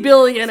sexy So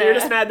billionaire. you're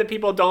just mad that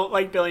people don't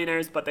like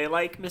billionaires, but they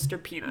like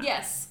Mr. Peanut.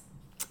 Yes.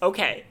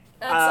 Okay.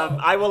 That's all.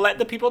 I will let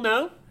the people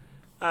know.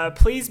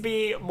 Please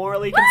be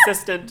morally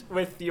consistent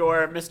with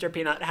your Mr.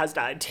 Peanut has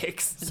died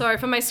takes. Sorry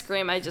for my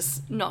scream. I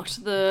just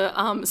knocked the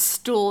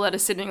stool that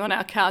is sitting on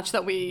our couch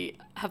that we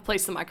have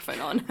placed the microphone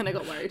on, and I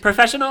got worried.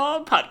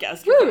 Professional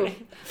podcast. Woo.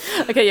 recording.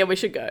 Okay, yeah, we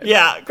should go.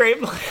 Yeah, great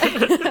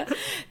plan.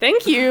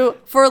 Thank you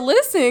for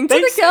listening to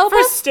Thanks the Girl for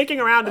Pals. sticking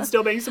around and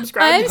still being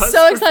subscribed. I'm to us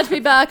so for- excited to be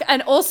back.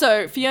 And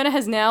also, Fiona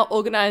has now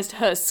organized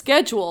her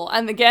schedule.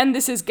 And again,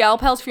 this is Gal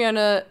Pals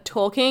Fiona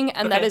talking,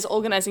 and that Okay. is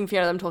organizing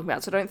Fiona that I'm talking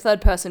about. So don't third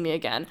person me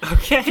again.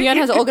 Okay. Fiona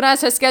has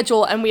organized her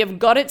schedule, and we have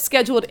got it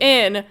scheduled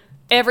in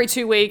every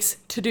 2 weeks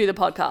to do the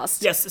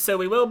podcast. Yes, so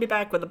we will be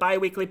back with a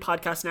bi-weekly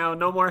podcast now.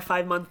 No more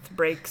 5-month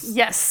breaks.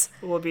 Yes.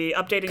 We'll be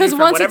updating you Because from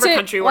once, whatever it's,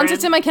 country we're once in.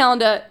 it's in my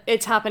calendar,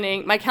 it's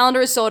happening. My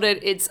calendar is sorted.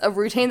 It's a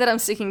routine that I'm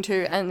sticking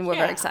to, and we're Yeah.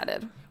 very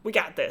excited. We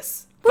got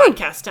this. Woo.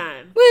 Podcast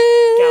time.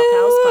 Woo! Gal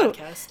Pals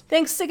podcast.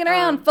 Thanks for sticking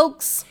around,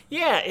 folks.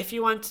 Yeah, if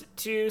you want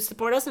to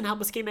support us and help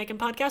us keep making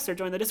podcasts or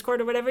join the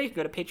Discord or whatever, you can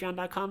go to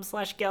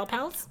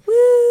patreon.com/galpals.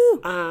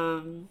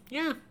 Woo!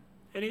 Yeah.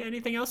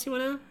 Anything else you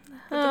want to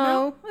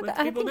Oh, let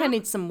I people think know? I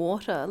need some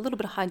water, a little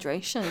bit of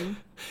hydration.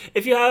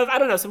 If you have, I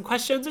don't know, some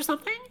questions or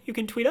something, you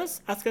can tweet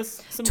us. Ask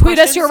us some Tweet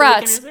questions us your so we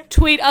can rats. answer.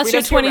 Tweet us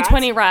your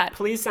 2020 rat.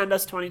 Please send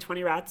us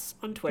 2020 rats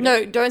on Twitter.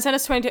 No, don't send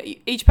us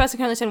 20. Each person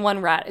can only send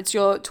one rat. It's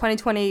your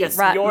 2020 Yes,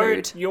 rat your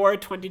mood. your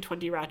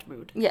 2020 rat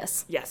mood.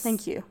 Yes. Yes.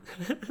 Thank you.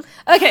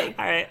 Okay.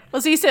 All right.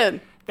 We'll see you soon.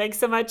 Thanks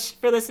so much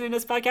for listening to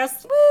this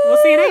podcast. We'll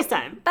see you next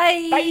time.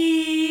 Bye.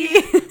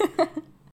 Bye.